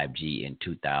 5G in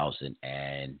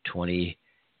 2020.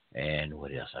 And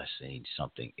what else I seen?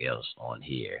 Something else on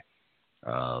here.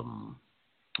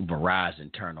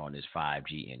 Verizon turned on this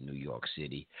 5G in New York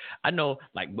City. I know,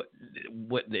 like,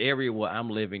 what the area where I'm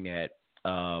living at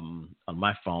on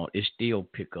my phone, it still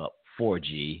pick up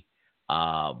 4G.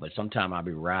 But sometimes I'll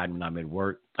be riding when I'm at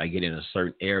work. I get in a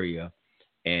certain area,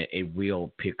 and it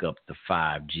will pick up the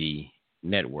 5G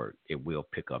network. It will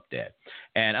pick up that.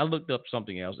 And I looked up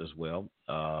something else as well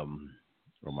on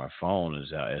my phone as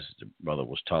the brother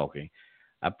was talking.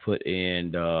 I put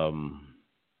in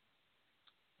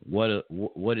what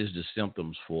is the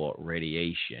symptoms for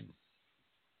radiation?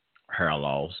 Hair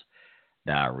loss,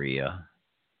 diarrhea,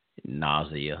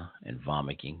 nausea and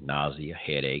vomiting,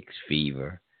 headaches,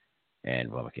 fever, and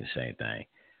vomiting, same thing.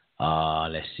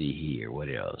 Let's see here. What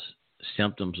else?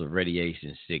 Symptoms of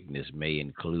radiation sickness may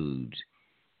include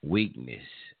weakness,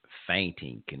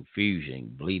 fainting,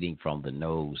 confusion, bleeding from the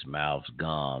nose, mouth,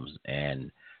 gums,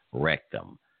 and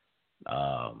rectum,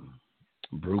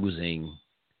 bruising,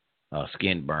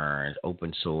 skin burns,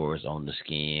 open sores on the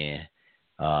skin,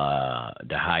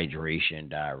 dehydration,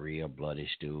 diarrhea, bloody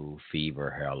stool, fever,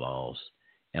 hair loss,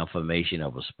 inflammation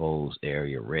of exposed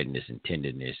area, redness and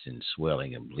tenderness, and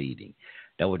swelling and bleeding.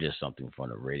 That was just something from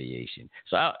the radiation.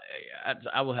 So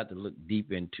I will have to look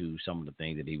deep into some of the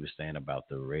things that he was saying about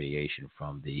the radiation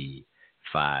from the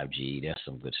 5G. That's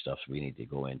some good stuff we need to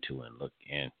go into and look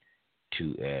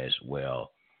into as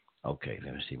well. Okay,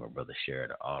 let me see my brother share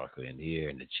the article in here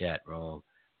in the chat room.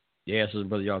 Yeah, so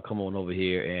brother, y'all come on over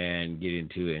here and get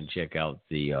into it and check out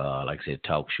the, like I said,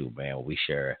 talk show, man, where we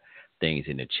share things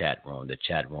in the chat room. The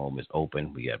chat room is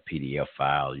open. We got PDF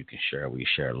files you can share. We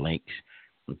share links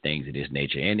and things of this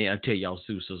nature. And then I tell y'all,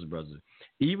 sisters and brothers,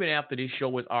 even after this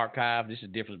show is archived, this is the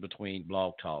difference between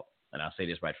Blog Talk, and I'll say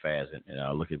this right fast, and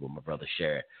I'll look at what my brother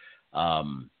shared.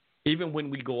 Even when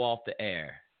we go off the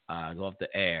air,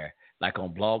 like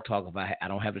on Blog Talk, if I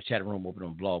don't have the chat room open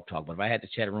on Blog Talk, but if I had the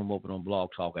chat room open on Blog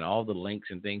Talk and all the links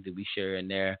and things that we share in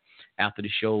there after the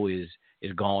show is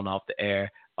gone off the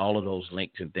air, all of those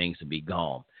links and things will be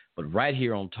gone. But right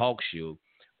here on Talk Show,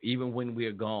 even when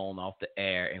we're gone off the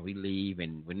air and we leave,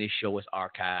 and when this show is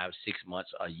archived 6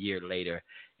 months, a year later,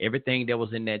 everything that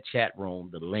was in that chat room,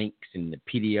 the links and the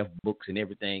PDF books and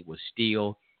everything will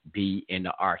still be in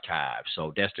the archive.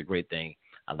 So that's the great thing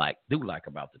I do like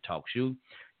about the Talk Show.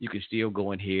 You can still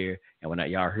go in here, and when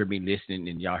y'all hear me listening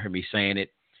and y'all hear me saying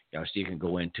it, y'all still can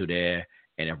go into there.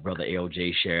 And if Brother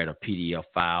LJ shared a PDF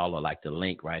file or like the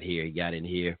link right here, he got in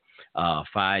here,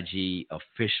 5G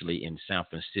officially in San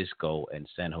Francisco and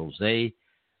San Jose,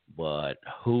 but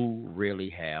who really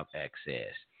have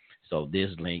access? So this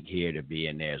link here to be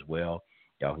in there as well.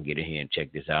 Y'all can get in here and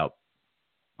check this out.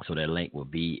 So that link will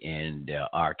be in the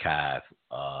archive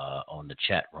on the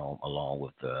chat room along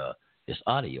with this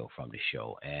audio from the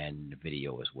show and the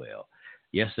video as well.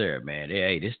 Yes, sir, man.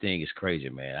 Hey, this thing is crazy,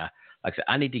 man. Like I said,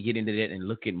 I need to get into that and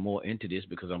look more into this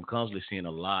because I'm constantly seeing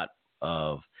a lot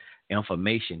of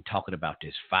information talking about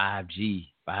this 5G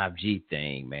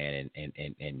thing, man,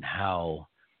 and how,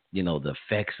 the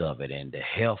effects of it and the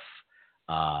health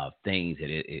things that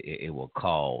it will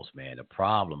cause, man, the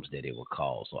problems that it will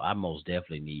cause. So I most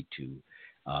definitely need to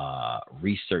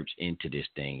research into this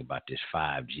thing about this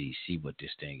 5G, see what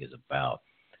this thing is about.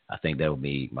 I think that will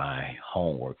be my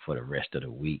homework for the rest of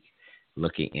the week,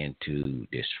 looking into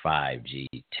this 5G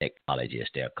technology, as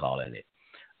they're calling it.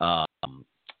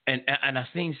 And I've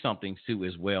seen something too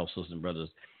as well, sisters and brothers,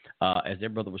 as their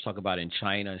brother was talking about in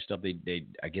China and stuff. They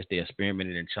I guess they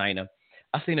experimented in China.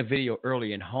 I seen a video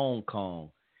earlier in Hong Kong.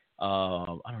 I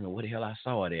don't know where the hell I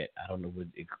saw it at. I don't know.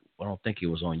 I don't think it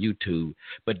was on YouTube,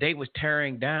 but they was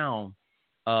tearing down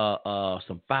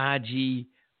some 5G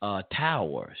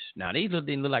towers. Now they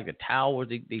didn't look like the towers.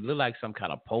 They look like some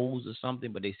kind of poles or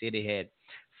something, but they said they had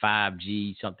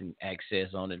 5G something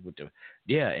access on it with the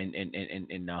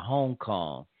in Hong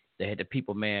Kong they had the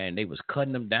people, man, they was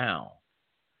cutting them down.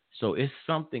 So it's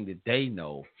something that they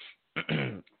know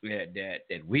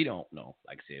that we don't know.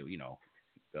 Like I said,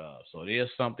 so there's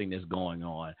something that's going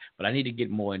on, but I need to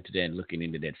get more into that and looking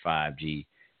into that 5G,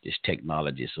 this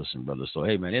technology, sisters and brothers. So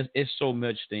hey, man, it's so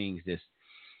much things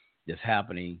that's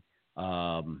happening.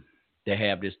 They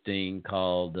have this thing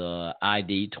called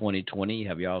ID 2020.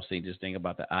 Have y'all seen this thing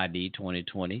about the ID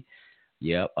 2020?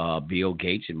 Yep. Bill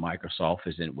Gates and Microsoft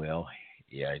isn't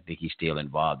I think he's still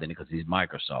involved in it because he's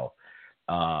Microsoft.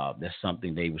 That's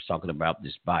something they was talking about,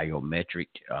 this biometric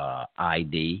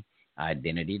ID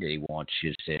identity. They want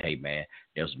you to say, hey, man,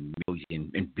 there's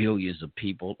millions and billions of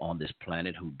people on this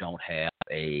planet who don't have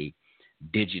a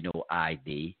digital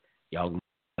ID. Y'all look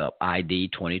up ID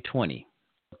 2020.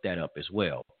 Look that up as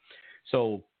well.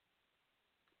 So,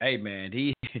 hey, man,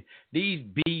 these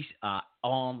beasts are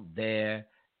on their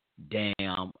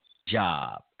damn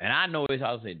job. And I know it's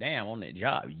how to say, damn, on that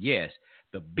job. Yes,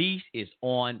 the beast is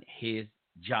on his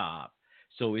job.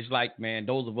 So it's like, man,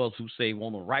 those of us who say we're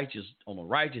on the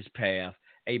righteous path,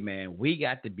 hey, man, we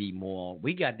got to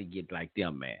get like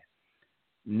them, man.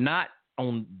 Not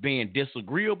on being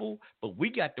disagreeable, but we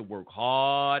got to work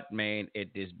hard, man,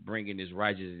 at this, bringing this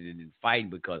righteousness and fighting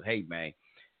because, hey, man,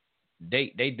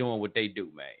 they doing what they do,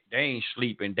 man. They ain't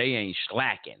sleeping. They ain't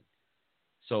slacking.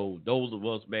 So those of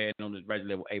us, man, on this right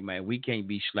level, hey, man, we can't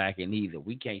be slacking either.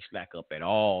 We can't slack up at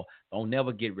all. Don't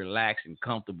never get relaxed and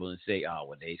comfortable and say, oh,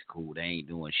 well, they's cool. They ain't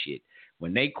doing shit.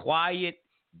 When they quiet,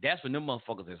 that's when them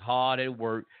motherfuckers is hard at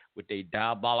work with their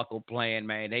diabolical plan,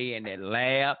 man. They in that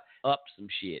lab up some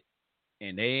shit.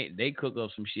 And they cook up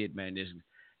some shit, man,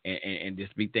 and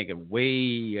just be thinking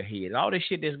way ahead. All this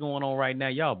shit that's going on right now,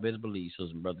 y'all best believe,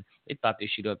 sisters and brothers, they thought this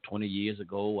shit up 20 years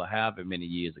ago or however many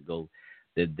years ago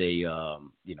that they,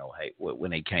 hey,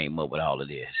 when they came up with all of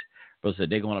this. Brother said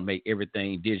they're going to make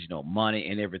everything digital, money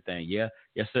and everything. Yeah.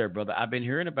 Yes, sir, brother. I've been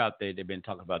hearing about that. They've been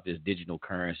talking about this digital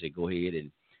currency. Go ahead and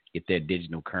get that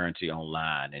digital currency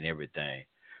online and everything.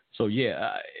 So,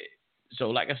 yeah. So,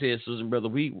 like I said, sisters and brother,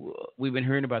 we've been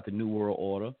hearing about the New World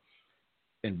Order.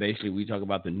 And basically, we talk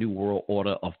about the New World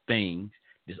Order of things,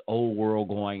 this old world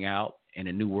going out and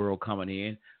a new world coming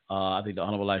in. I think the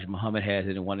Honorable Elijah Muhammad has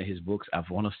it in one of his books. I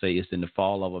want to say it's in The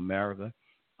Fall of America,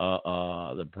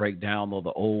 the breakdown of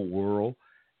the old world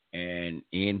and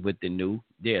end with the new.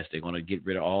 Yes, they're going to get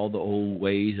rid of all the old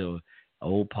ways of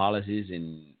old policies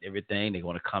and everything. They're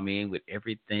going to come in with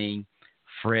everything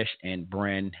fresh and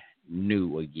brand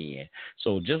new again.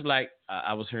 So just like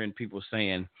I was hearing people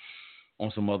saying on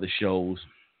some other shows,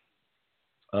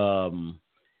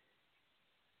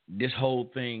 this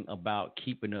whole thing about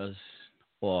keeping us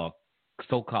or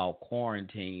so-called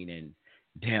quarantine and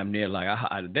damn near like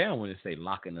I damn want to say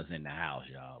locking us in the house,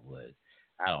 y'all, but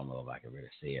I don't know if I can really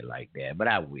say it like that, but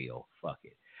I will. Fuck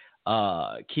it.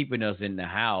 Keeping us in the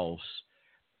house,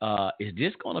 is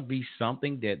this going to be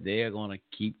something that they're going to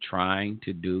keep trying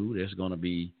to do? There's going to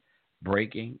be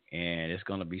breaking, and it's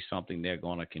going to be something they're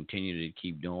going to continue to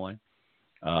keep doing,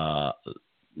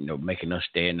 making us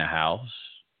stay in the house.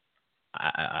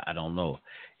 I don't know.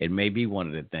 It may be one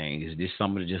of the things. Is this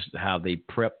some of just how they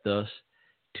prepped us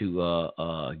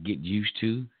to get used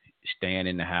to staying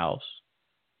in the house?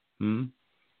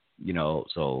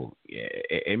 So yeah,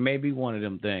 it may be one of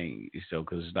them things. So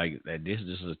because like this is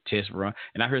just a test run,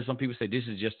 and I heard some people say this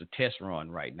is just a test run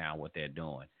right now. What they're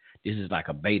doing, this is like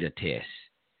a beta test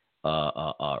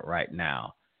right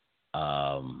now.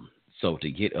 So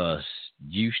to get us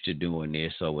used to doing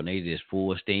this, so when they just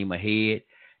full steam ahead,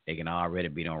 they can already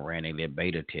be running their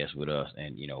beta test with us,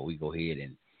 and we go ahead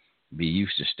and be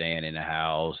used to staying in the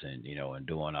house and and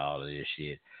doing all of this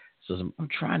shit. So I'm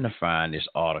trying to find this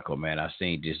article, man. I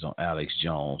seen this on Alex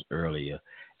Jones earlier,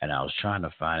 and I was trying to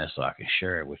find it so I can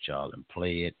share it with y'all and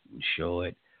play it and show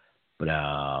it. But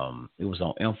it was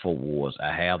on InfoWars.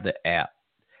 I have the app.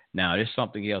 Now, there's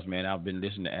something else, man. I've been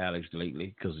listening to Alex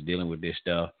lately because of dealing with this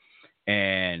stuff,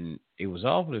 and it was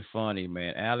awfully funny,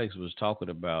 man. Alex was talking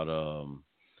about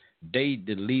they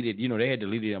deleted, they had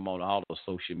deleted him on all the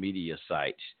social media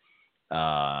sites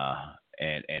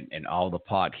and all the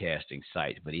podcasting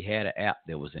sites. But he had an app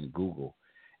that was in Google.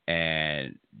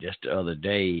 And just the other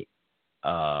day,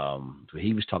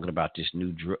 he was talking about this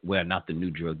new drug. Well, not the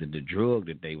new drug, the drug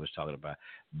that they was talking about.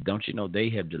 Don't you know they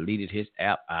have deleted his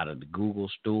app out of the Google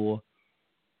store?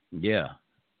 Yeah,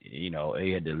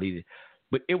 they had deleted.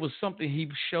 But it was something he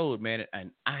showed, man,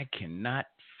 and I cannot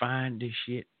find this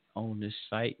shit on this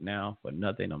site now for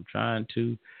nothing. I'm trying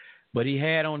to. But he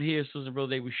had on here, sister and brother,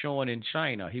 they were showing in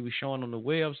China. He was showing on the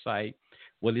website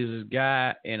where there's this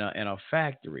guy in a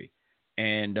factory.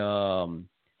 And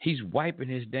he's wiping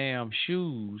his damn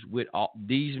shoes with all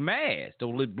these masks,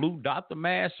 those little blue doctor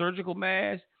masks, surgical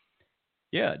masks.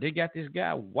 Yeah, they got this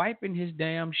guy wiping his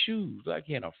damn shoes like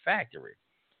in a factory.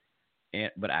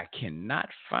 But I cannot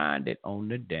find it on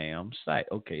the damn site.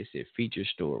 Okay, it said feature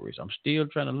stories. I'm still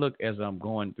trying to look as I'm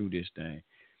going through this thing.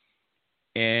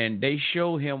 And they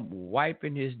show him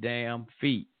wiping his damn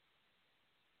feet.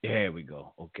 There we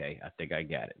go. Okay, I think I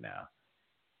got it now.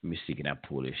 Let me see, can I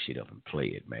pull this shit up and play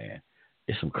it, man?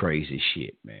 It's some crazy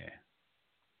shit, man.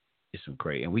 It's some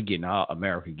crazy. And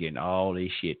America getting all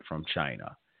this shit from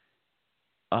China.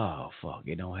 Oh, fuck,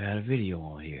 it don't have a video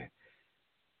on here.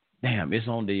 Damn, it's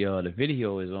on the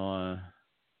video is on.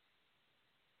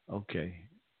 Okay.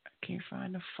 I can't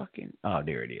find the fucking. Oh,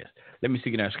 there it is. Let me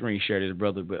see, can I screen share this,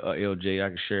 brother? LJ, I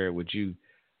can share it with you.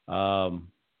 And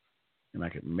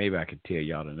maybe I could tell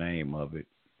y'all the name of it.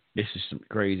 This is some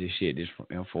crazy shit. This is from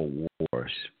InfoWars.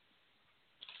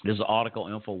 There's an article,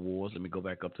 InfoWars. Let me go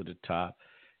back up to the top,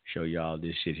 show y'all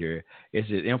this shit here. It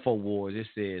says InfoWars. It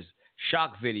says,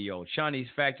 shock video. Chinese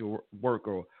factory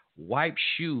worker wipe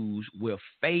shoes with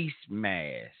face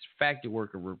mask. Factory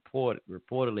worker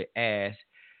reportedly asked,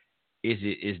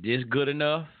 is this good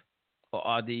enough? Or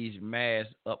are these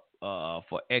masks up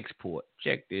for export?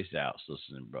 Check this out,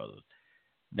 sisters and brothers.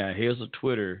 Now, here's a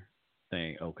Twitter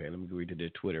thing. Okay, let me go to the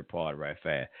Twitter part right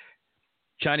fast.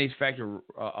 Chinese factory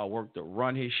worker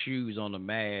run his shoes on the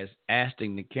mask,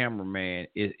 asking the cameraman,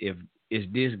 is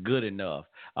this good enough?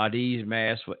 Are these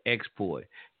masks for export?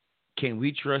 Can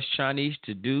we trust Chinese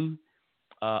to do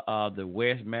the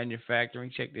West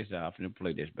manufacturing? Check this out. I'm going to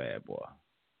play this bad boy.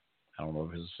 I don't know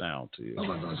if it's a sound to you. Look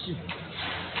at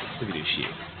this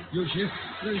shit.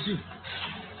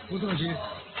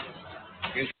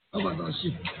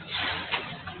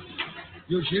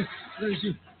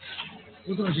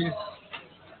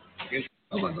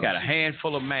 Got a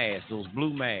handful of masks, those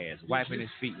blue masks, wiping his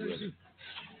feet with it.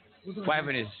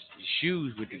 Wiping his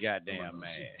shoes with the goddamn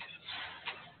mask.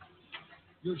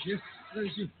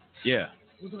 Yeah.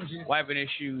 Wiping his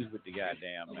shoes with the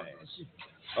goddamn mask.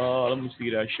 Let me see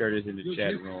that I share this in the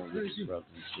chat room with you, brothers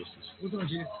and sisters.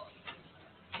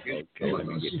 Okay, let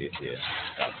me get this here.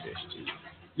 Stop this too.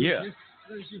 Yeah.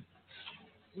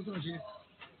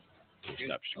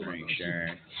 Stop screen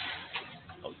sharing.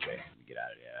 Okay, let me get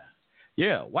out of there.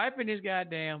 Yeah, wiping his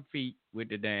goddamn feet with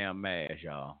the damn mask,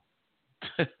 y'all.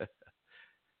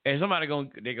 And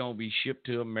they're gonna be shipped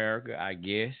to America, I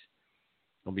guess.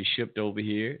 Gonna be shipped over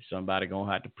here. Somebody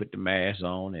gonna have to put the mask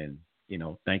on and,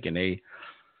 thinking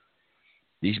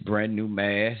these brand new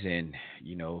masks and,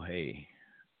 hey,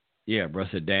 yeah, bro,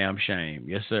 it's a damn shame.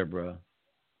 Yes, sir, bro.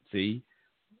 See?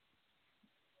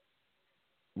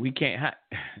 We can't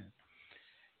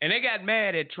and they got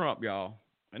mad at Trump, y'all.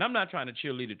 And I'm not trying to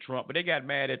cheerlead Trump, but they got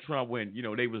mad at Trump when,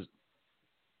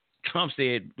 Trump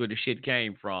said where the shit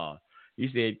came from. He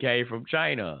said it came from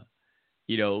China.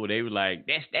 They were like,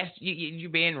 that's you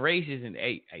being racist, and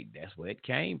hey, that's where it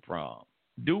came from.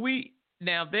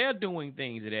 Now they're doing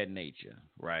things of that nature,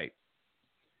 right?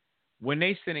 When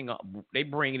they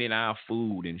bringing in our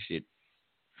food and shit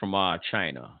from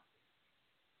China.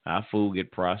 Our food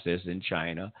get processed in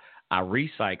China. Our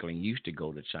recycling used to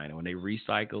go to China. When they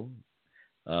recycle,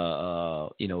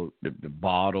 the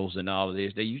bottles and all of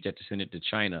this, they used to have to send it to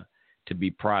China to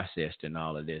be processed and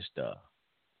all of this stuff.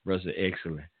 Brother,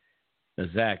 excellent.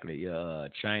 Exactly.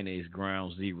 China is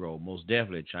ground zero. Most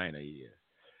definitely China is.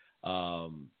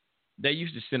 They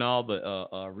used to send all the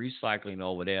recycling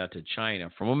over there to China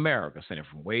from America, send it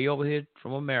from way over here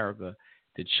from America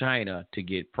to China to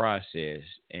get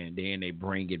processed, and then they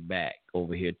bring it back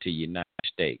over here to the United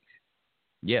States.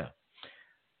 Yeah.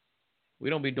 We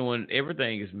don't be doing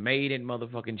everything is made in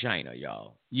motherfucking China,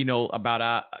 y'all.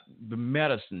 About the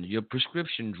medicine, your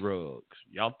prescription drugs.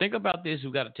 Y'all think about this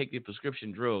who got to take your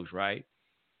prescription drugs, right?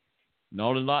 A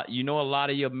lot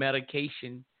of your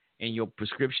medication and your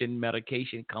prescription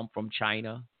medication come from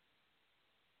China.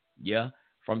 Yeah,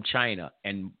 from China.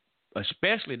 And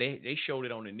especially they showed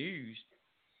it on the news.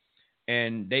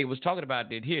 And they was talking about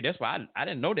that here. That's why I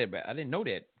didn't know that. I didn't know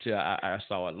that till I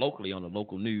saw it locally on the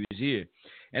local news here.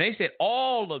 And they said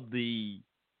all of the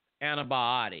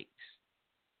antibiotics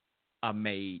are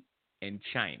made in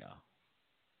China.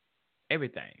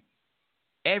 Everything.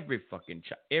 They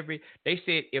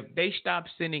said if they stop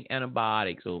sending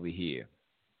antibiotics over here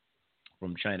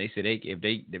from China, they said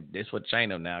that's what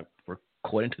China now,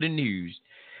 according to the news,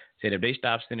 said if they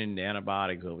stop sending the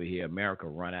antibiotics over here, America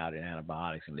run out of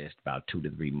antibiotics in less about 2 to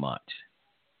 3 months.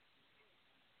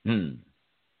 And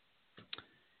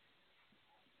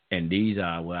these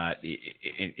are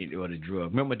the drug.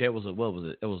 Remember there was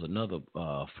another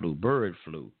flu, bird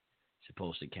flu,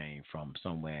 supposed to came from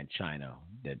somewhere in China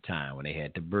that time when they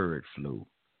had the bird flu.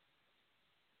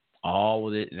 All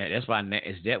of it. That's why.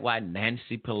 Is that why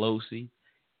Nancy Pelosi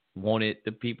wanted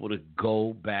the people to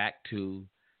go back to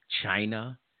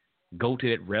China? Go to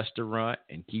that restaurant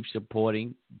and keep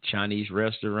supporting Chinese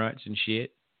restaurants and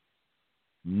shit,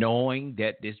 knowing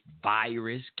that this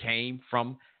virus came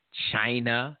from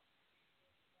China.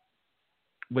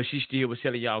 But she still was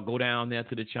telling y'all, go down there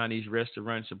to the Chinese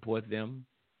restaurant, support them.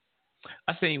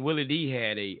 I seen Willie D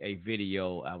had a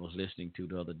video I was listening to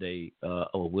the other day.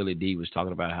 Willie D was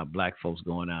talking about how black folks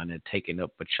going down there taking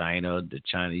up for China, the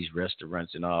Chinese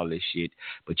restaurants and all this shit,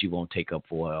 but you won't take up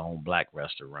for our own black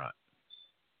restaurant.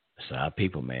 So our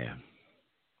people, man.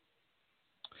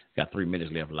 Got 3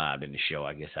 minutes left live in the show.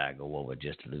 I guess I go over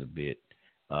just a little bit.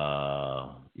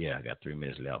 I got 3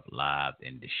 minutes left live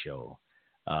in the show.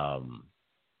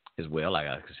 As well, like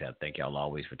I said, thank y'all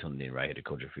always for tuning in right here to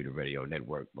Culture Freedom Radio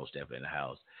Network. Most definitely in the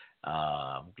house.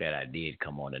 I'm glad I did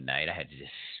come on tonight. I had to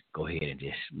just go ahead and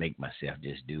just make myself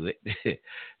just do it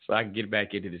so I can get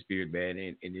back into the spirit, man.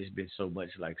 And it's been so much,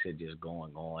 like I said, just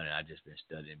going on, and I just been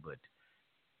studying, but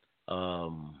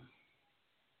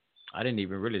I didn't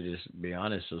even really just be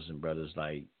honest, sisters and brothers,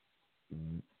 like,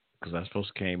 because I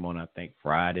supposed to came on, I think,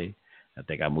 Friday. I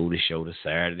think I moved the show to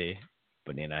Saturday,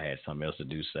 but then I had something else to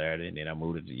do Saturday, and then I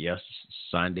moved it to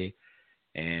Sunday.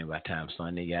 And by the time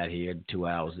Sunday got here, 2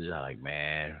 hours, I was like,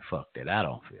 man, fuck that. I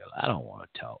don't want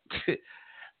to talk.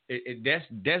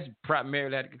 That's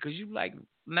primarily because you like,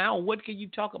 now what can you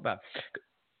talk about?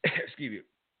 Excuse me.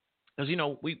 Because, you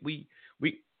know, we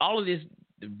all of this,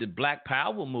 the Black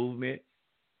Power movement,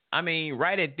 I mean,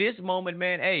 right at this moment,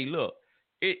 man, hey, look,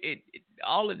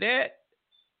 all of that,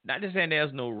 not just saying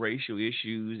there's no racial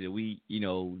issues that we, you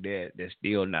know, that's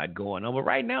still not going on. But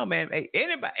right now, man, hey,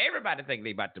 everybody think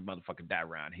they about to motherfucking die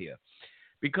around here.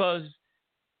 Because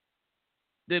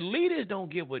the leaders don't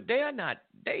give a, they're not,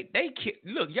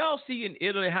 look, y'all see in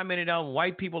Italy how many of them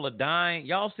white people are dying.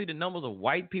 Y'all see the numbers of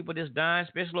white people that's dying,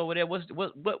 especially over there.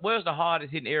 Where's the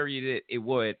hardest hitting area that it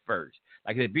was at first?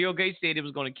 Like Bill Gates said it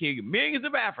was going to kill millions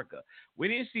of Africa. We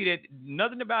didn't see that,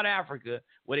 nothing about Africa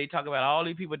where they talk about all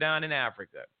these people dying in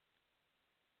Africa.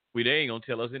 They ain't going to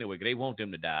tell us anyway because they want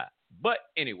them to die. But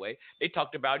anyway, they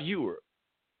talked about Europe,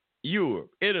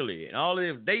 Italy, and all of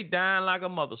them. They dying like a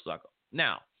mother sucker.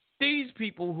 Now, these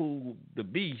people who, the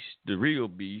beast, the real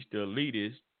beast, the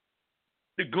elitists,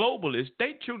 the globalists,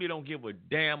 they truly don't give a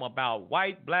damn about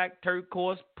white, black,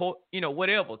 turquoise,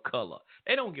 whatever color.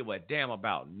 They don't give a damn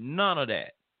about none of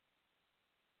that.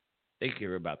 They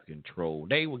care about the control.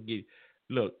 They will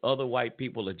look, other white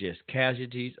people are just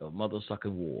casualties of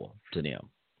mother-sucking war to them.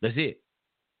 That's it.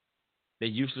 They're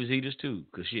useless eaters too,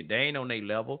 because shit, they ain't on their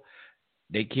level.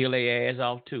 They kill their ass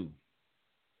off too.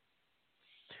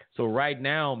 So right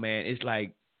now, man, it's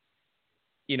like,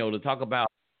 to talk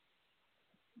about,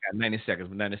 got 90 seconds,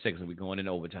 we're going into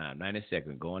overtime. 90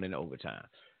 seconds, going into overtime.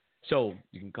 So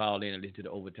you can call in and listen to the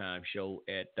overtime show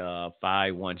at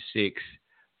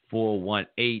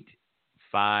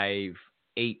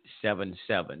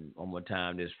 516-418-5877. One more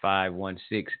time, there's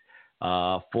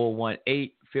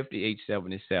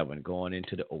 516-418-5877. Going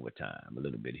into the overtime a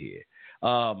little bit here.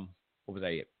 What was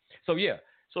that? So yeah.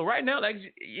 So right now, like,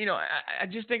 I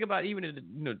just think about even I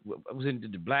was into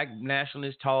the Black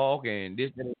nationalist talk and this.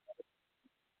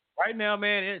 Right now,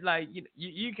 man, it's like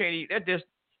you can't eat that. Just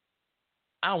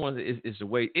I don't want to. It's a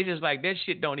way. It's just like that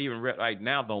shit don't even right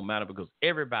now don't matter because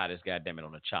everybody's goddamn it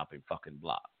on the chopping fucking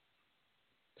block.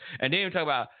 And then we talk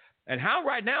about and how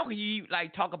right now can you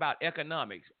like talk about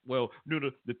economics? Well,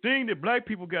 the thing that black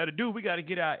people got to do, we got to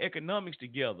get our economics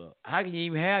together. How can you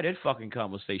even have that fucking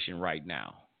conversation right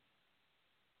now?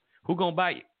 Who gonna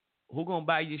buy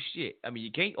your shit? I mean,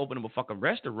 you can't open up a fucking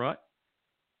restaurant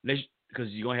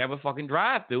because you're gonna have a fucking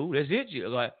drive-through. That's it.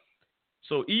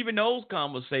 So even those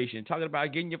conversations, talking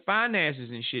about getting your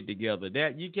finances and shit together,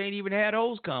 that you can't even have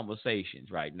those conversations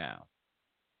right now.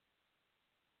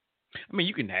 I mean,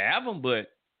 you can have them, but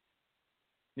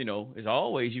as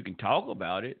always, you can talk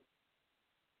about it,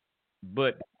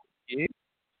 but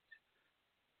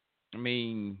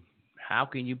how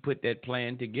can you put that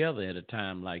plan together at a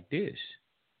time like this?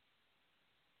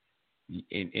 And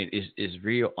it's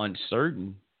real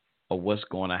uncertain of what's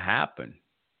going to happen.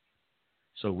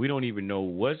 So we don't even know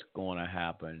what's going to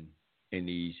happen in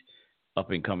these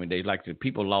up and coming days. Like the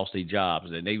people lost their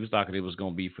jobs, and they was talking it was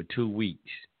going to be for 2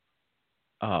 weeks.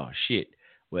 Oh shit!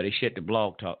 Well, they shut the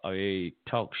Blog Talk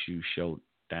show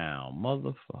down,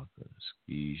 motherfucker.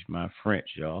 Excuse my French,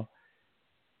 y'all.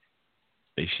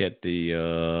 They shut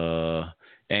the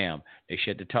They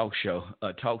shut the talk show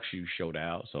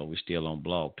down. So we're still on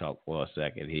Blog Talk for a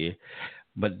second here,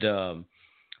 but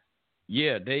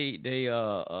yeah,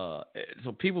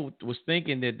 so people was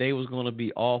thinking that they was going to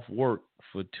be off work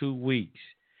for 2 weeks.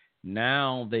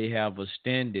 Now they have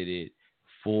extended it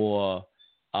for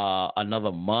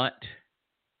another month.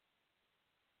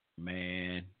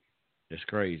 Man, that's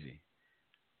crazy.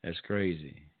 That's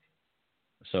crazy.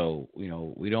 So, we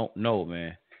don't know,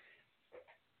 man.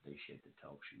 They shut the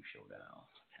talk show down.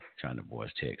 Trying to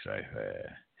voice text right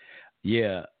here.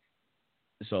 Yeah.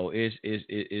 So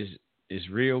it's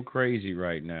real crazy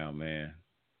right now, man.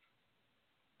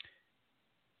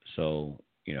 So,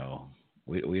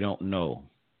 we don't know.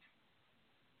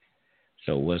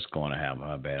 So what's going to happen?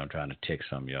 My bad. I'm trying to text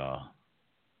some y'all.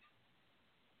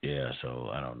 Yeah, so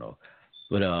I don't know.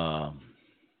 But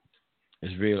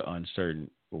it's real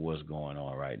uncertain for what's going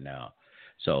on right now.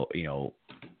 So,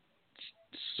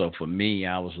 so for me,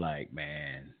 I was like,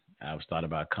 man, I was thought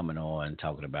about coming on and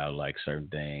talking about like certain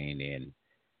thing and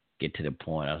get to the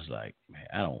point. I was like, man,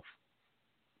 I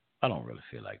don't really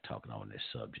feel like talking on this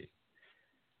subject.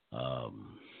 I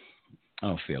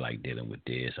don't feel like dealing with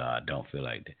this. I don't feel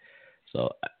like that.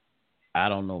 So I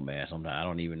don't know, man. Sometimes I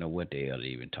don't even know what the hell to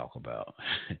even talk about,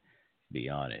 be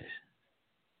honest.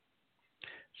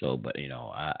 So, but,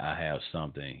 I have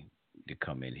something to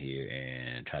come in here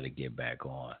and try to get back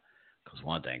on. Because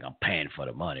one thing, I'm paying for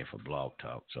the money for Blog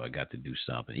Talk, so I got to do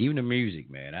something. Even the music,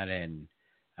 man.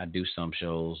 I do some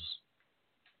shows,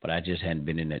 but I just hadn't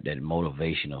been in that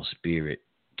motivational spirit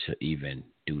to even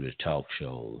do the talk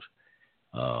shows.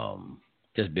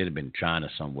 Just been trying to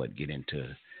somewhat get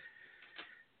into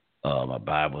my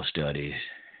Bible studies,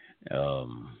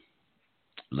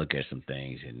 look at some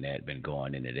things, and that been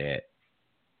going into that.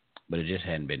 But it just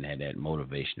hadn't had that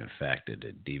motivational factor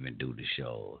to even do the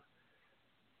shows.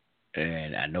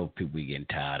 And I know people be getting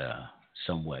tired of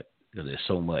somewhat, because there's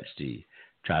so much to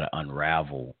try to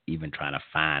unravel, even trying to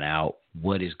find out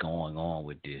what is going on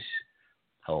with this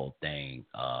whole thing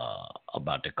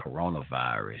about the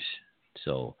coronavirus.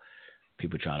 So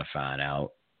people trying to find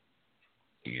out,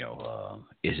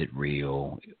 is it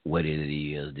real? What it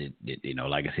is? Did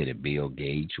like I said, did Bill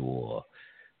Gates or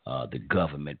the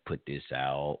government put this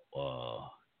out?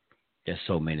 There's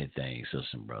so many things,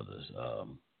 sisters and brothers,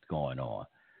 going on.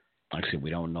 Like I said, we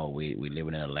don't know. We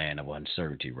living in a land of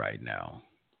uncertainty right now,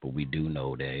 but we do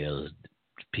know there is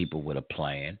people with a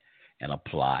plan and a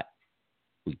plot.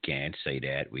 We can't say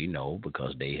that. We know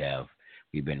because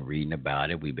we've been reading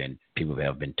about it. People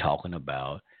have been talking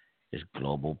about this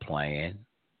global plan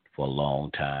for a long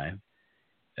time.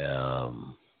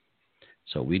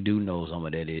 So we do know some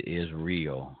of that is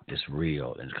real. It's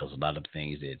real. And because a lot of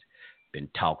things that been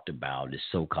talked about, this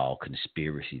so-called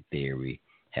conspiracy theory,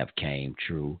 have came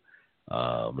true.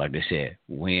 Like they said,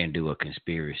 when do a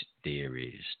conspiracy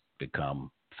theories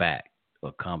become fact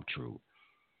or come true?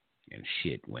 And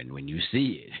shit, when you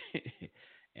see it.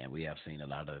 And we have seen a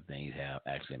lot of the things have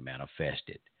actually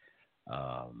manifested.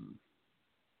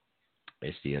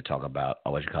 They still talk about,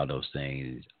 what you call those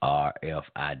things,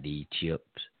 RFID chips.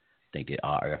 I think the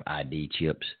RFID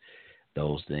chips,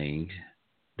 those things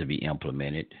to be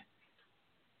implemented.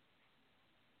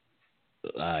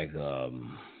 Like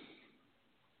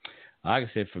I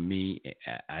said, for me,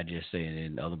 I just say,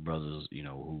 and other brothers,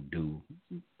 who do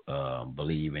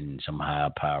believe in some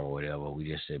higher power or whatever, we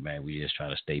just say, man, we just try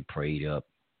to stay prayed up,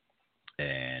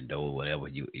 and or whatever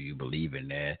you believe in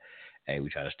that. Hey, we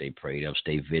try to stay prayed up,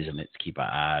 stay vigilant, keep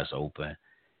our eyes open.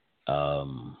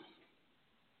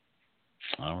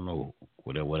 I don't know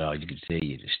what else you could say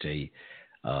to stay.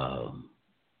 Try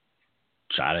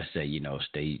to say,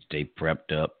 stay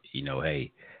prepped up.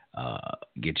 Hey,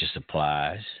 get your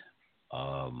supplies.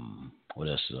 What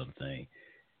else is the other thing?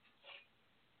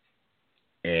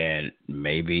 And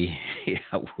maybe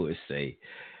I would say,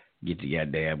 get your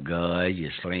goddamn gun,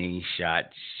 your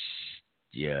slingshots,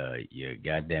 your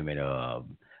goddamn it, a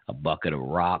bucket of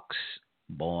rocks,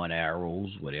 bow and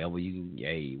arrows, whatever you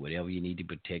need to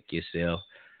protect yourself.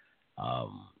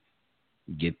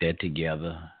 Get that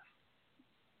together.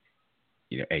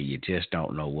 Hey, you just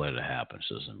don't know what'll happen,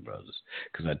 sisters and brothers.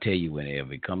 Because I tell you, when it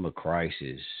become a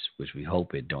crisis, which we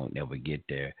hope it don't never get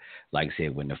there, like I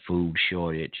said, when the food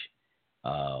shortage,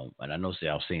 and I know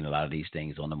I've seen a lot of these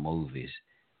things on the movies,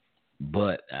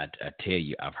 but I tell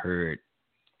you, I've heard,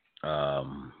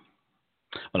 well,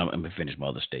 I'm going to finish my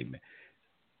other statement,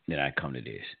 then I come to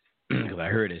this. Because I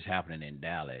heard it's happening in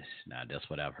Dallas. Now, that's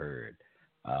what I've heard.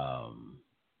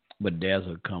 But there's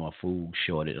come a food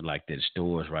shortage, like the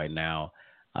stores right now.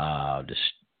 The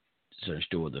certain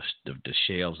stores, the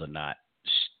shelves are not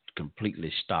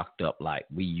completely stocked up like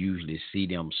we usually see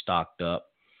them stocked up,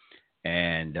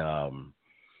 and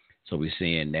so we're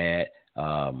seeing that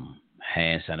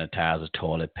hand sanitizer,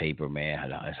 toilet paper,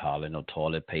 man, it's hardly no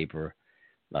toilet paper.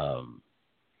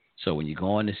 So when you're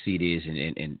going to see this,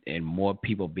 and more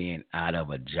people being out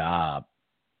of a job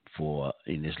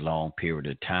in this long period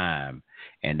of time,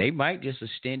 and they might just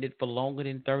extend it for longer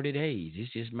than 30 days. This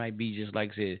just might be just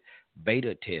like I said,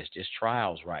 beta test, just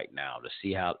trials right now to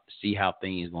see how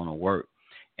things going to work,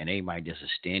 and they might just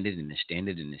extend it and extend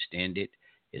it and extend it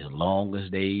as long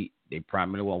as they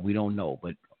primarily want. We don't know,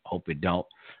 but hope it don't.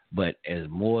 But as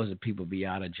more as the people be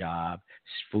out of job,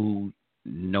 food,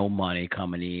 no money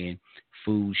coming in,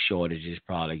 food shortages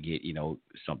probably get,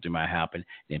 something might happen.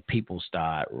 Then people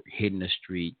start hitting the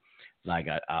street. Like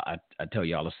I tell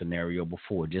y'all a scenario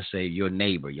before. Just say your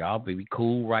neighbor, y'all be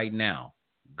cool right now,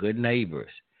 good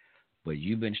neighbors, but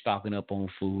you've been stocking up on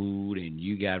food and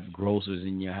you got groceries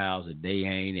in your house that they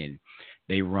ain't, and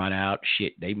they run out.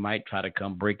 Shit, they might try to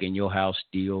come break in your house,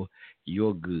 steal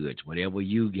your goods, whatever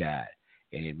you got.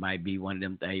 And it might be one of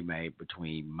them things, man,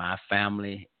 between my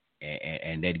family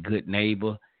and that good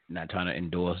neighbor. Not trying to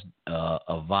endorse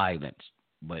a violence,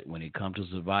 but when it comes to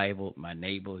survival, my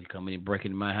neighbor, he coming and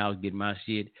breaking in my house, getting my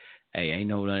shit. Hey, ain't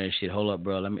no none of that shit. Hold up,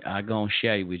 bro. I gonna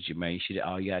share it with you, man.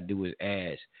 All you gotta do is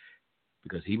ask,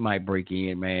 because he might break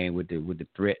in, man, with the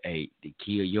threat, to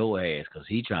kill your ass, because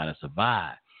he trying to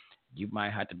survive. You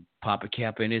might have to pop a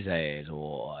cap in his ass,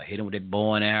 or hit him with that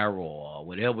bow and arrow, or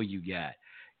whatever you got.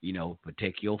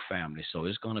 Protect your family. So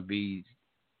it's gonna be.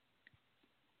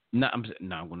 No, I'm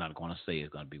not going to say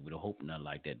it's going to be. We don't hope nothing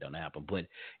like that don't happen. But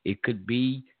it could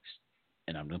be,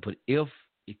 and I'm going to put if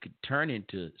it could turn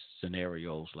into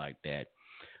scenarios like that,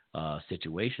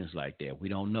 situations like that. We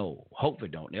don't know. Hope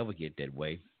it don't ever get that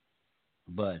way.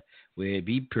 But where it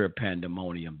be pure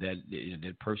pandemonium,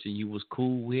 that person you was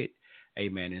cool with, hey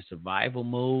man, in survival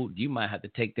mode, you might have to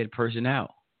take that person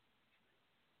out.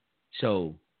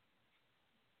 So,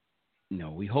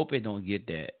 we hope it don't get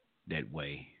that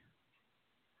way.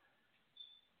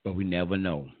 But we never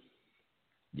know.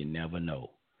 You never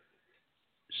know.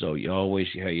 So you always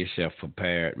have yourself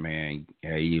prepared, man.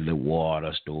 Have your little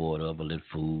water stored up, a little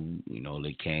food, little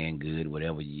canned good,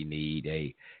 whatever you need.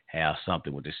 Hey, have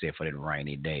something with yourself for that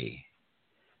rainy day.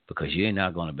 Because you're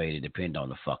not going to be able to depend on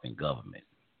the fucking government.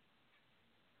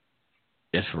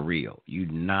 That's for real. You're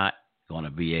not going to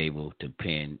be able to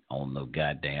depend on the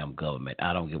goddamn government.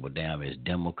 I don't give a damn if it's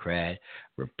Democrat,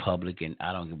 Republican.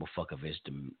 I don't give a fuck if it's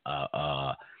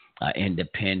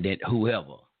independent,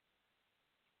 whoever.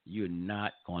 You're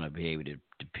not going to be able to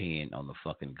depend on the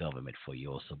fucking government for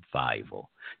your survival.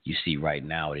 You see right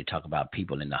now they talk about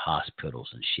people in the hospitals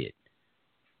and shit.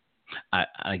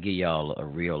 I give y'all a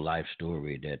real life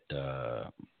story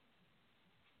that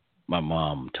my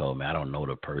mom told me. I don't know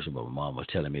the person, but my mom was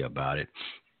telling me about it.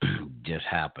 Just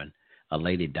happened. A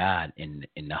lady died in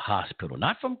the hospital,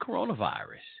 not from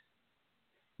coronavirus.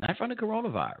 Not from the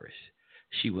coronavirus.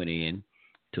 She went in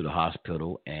to the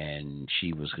hospital and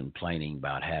she was complaining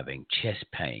about having chest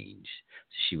pains.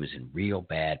 She was in real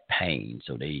bad pain,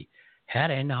 so they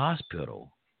had her in the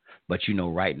hospital. But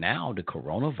right now the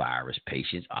coronavirus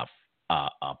patients are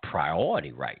a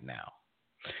priority right now.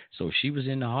 So she was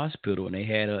in the hospital, and they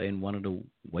had her in one of the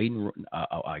waiting room,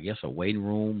 I guess a waiting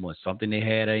room or something they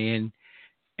had her in.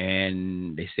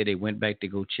 And they said they went back to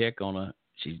go check on her.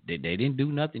 They didn't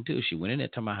do nothing to her. She went in there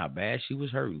talking about how bad she was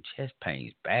hurting, chest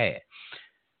pains, bad.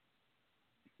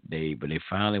 But they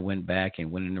finally went back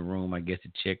and went in the room, I guess, to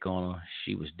check on her.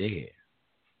 She was dead.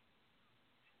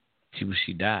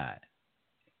 She died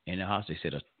in the hospital. They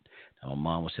said my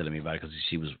mom was telling me about it because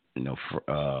she was, it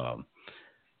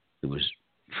was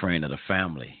friend of the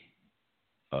family.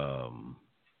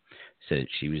 Said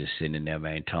she was just sitting in there,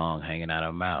 man, tongue hanging out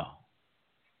her mouth.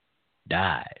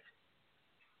 Died.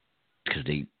 Because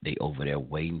they over there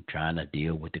waiting, trying to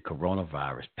deal with the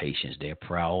coronavirus patients, their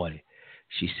priority.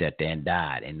 She sat there and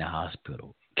died in the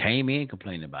hospital. Came in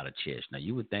complaining about her chest. Now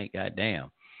you would think, goddamn,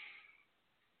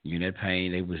 you in that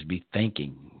pain, they would be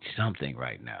thinking something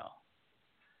right now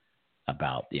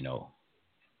about,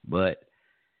 but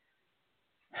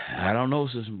I don't know,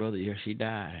 sister and brother. Yeah, she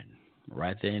died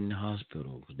right there in the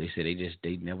hospital. They said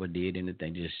they never did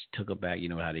anything. Just took her back. You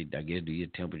know how they, I guess, do your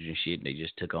temperature and shit. And they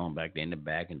just took her on back there in the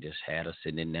back and just had her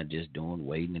sitting in there just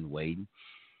waiting and waiting.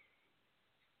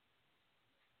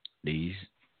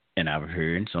 And I've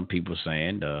heard some people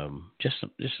saying, just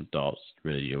some thoughts,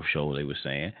 really, your show they were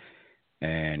saying.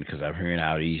 And because I've heard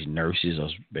how these nurses are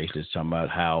basically talking about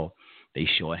how they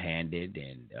shorthanded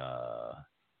and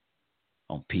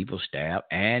on people's staff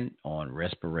and on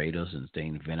respirators and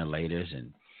things, ventilators.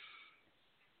 And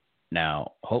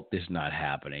now, hope this is not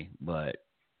happening, but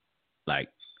like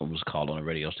I was called on the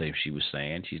radio station, she was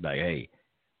saying, she's like, hey,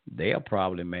 they are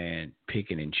probably, man,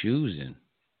 picking and choosing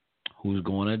who's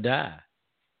going to die.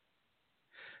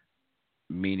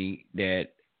 Meaning that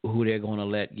who they're going to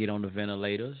let get on the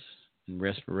ventilators and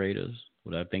respirators,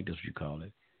 what I think that's what you call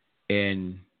it.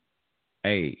 And,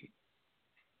 hey,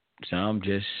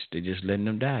 they just letting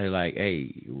them die. They're like,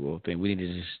 hey, well, we need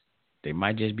to they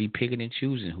might just be picking and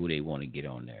choosing who they want to get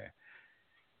on there.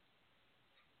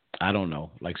 I don't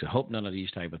know. Like I said, hope none of these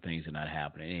type of things are not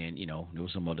happening. And, there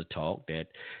was some other talk that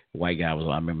white guy was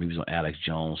on. I remember he was on Alex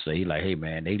Jones say, he like, hey,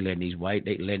 man, they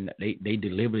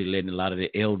deliberately letting a lot of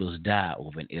the elders die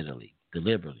over in Italy.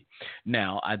 Deliberately.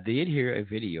 Now, I did hear a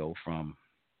video from,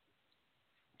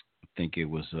 I think there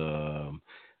was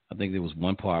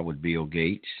one part with Bill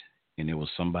Gates, and there was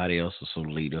somebody else,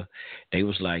 some leader. They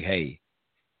was like, hey,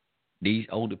 these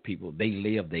older people, they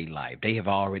live their life. They have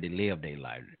already lived their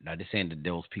life. Now, they're saying that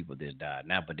those people that died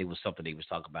now, but there was something they was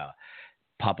talking about,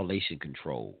 population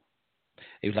control.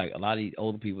 It was like a lot of these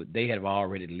older people, they have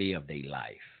already lived their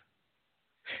life.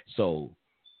 So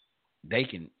they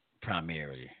can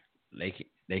primarily, they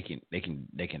can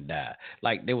die.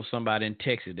 Like there was somebody in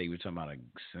Texas, they were talking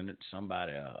about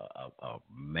a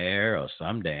mayor or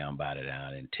some damn body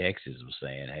down in Texas was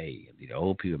saying, hey, the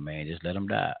old people, man, just let them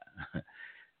die.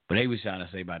 But they was trying to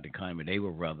say about the economy, they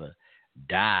would rather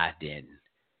die than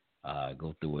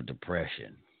go through a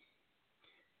depression.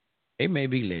 They may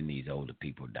be letting these older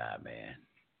people die, man,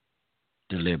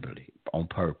 deliberately, on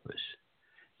purpose.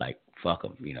 Like, fuck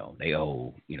them, they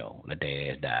old, let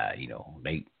their ass die,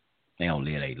 they don't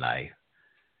live their life.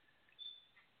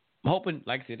 I'm hoping,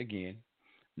 like I said again,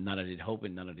 none of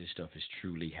this stuff is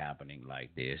truly happening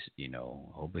like this,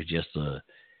 Hope it's just a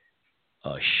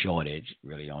shortage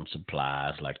really on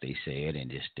supplies, like they said, and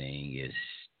this thing is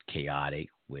chaotic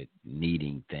with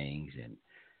needing things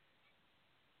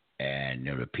and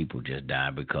the people just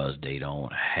dying because they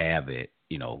don't have it,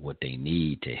 what they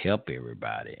need to help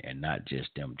everybody, and not just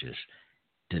them just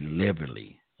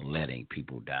deliberately letting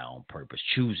people die on purpose,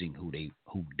 choosing who they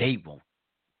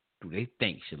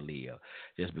think should live,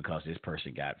 just because this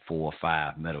person got 4 or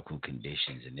 5 medical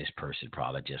conditions and this person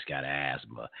probably just got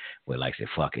asthma. Well, like I said,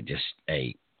 fuck it, just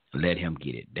let him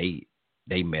get it.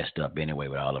 They messed up anyway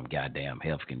with all them goddamn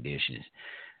health conditions.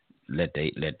 Let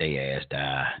they ass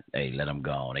die. Hey, let them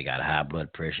go. They got high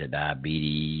blood pressure,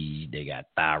 diabetes. They got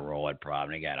thyroid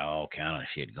problem. They got all kind of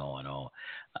shit going on.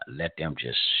 Let them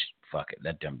just fuck it.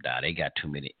 Let them die. They got too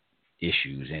many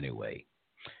issues anyway.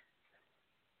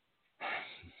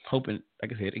 Hoping,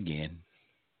 like I said again,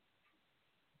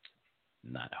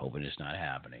 not hoping it's not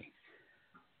happening.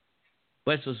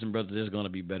 But listen, brother, there's going to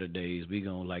be better days. We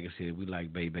going to, like I said, we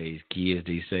like babies, kids.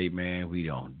 They say, man, we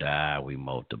don't die, we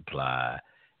multiply.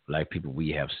 Like people, we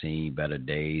have seen better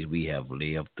days. We have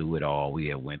lived through it all. We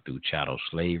have went through chattel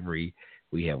slavery.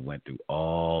 We have went through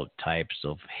all types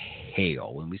of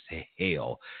hell. When we say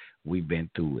hell, we've been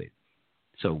through it.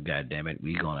 So, goddamn it,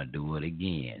 we're gonna do it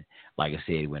again. Like I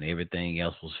said, when everything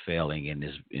else was failing in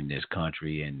this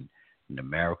country and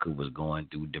America was going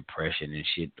through depression and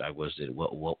shit, like what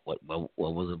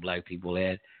was the black people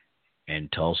at in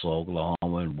Tulsa,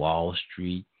 Oklahoma, and Wall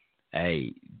Street?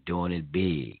 Hey, doing it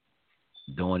big.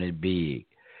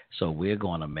 So we're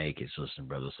gonna make it, sisters and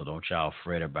brothers. So don't y'all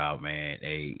fret about, man.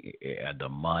 The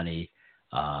money.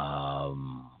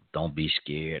 Don't be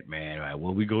scared, man. Right,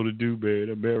 what we gonna do, man?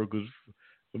 America,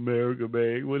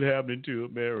 man. What happening to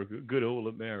America? Good old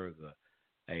America.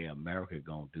 Hey, America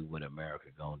gonna do what America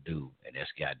gonna do, and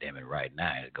that's goddamn it right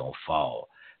now. It's gonna fall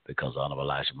because Honorable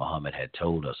Elijah Muhammad had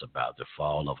told us about the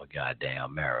fall of a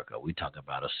goddamn America. We talk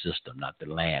about a system, not the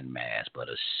landmass, but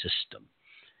a system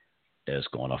that's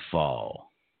gonna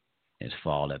fall. It's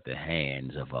fall at the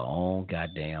hands of our own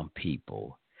goddamn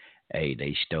people. Hey,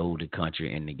 they stole the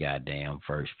country in the goddamn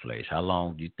first place. How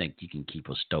long do you think you can keep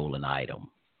a stolen item?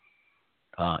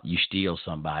 You steal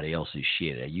somebody else's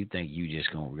shit. You think you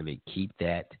just going to really keep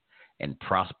that and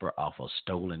prosper off of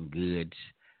stolen goods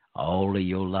all of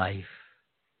your life?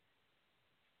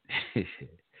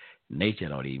 Nature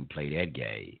don't even play that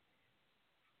game.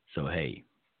 So, hey,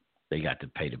 they got to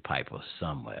pay the piper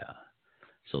somewhere.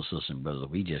 So, sisters and brothers,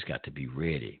 we just got to be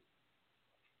ready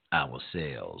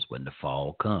ourselves when the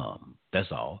fall comes.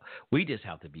 That's all. We just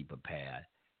have to be prepared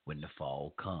when the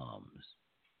fall comes.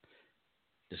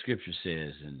 The scripture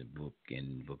says in the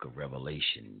book of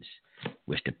Revelations,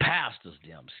 which the pastors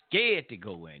them scared to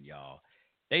go in, y'all.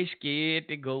 They scared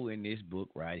to go in this book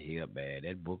right here, man.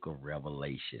 That book of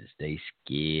Revelations. They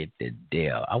scared to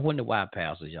death. I wonder why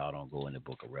pastors, y'all, don't go in the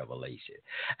book of Revelation.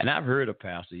 And I've heard a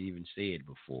pastor even say it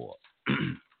before,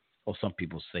 or some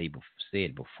people said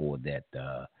before that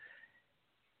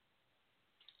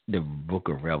the book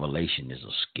of Revelation is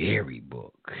a scary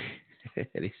book.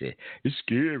 They said, it's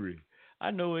scary.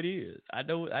 I know it is. I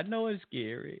know it's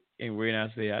scary. And when I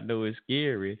say I know it's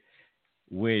scary,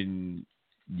 when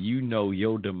you know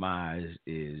your demise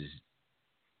is,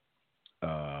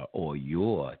 or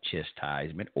your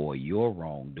chastisement or your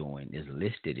wrongdoing is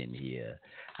listed in here,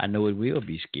 I know it will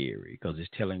be scary because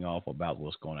it's telling off about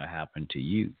what's going to happen to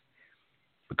you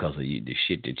because of the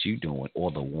shit that you're doing or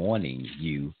the warning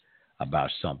you about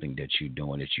something that you're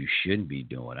doing that you shouldn't be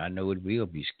doing. I know it will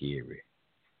be scary.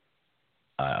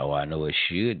 I know it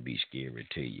should be scary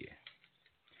to you.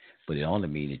 But it only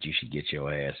means that you should get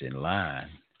your ass in line.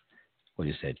 What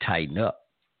it said, tighten up.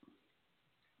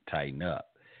 Tighten up.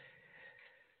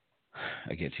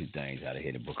 I get two things out of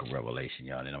here, the book of Revelation,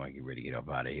 y'all. Then I'm going to get ready to get up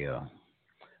out of here.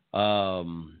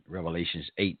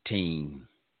 Revelations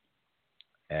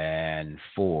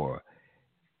 18:4.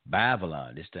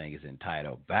 Babylon, this thing is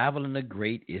entitled, Babylon the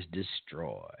Great is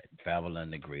Destroyed.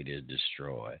 Babylon the Great is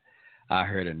Destroyed. I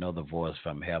heard another voice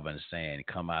from heaven saying,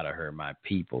 come out of her, my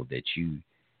people, that you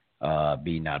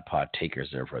be not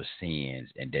partakers of her sins,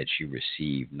 and that you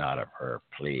receive not of her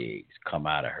plagues. Come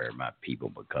out of her, my people,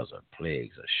 because her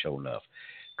plagues are sure enough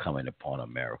coming upon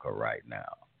America right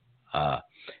now.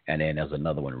 And then there's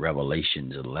another one,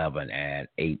 Revelations 11:8,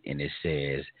 and it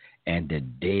says, and the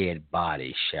dead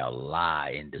body shall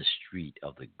lie in the street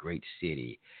of the great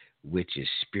city, which is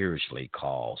spiritually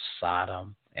called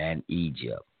Sodom and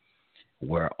Egypt,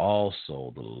 where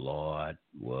also the Lord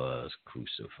was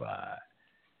crucified.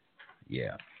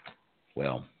 Yeah.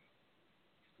 Well,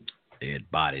 dead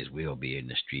bodies will be in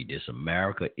the street. This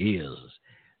America is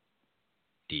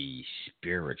the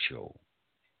spiritual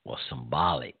or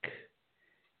symbolic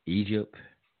Egypt.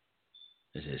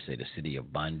 As they say, the city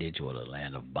of bondage or the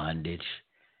land of bondage,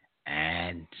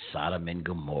 and Sodom and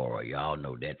Gomorrah. Y'all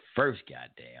know that first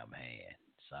goddamn hand,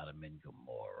 Sodom and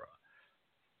Gomorrah.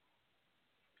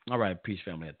 All right, peace,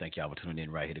 family. I thank y'all for tuning in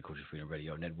right here to Culture Freedom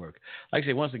Radio Network. Like I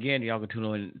say, once again, y'all can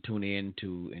tune in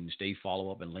to and stay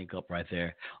follow up and link up right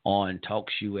there on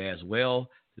TalkShoe as well.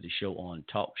 To the show on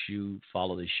TalkShoe.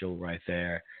 Follow the show right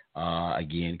there.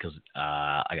 Again, because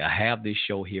I have this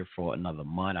show here for another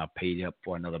month. I paid up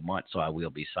for another month, so I will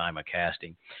be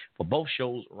simulcasting for both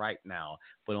shows right now.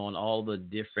 But on all the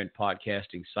different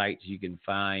podcasting sites, you can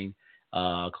find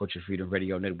Culture Freedom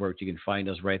Radio Network. You can find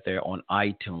us right there on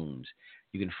iTunes.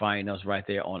 You can find us right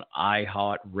there on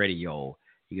iHeartRadio.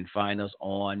 You can find us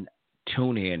on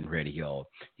TuneIn Radio.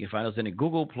 You can find us in the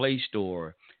Google Play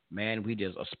Store. Man, we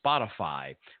just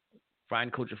Spotify.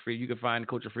 Find Culture Freedom. You can find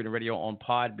Culture Freedom Radio on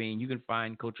Podbean. You can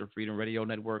find Culture Freedom Radio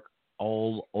Network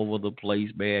all over the place,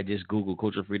 man. Just Google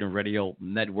Culture Freedom Radio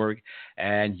Network,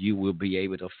 and you will be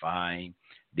able to find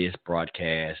this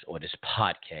broadcast or this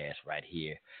podcast right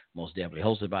here. Most definitely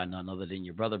hosted by none other than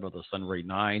your brother Sunray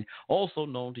 9, also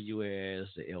known to you as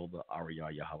the Elder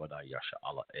Ariyah Yahweh Yasha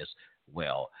Allah as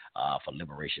well, for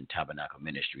Liberation Tabernacle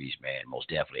Ministries, man, most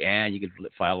definitely. And you can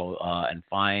follow and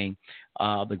find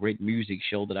the great music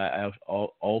show that I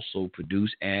also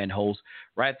produce and host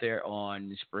right there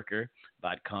on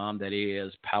Spreaker.com. That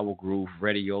is Power Groove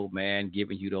Radio, man,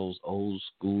 giving you those old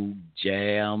school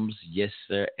jams. Yes,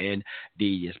 sir. And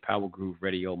it's Power Groove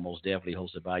Radio, most definitely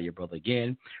hosted by your brother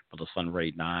again, Brother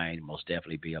Sunray 9. Most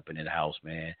definitely be up in the house,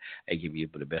 man. I give you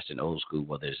the best in old school,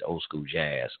 whether it's old school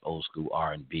jazz, old school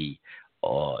R&B,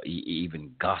 or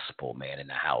even gospel, man, in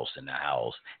the house.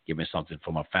 Giving something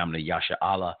from a family, Yasha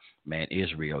Allah, man,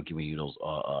 Israel, giving you those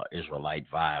Israelite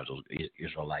vibes, those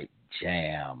Israelite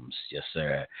jams. Yes,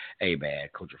 sir. Hey, man,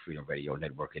 Culture Freedom Radio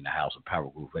Network in the house of Power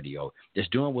Group Radio.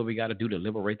 Just doing what we got to do to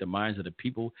liberate the minds of the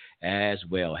people as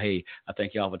well. Hey, I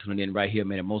thank y'all for tuning in right here,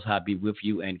 man. The Most High be with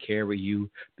you and carry you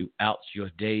throughout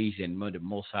your days, and the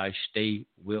Most High stay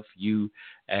with you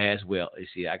as well. You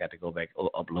see, I got to go back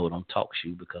upload on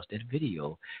TalkShoe because that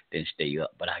video didn't stay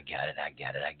up, but I got it. I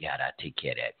take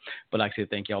care of that. But like I said,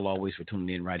 thank y'all always for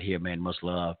tuning in right here, man. Much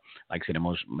love. Like I said,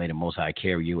 may the Most High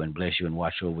carry you and bless you and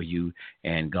watch over you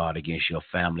and guard against your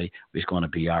family. It's going to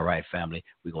be all right, family.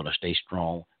 We're going to stay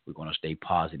strong. We're going to stay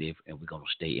positive, and we're going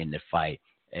to stay in the fight.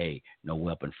 Hey, no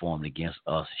weapon formed against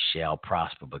us shall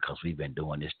prosper, because we've been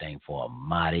doing this thing for a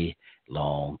mighty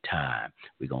long time.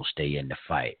 We're going to stay in the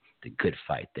fight, the good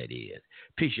fight that is.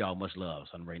 Peace, y'all. Much love.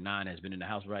 Son of Ray 9 has been in the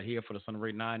house right here for the Son of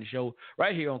Ray 9 show,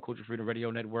 right here on Culture Freedom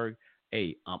Radio Network.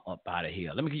 Hey, I'm up out of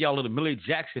here. Let me give y'all a little Millie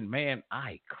Jackson, man.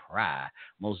 I cry,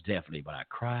 most definitely, but I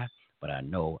cry, but I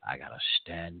know I got to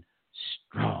stand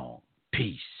strong.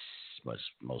 Peace,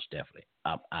 most definitely.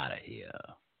 I'm out of here.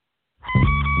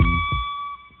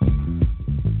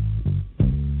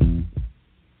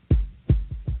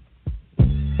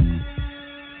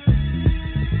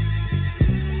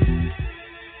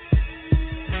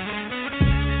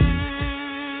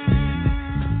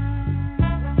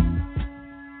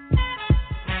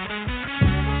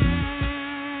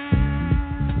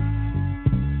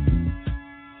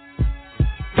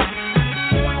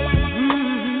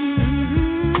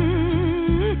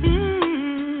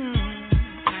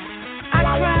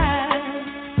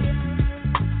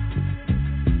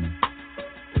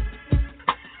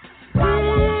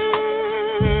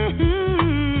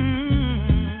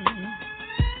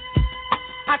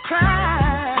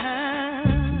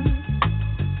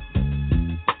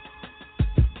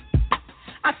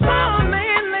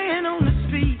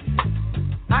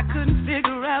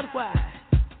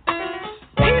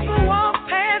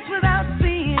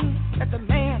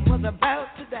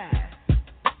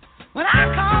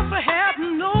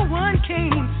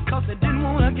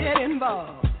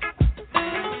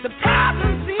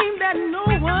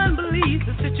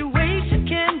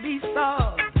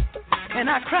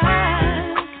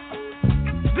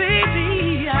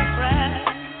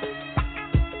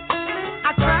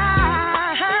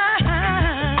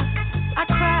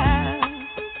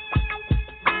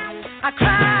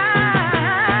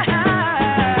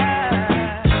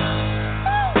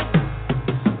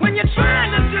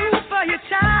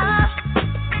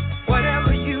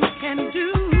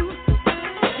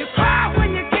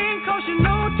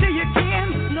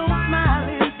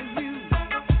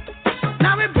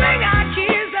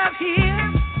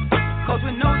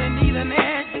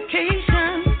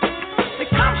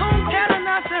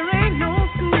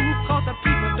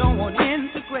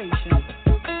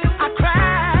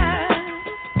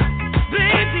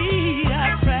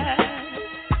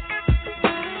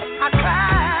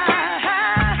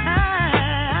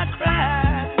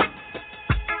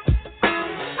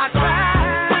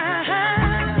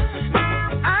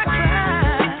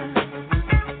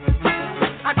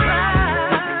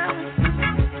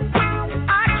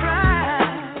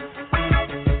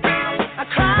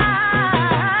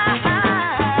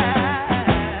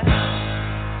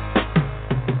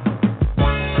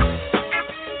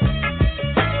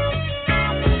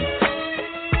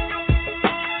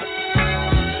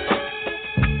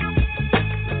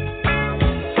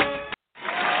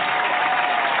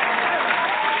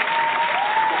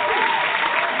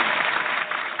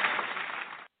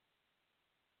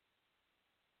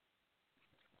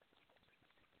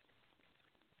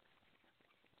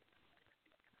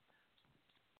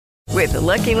 With the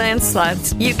Lucky Land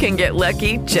Slots, you can get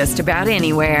lucky just about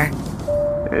anywhere.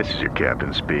 This is your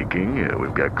captain speaking.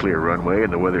 We've got clear runway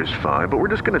and the weather's fine, but we're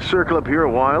just going to circle up here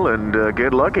a while and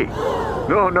get lucky.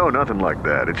 No, nothing like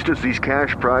that. It's just these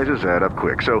cash prizes add up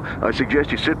quick. So I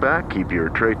suggest you sit back, keep your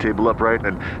tray table upright,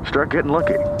 and start getting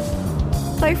lucky.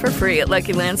 Play for free at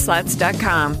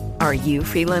LuckyLandSlots.com. Are you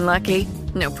feeling lucky?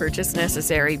 No purchase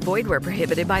necessary. Void where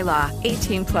prohibited by law.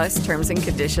 18+ terms and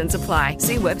conditions apply.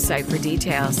 See website for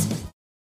details.